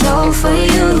to toe for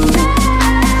you.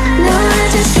 No, I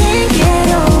just can't get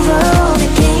over all the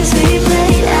games we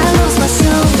played. I lost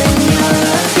myself in your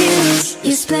abuse.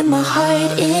 You split my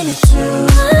heart in two.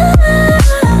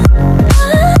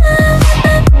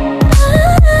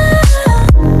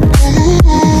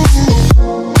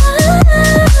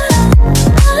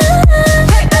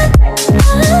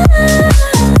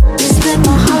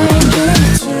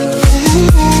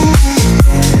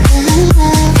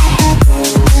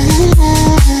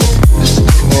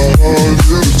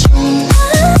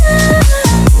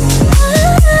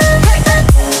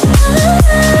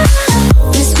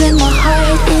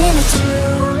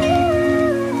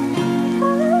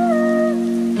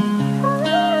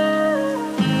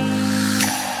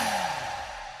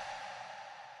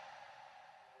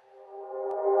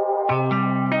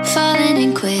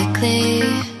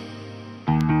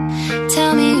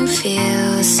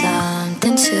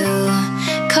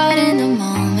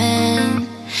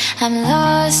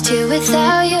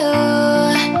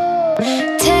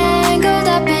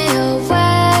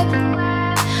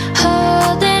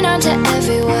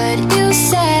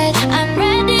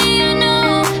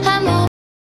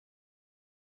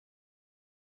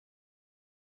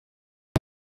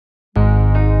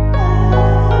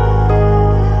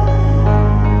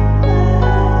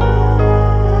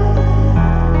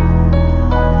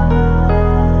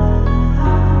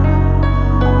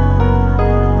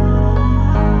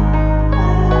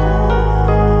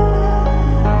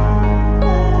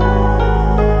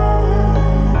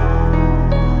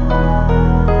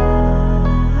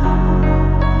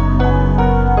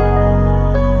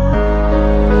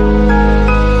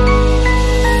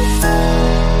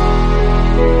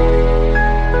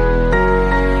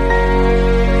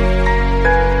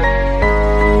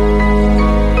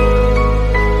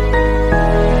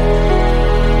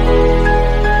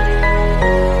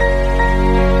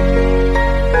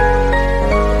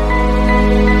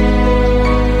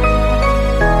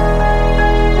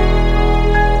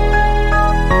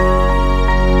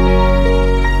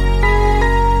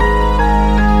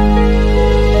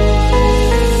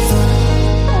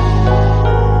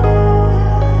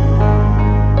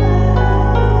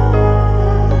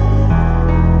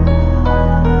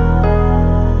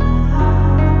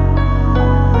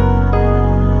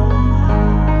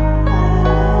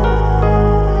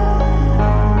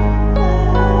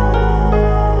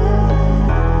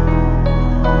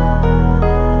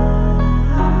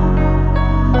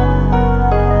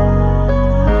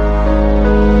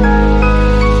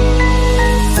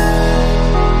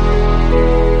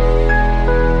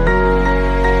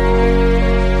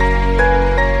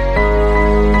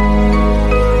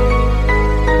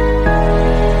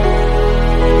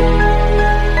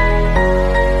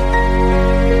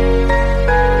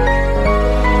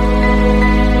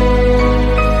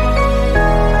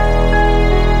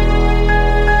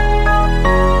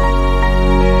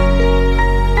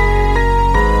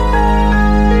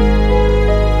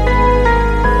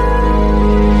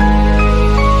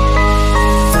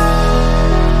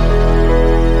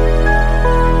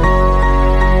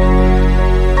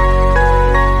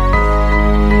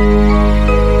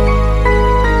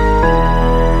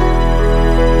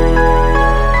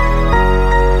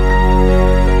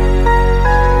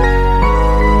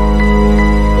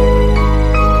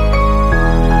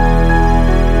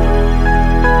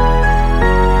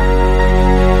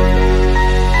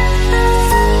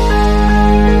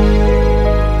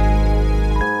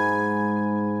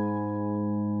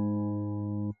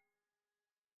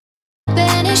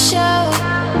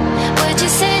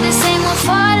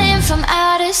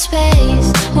 outer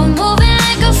space. We're moving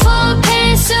like a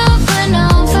full-paced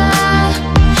supernova.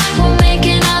 We're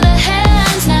making all the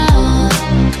headlines now,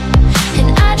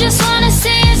 and I just wanna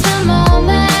seize the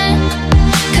moment,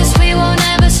 'cause we won't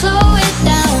ever slow it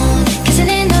down. Kissing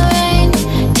in the rain,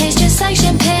 tastes just like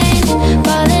champagne.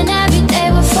 Falling every day,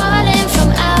 we're falling from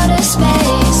outer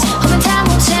space. Hoping time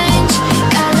will change,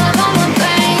 got love on my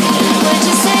brain. Would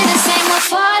you say the same? We're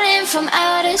falling from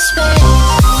outer space.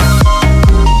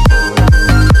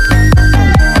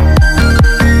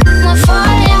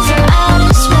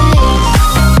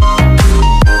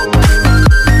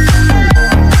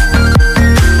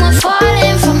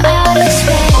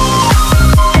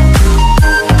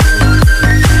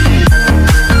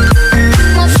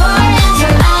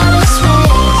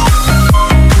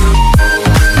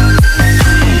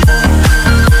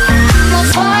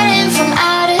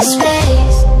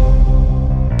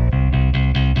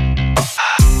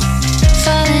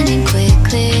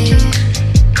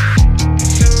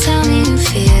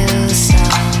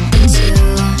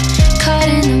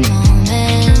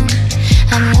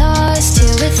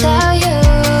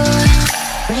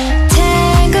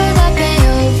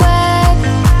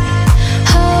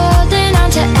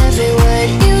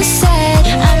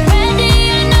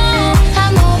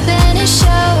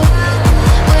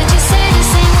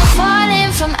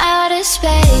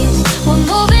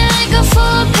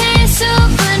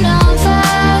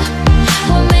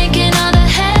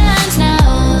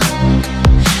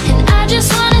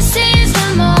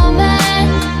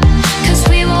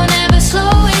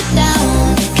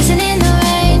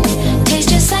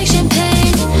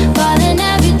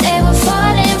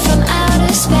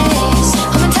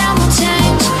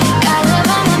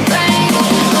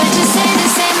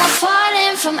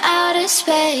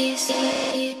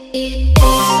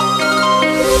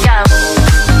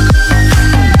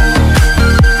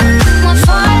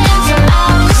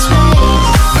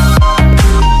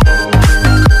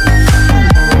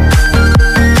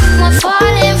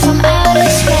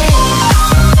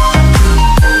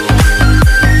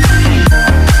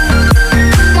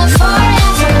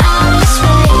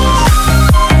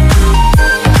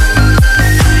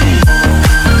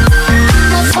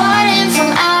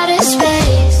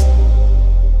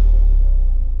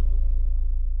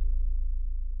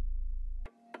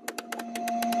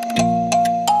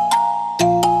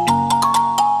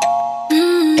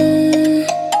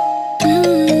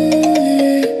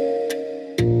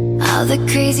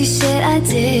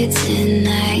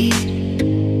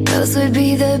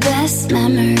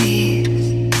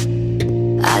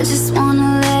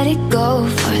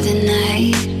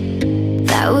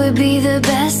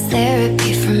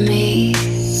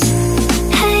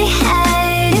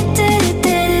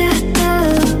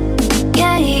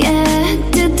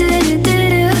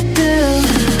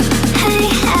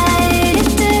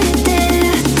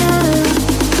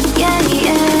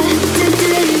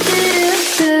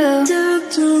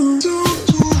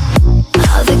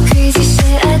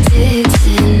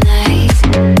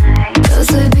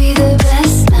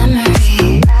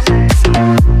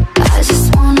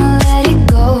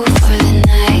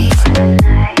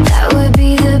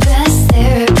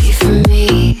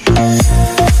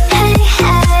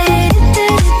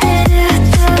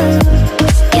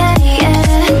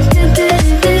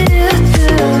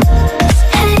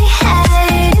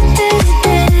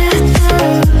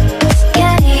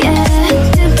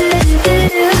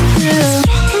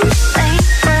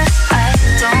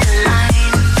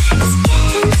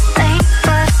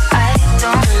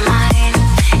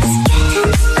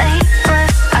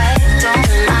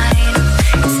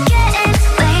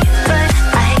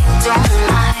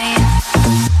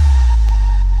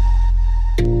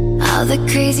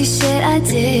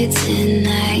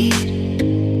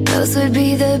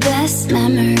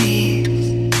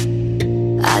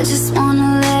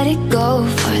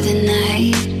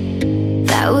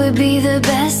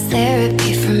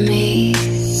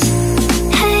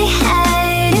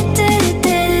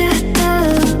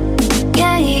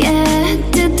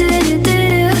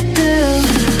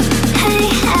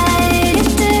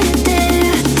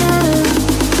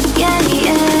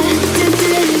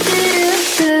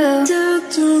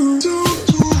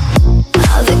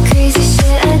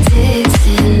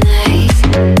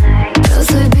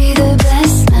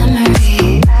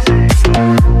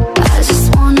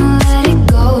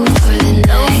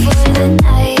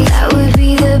 I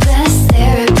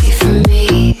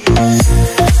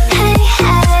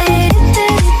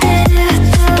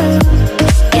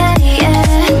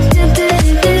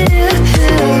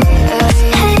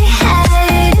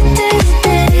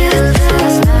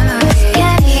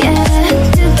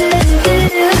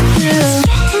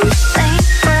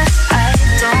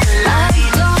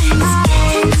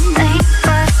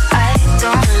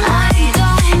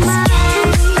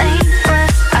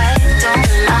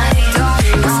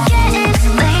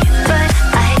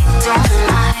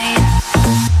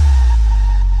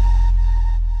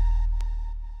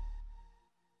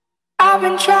I've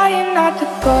been trying not to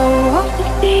go off the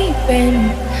deep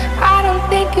end. I don't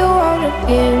think you wanna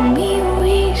give me a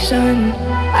reason.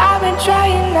 I've been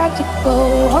trying not to go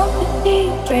off the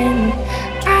deep end.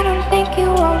 I don't think you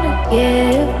wanna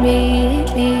give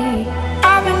me.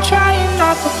 I've been trying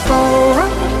not to go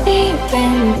off the deep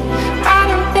end. I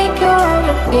don't think you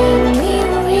wanna give me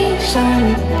a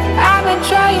reason. I've been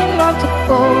trying not to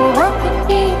go off the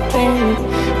deep end.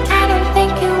 I don't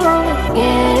think you wanna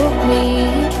give me.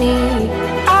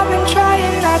 I've been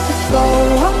trying not to go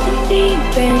off the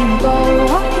deep end, go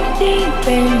off the deep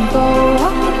end, go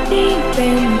off the deep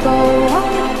end, go off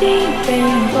the deep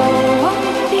end, go off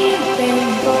the deep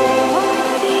end, go off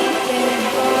the deep end,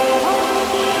 go off the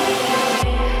deep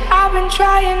end. I've been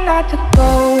trying not to go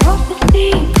off the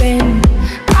deep end.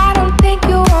 I don't think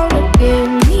you wanna give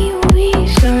me a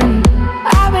reason.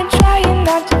 I've been trying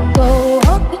not to go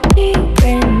off the deep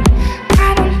end. I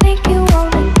don't think you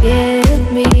wanna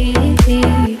give me.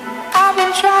 I've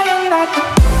been trying not to.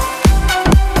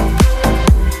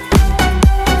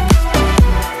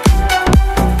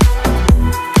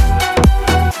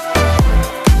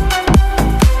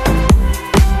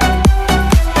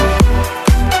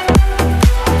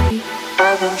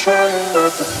 I've been trying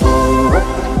not to go off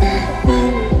the deep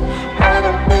end. I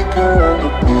don't think you wanna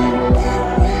give me a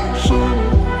reason.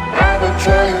 I've been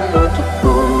trying not to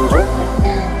go off the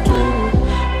deep end.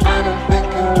 I don't think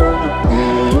you wanna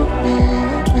give me.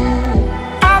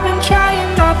 I've been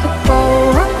trying not to go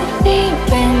off the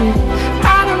deep end.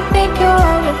 I don't think you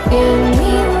wanna give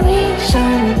me a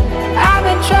reason. I've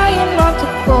been trying not to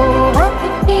go off the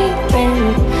deep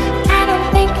end. I don't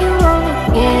think you wanna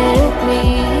give me.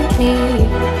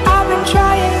 I've been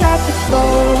trying not to go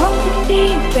off the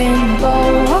deep end, go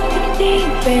off the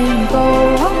deep end, go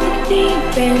off the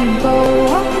deep end, go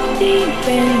off the deep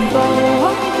end, go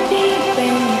off the deep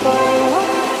end, go off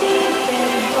the deep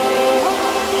end, go off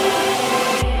the deep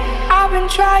end. I've been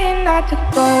trying not to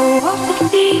go off the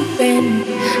deep end.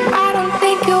 I don't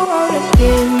think you wanna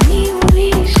give me a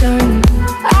reason.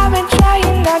 I've been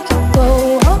trying not to go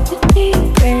off the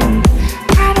deep end.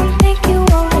 I don't think you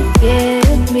wanna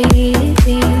give me.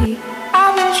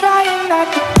 I've been trying not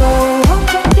to go off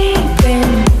the deep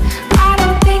end. I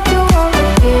don't think you wanna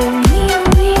give me a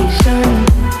reason.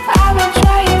 I've been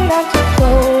trying not to go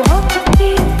off the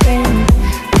deep end.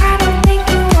 I don't think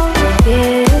you wanna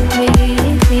give me.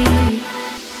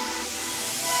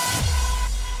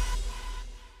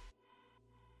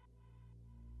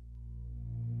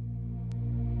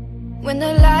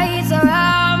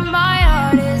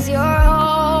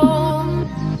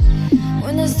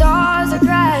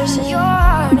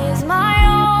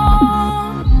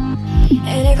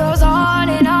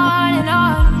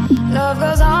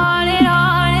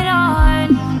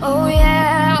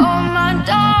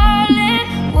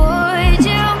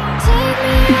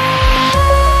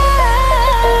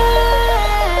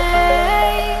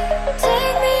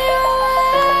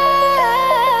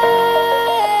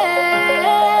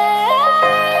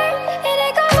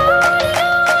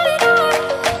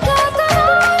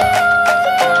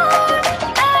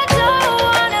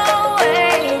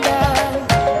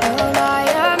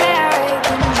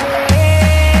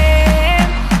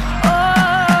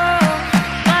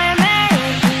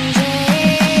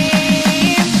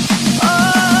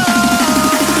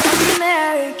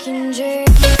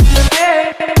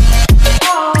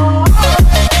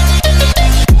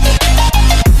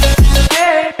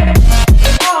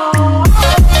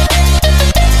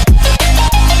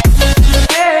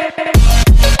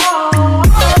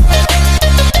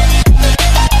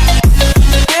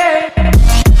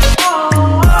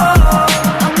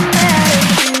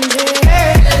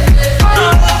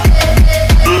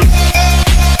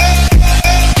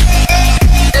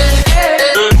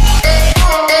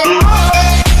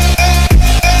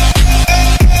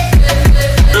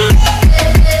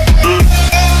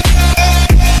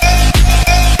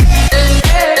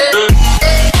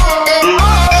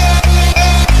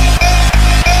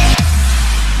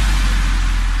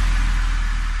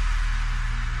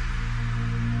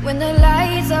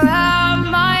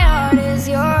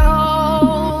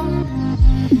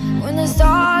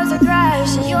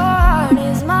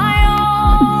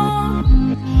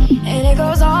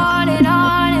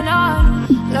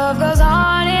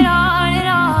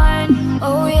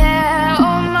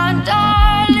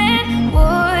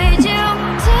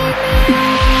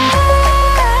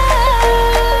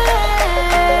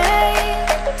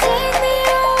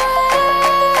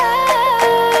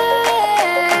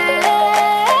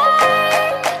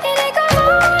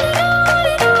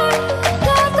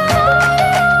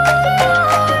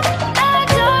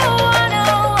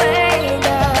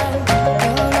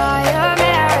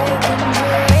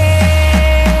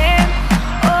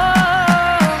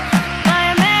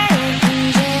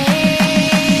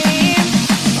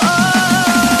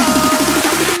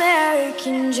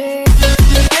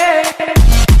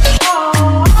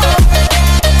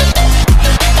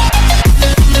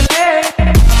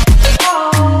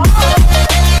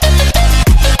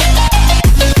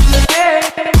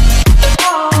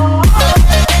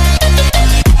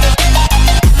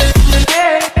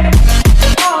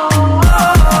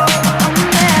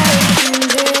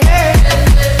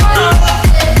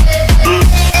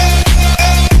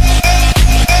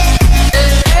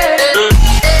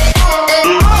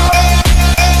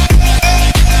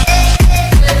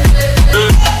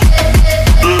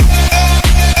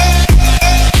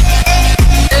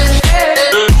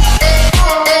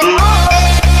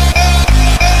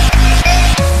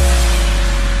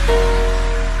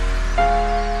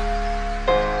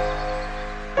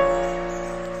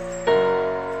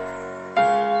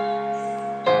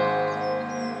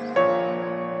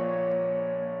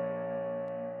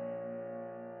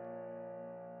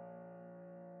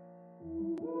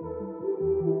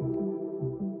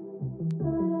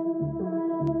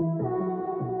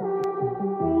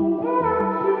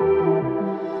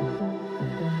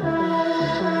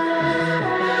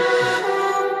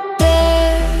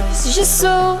 just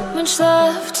so much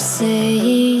left to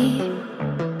say.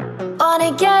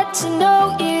 Wanna get to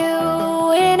know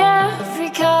you in every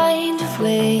kind of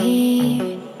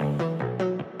way.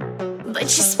 But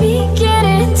you're speaking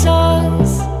in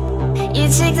tongues. You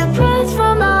take the breath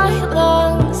from my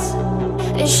lungs.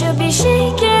 It should be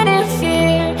shaking in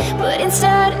fear, but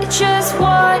instead I just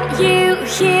want you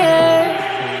here.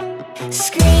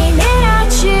 Screaming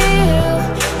at you,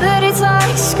 but it's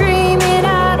like screaming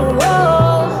at a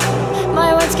wall.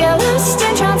 My words get lost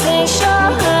in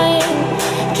translation.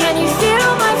 Can you feel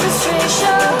my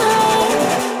frustration?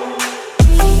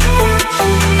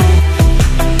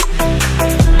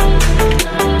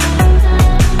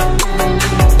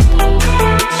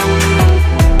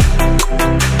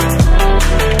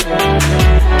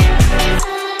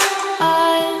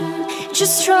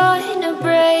 Just trying to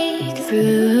break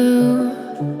through,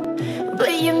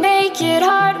 but you make it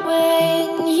hard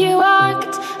when you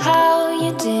act how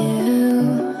you do.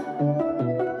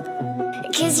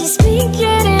 'Cause you speak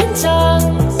it in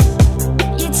tongues.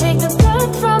 You take the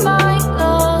breath from my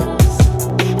lungs.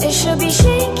 It should be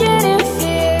shaking in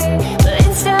fear, but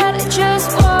instead I just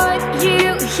want you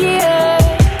here.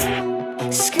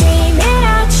 Screaming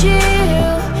at you,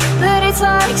 but it's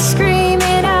like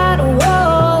screaming at a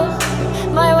wall.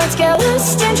 My words get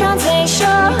lost in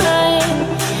translation.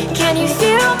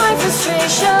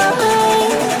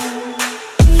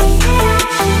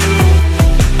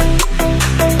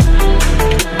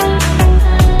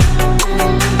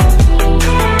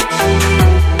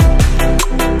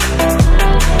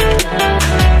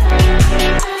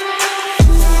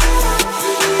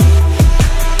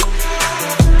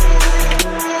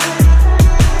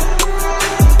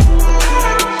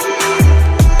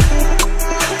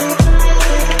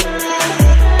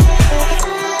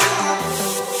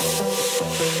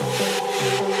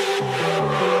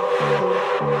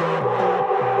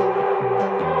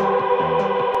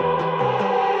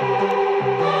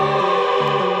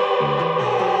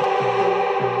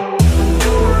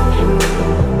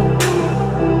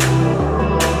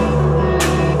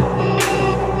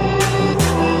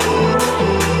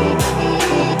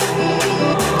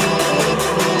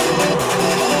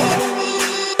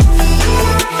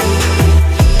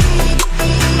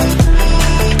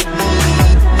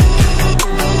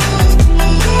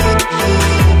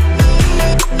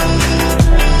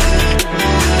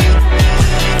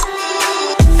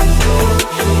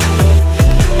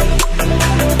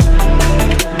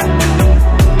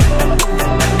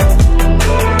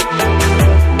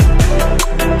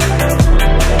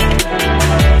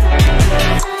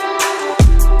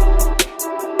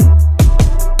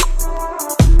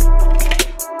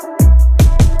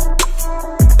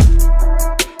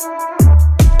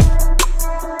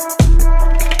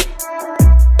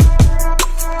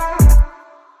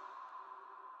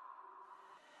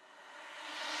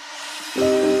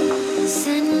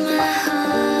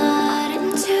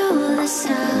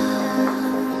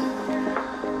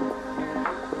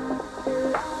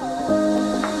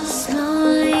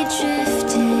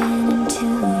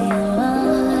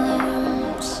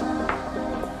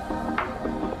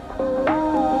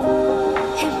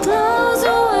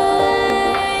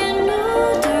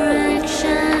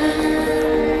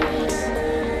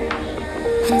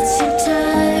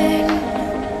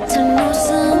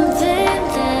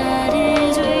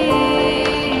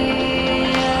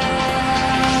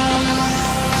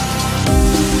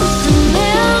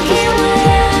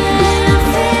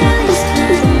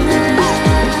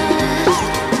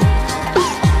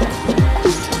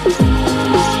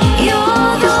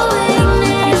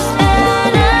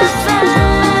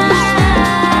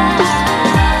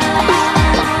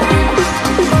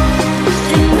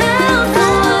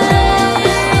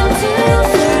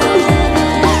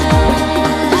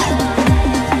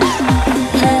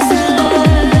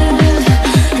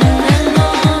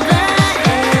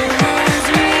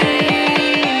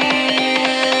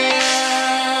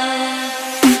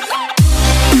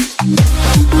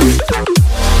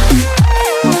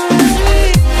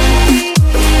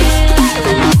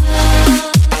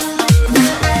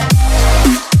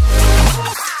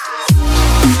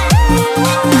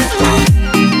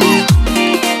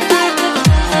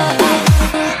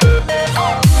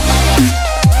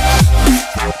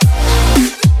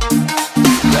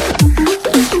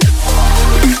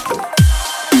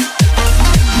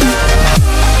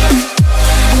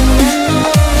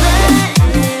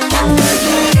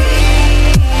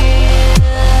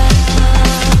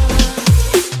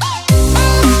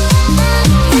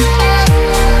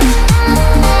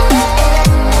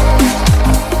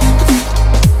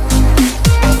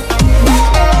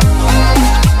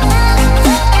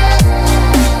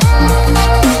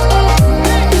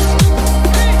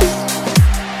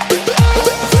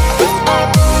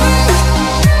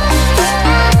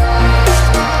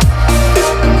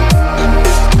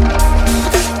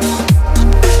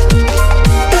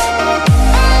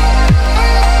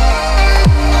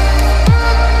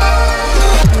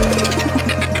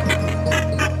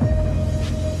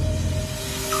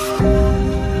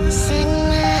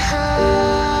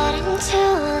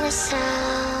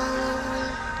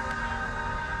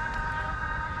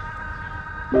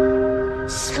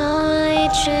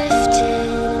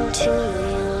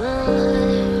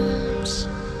 arms.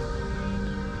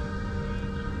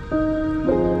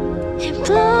 It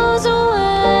blows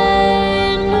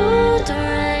away new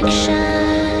directions.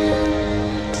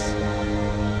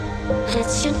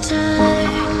 It's your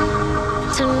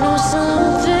time to know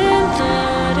something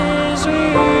that is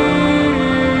real.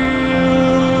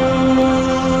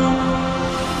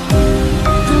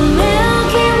 The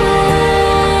Milky Way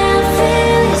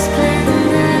feels splendid.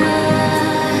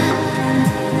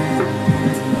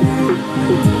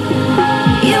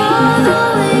 You're the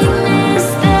weakness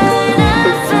that I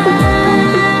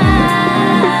find.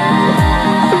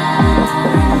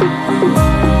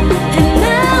 It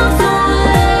melts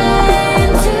away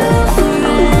into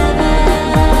forever.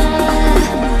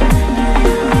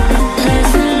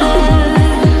 Lesson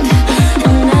learned,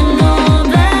 and I know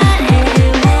that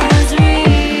it was real.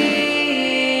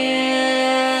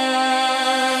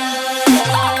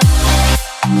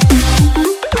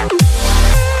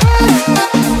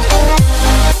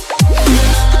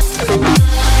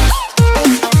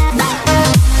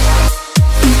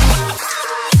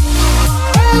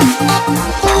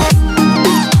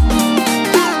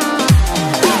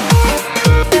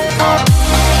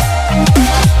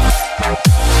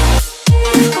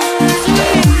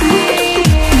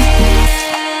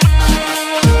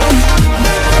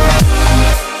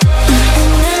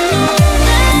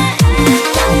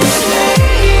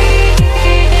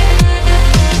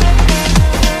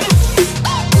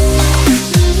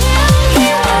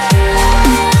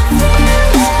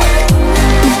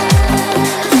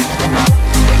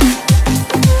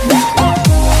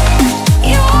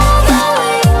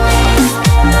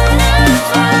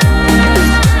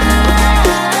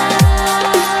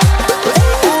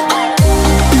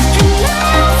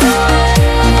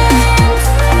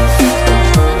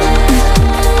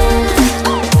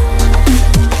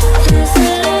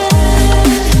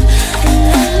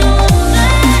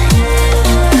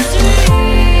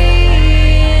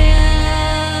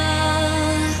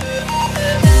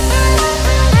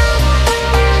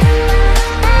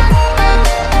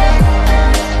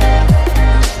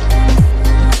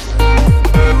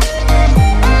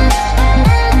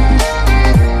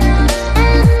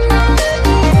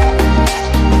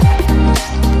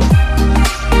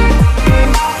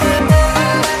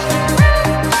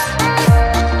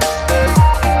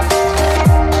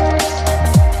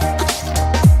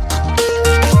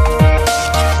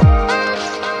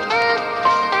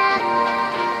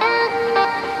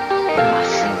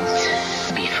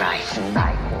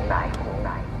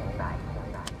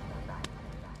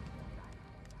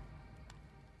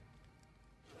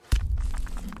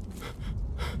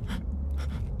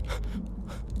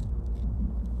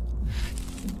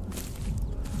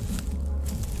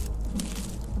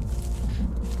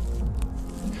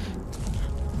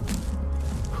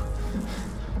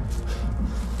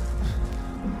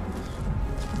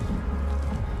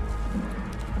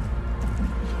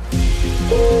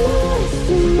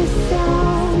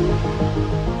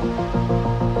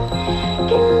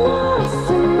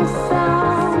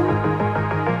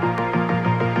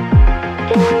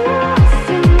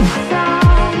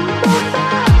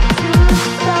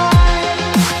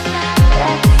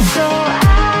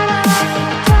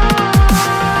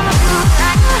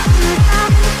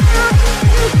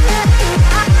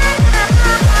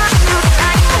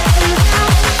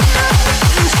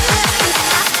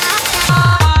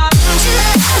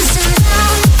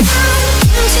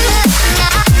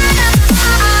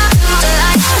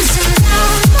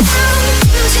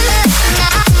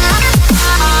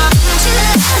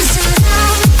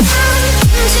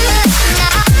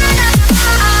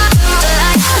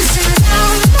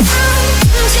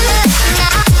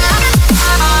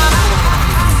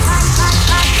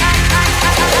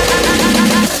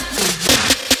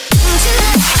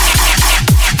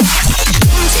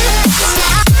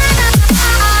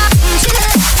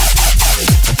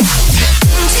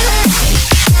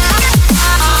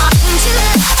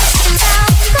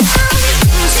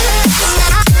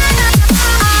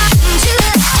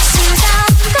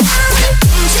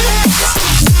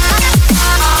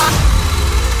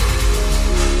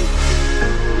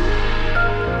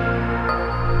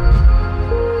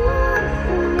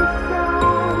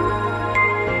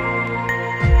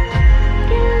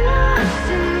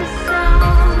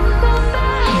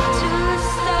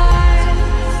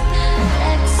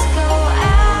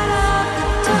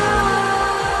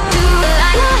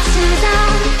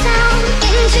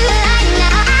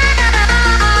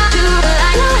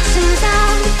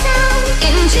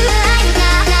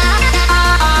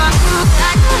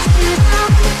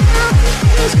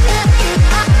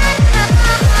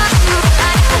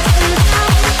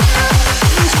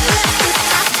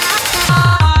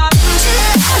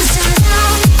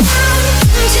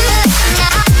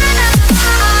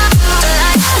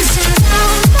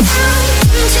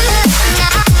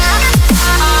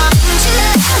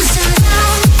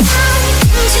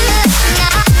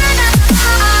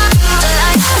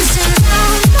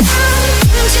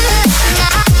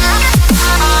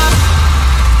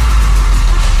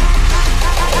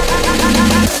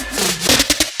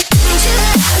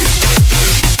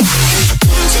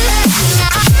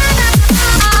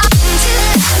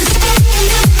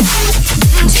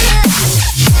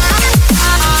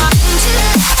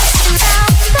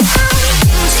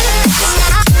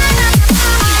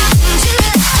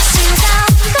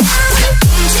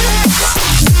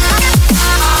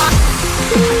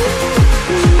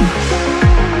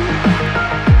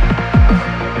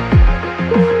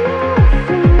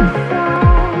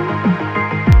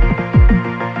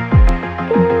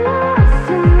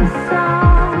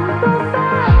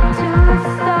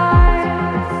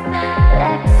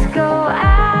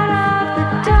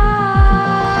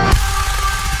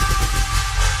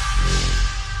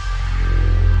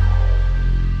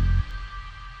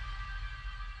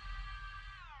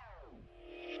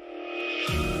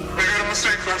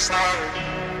 mistake last night.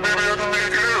 Maybe I can make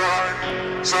it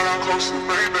right. Sit down closer,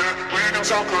 baby. We can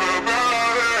talk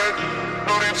about it.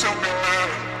 No need to be mad.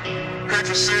 Hate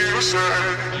to see you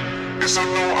sad. Yes, I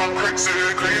know I'm crazy,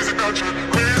 crazy about you,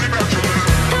 crazy about you.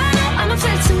 I know I'm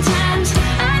afraid sometimes.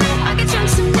 I know I get drunk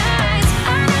some nights.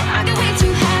 I know I get way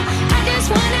too high. I just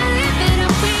wanna live it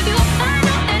up with you. I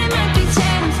know that it might be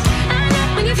tense. I know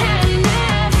when you've had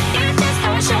enough. It's just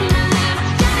how I show my love.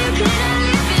 Now you cannot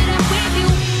live it up with you.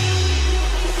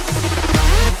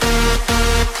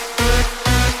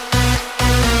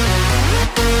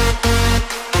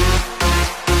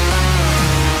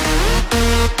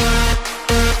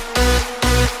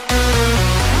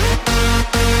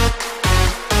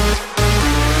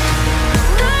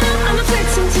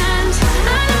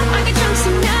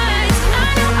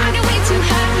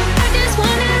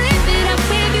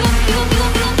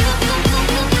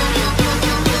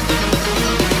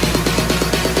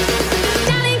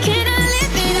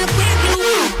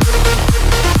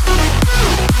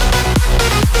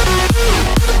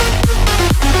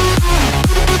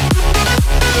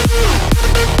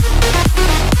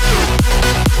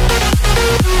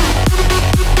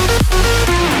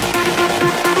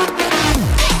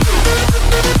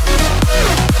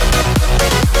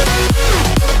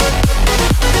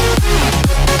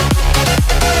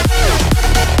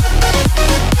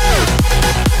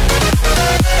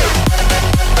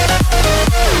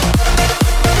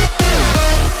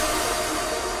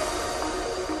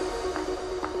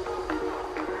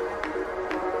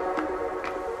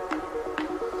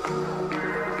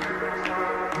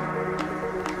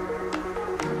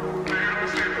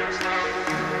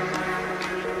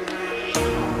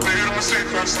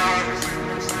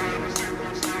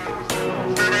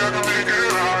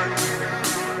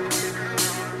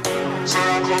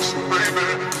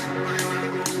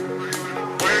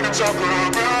 Talk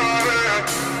about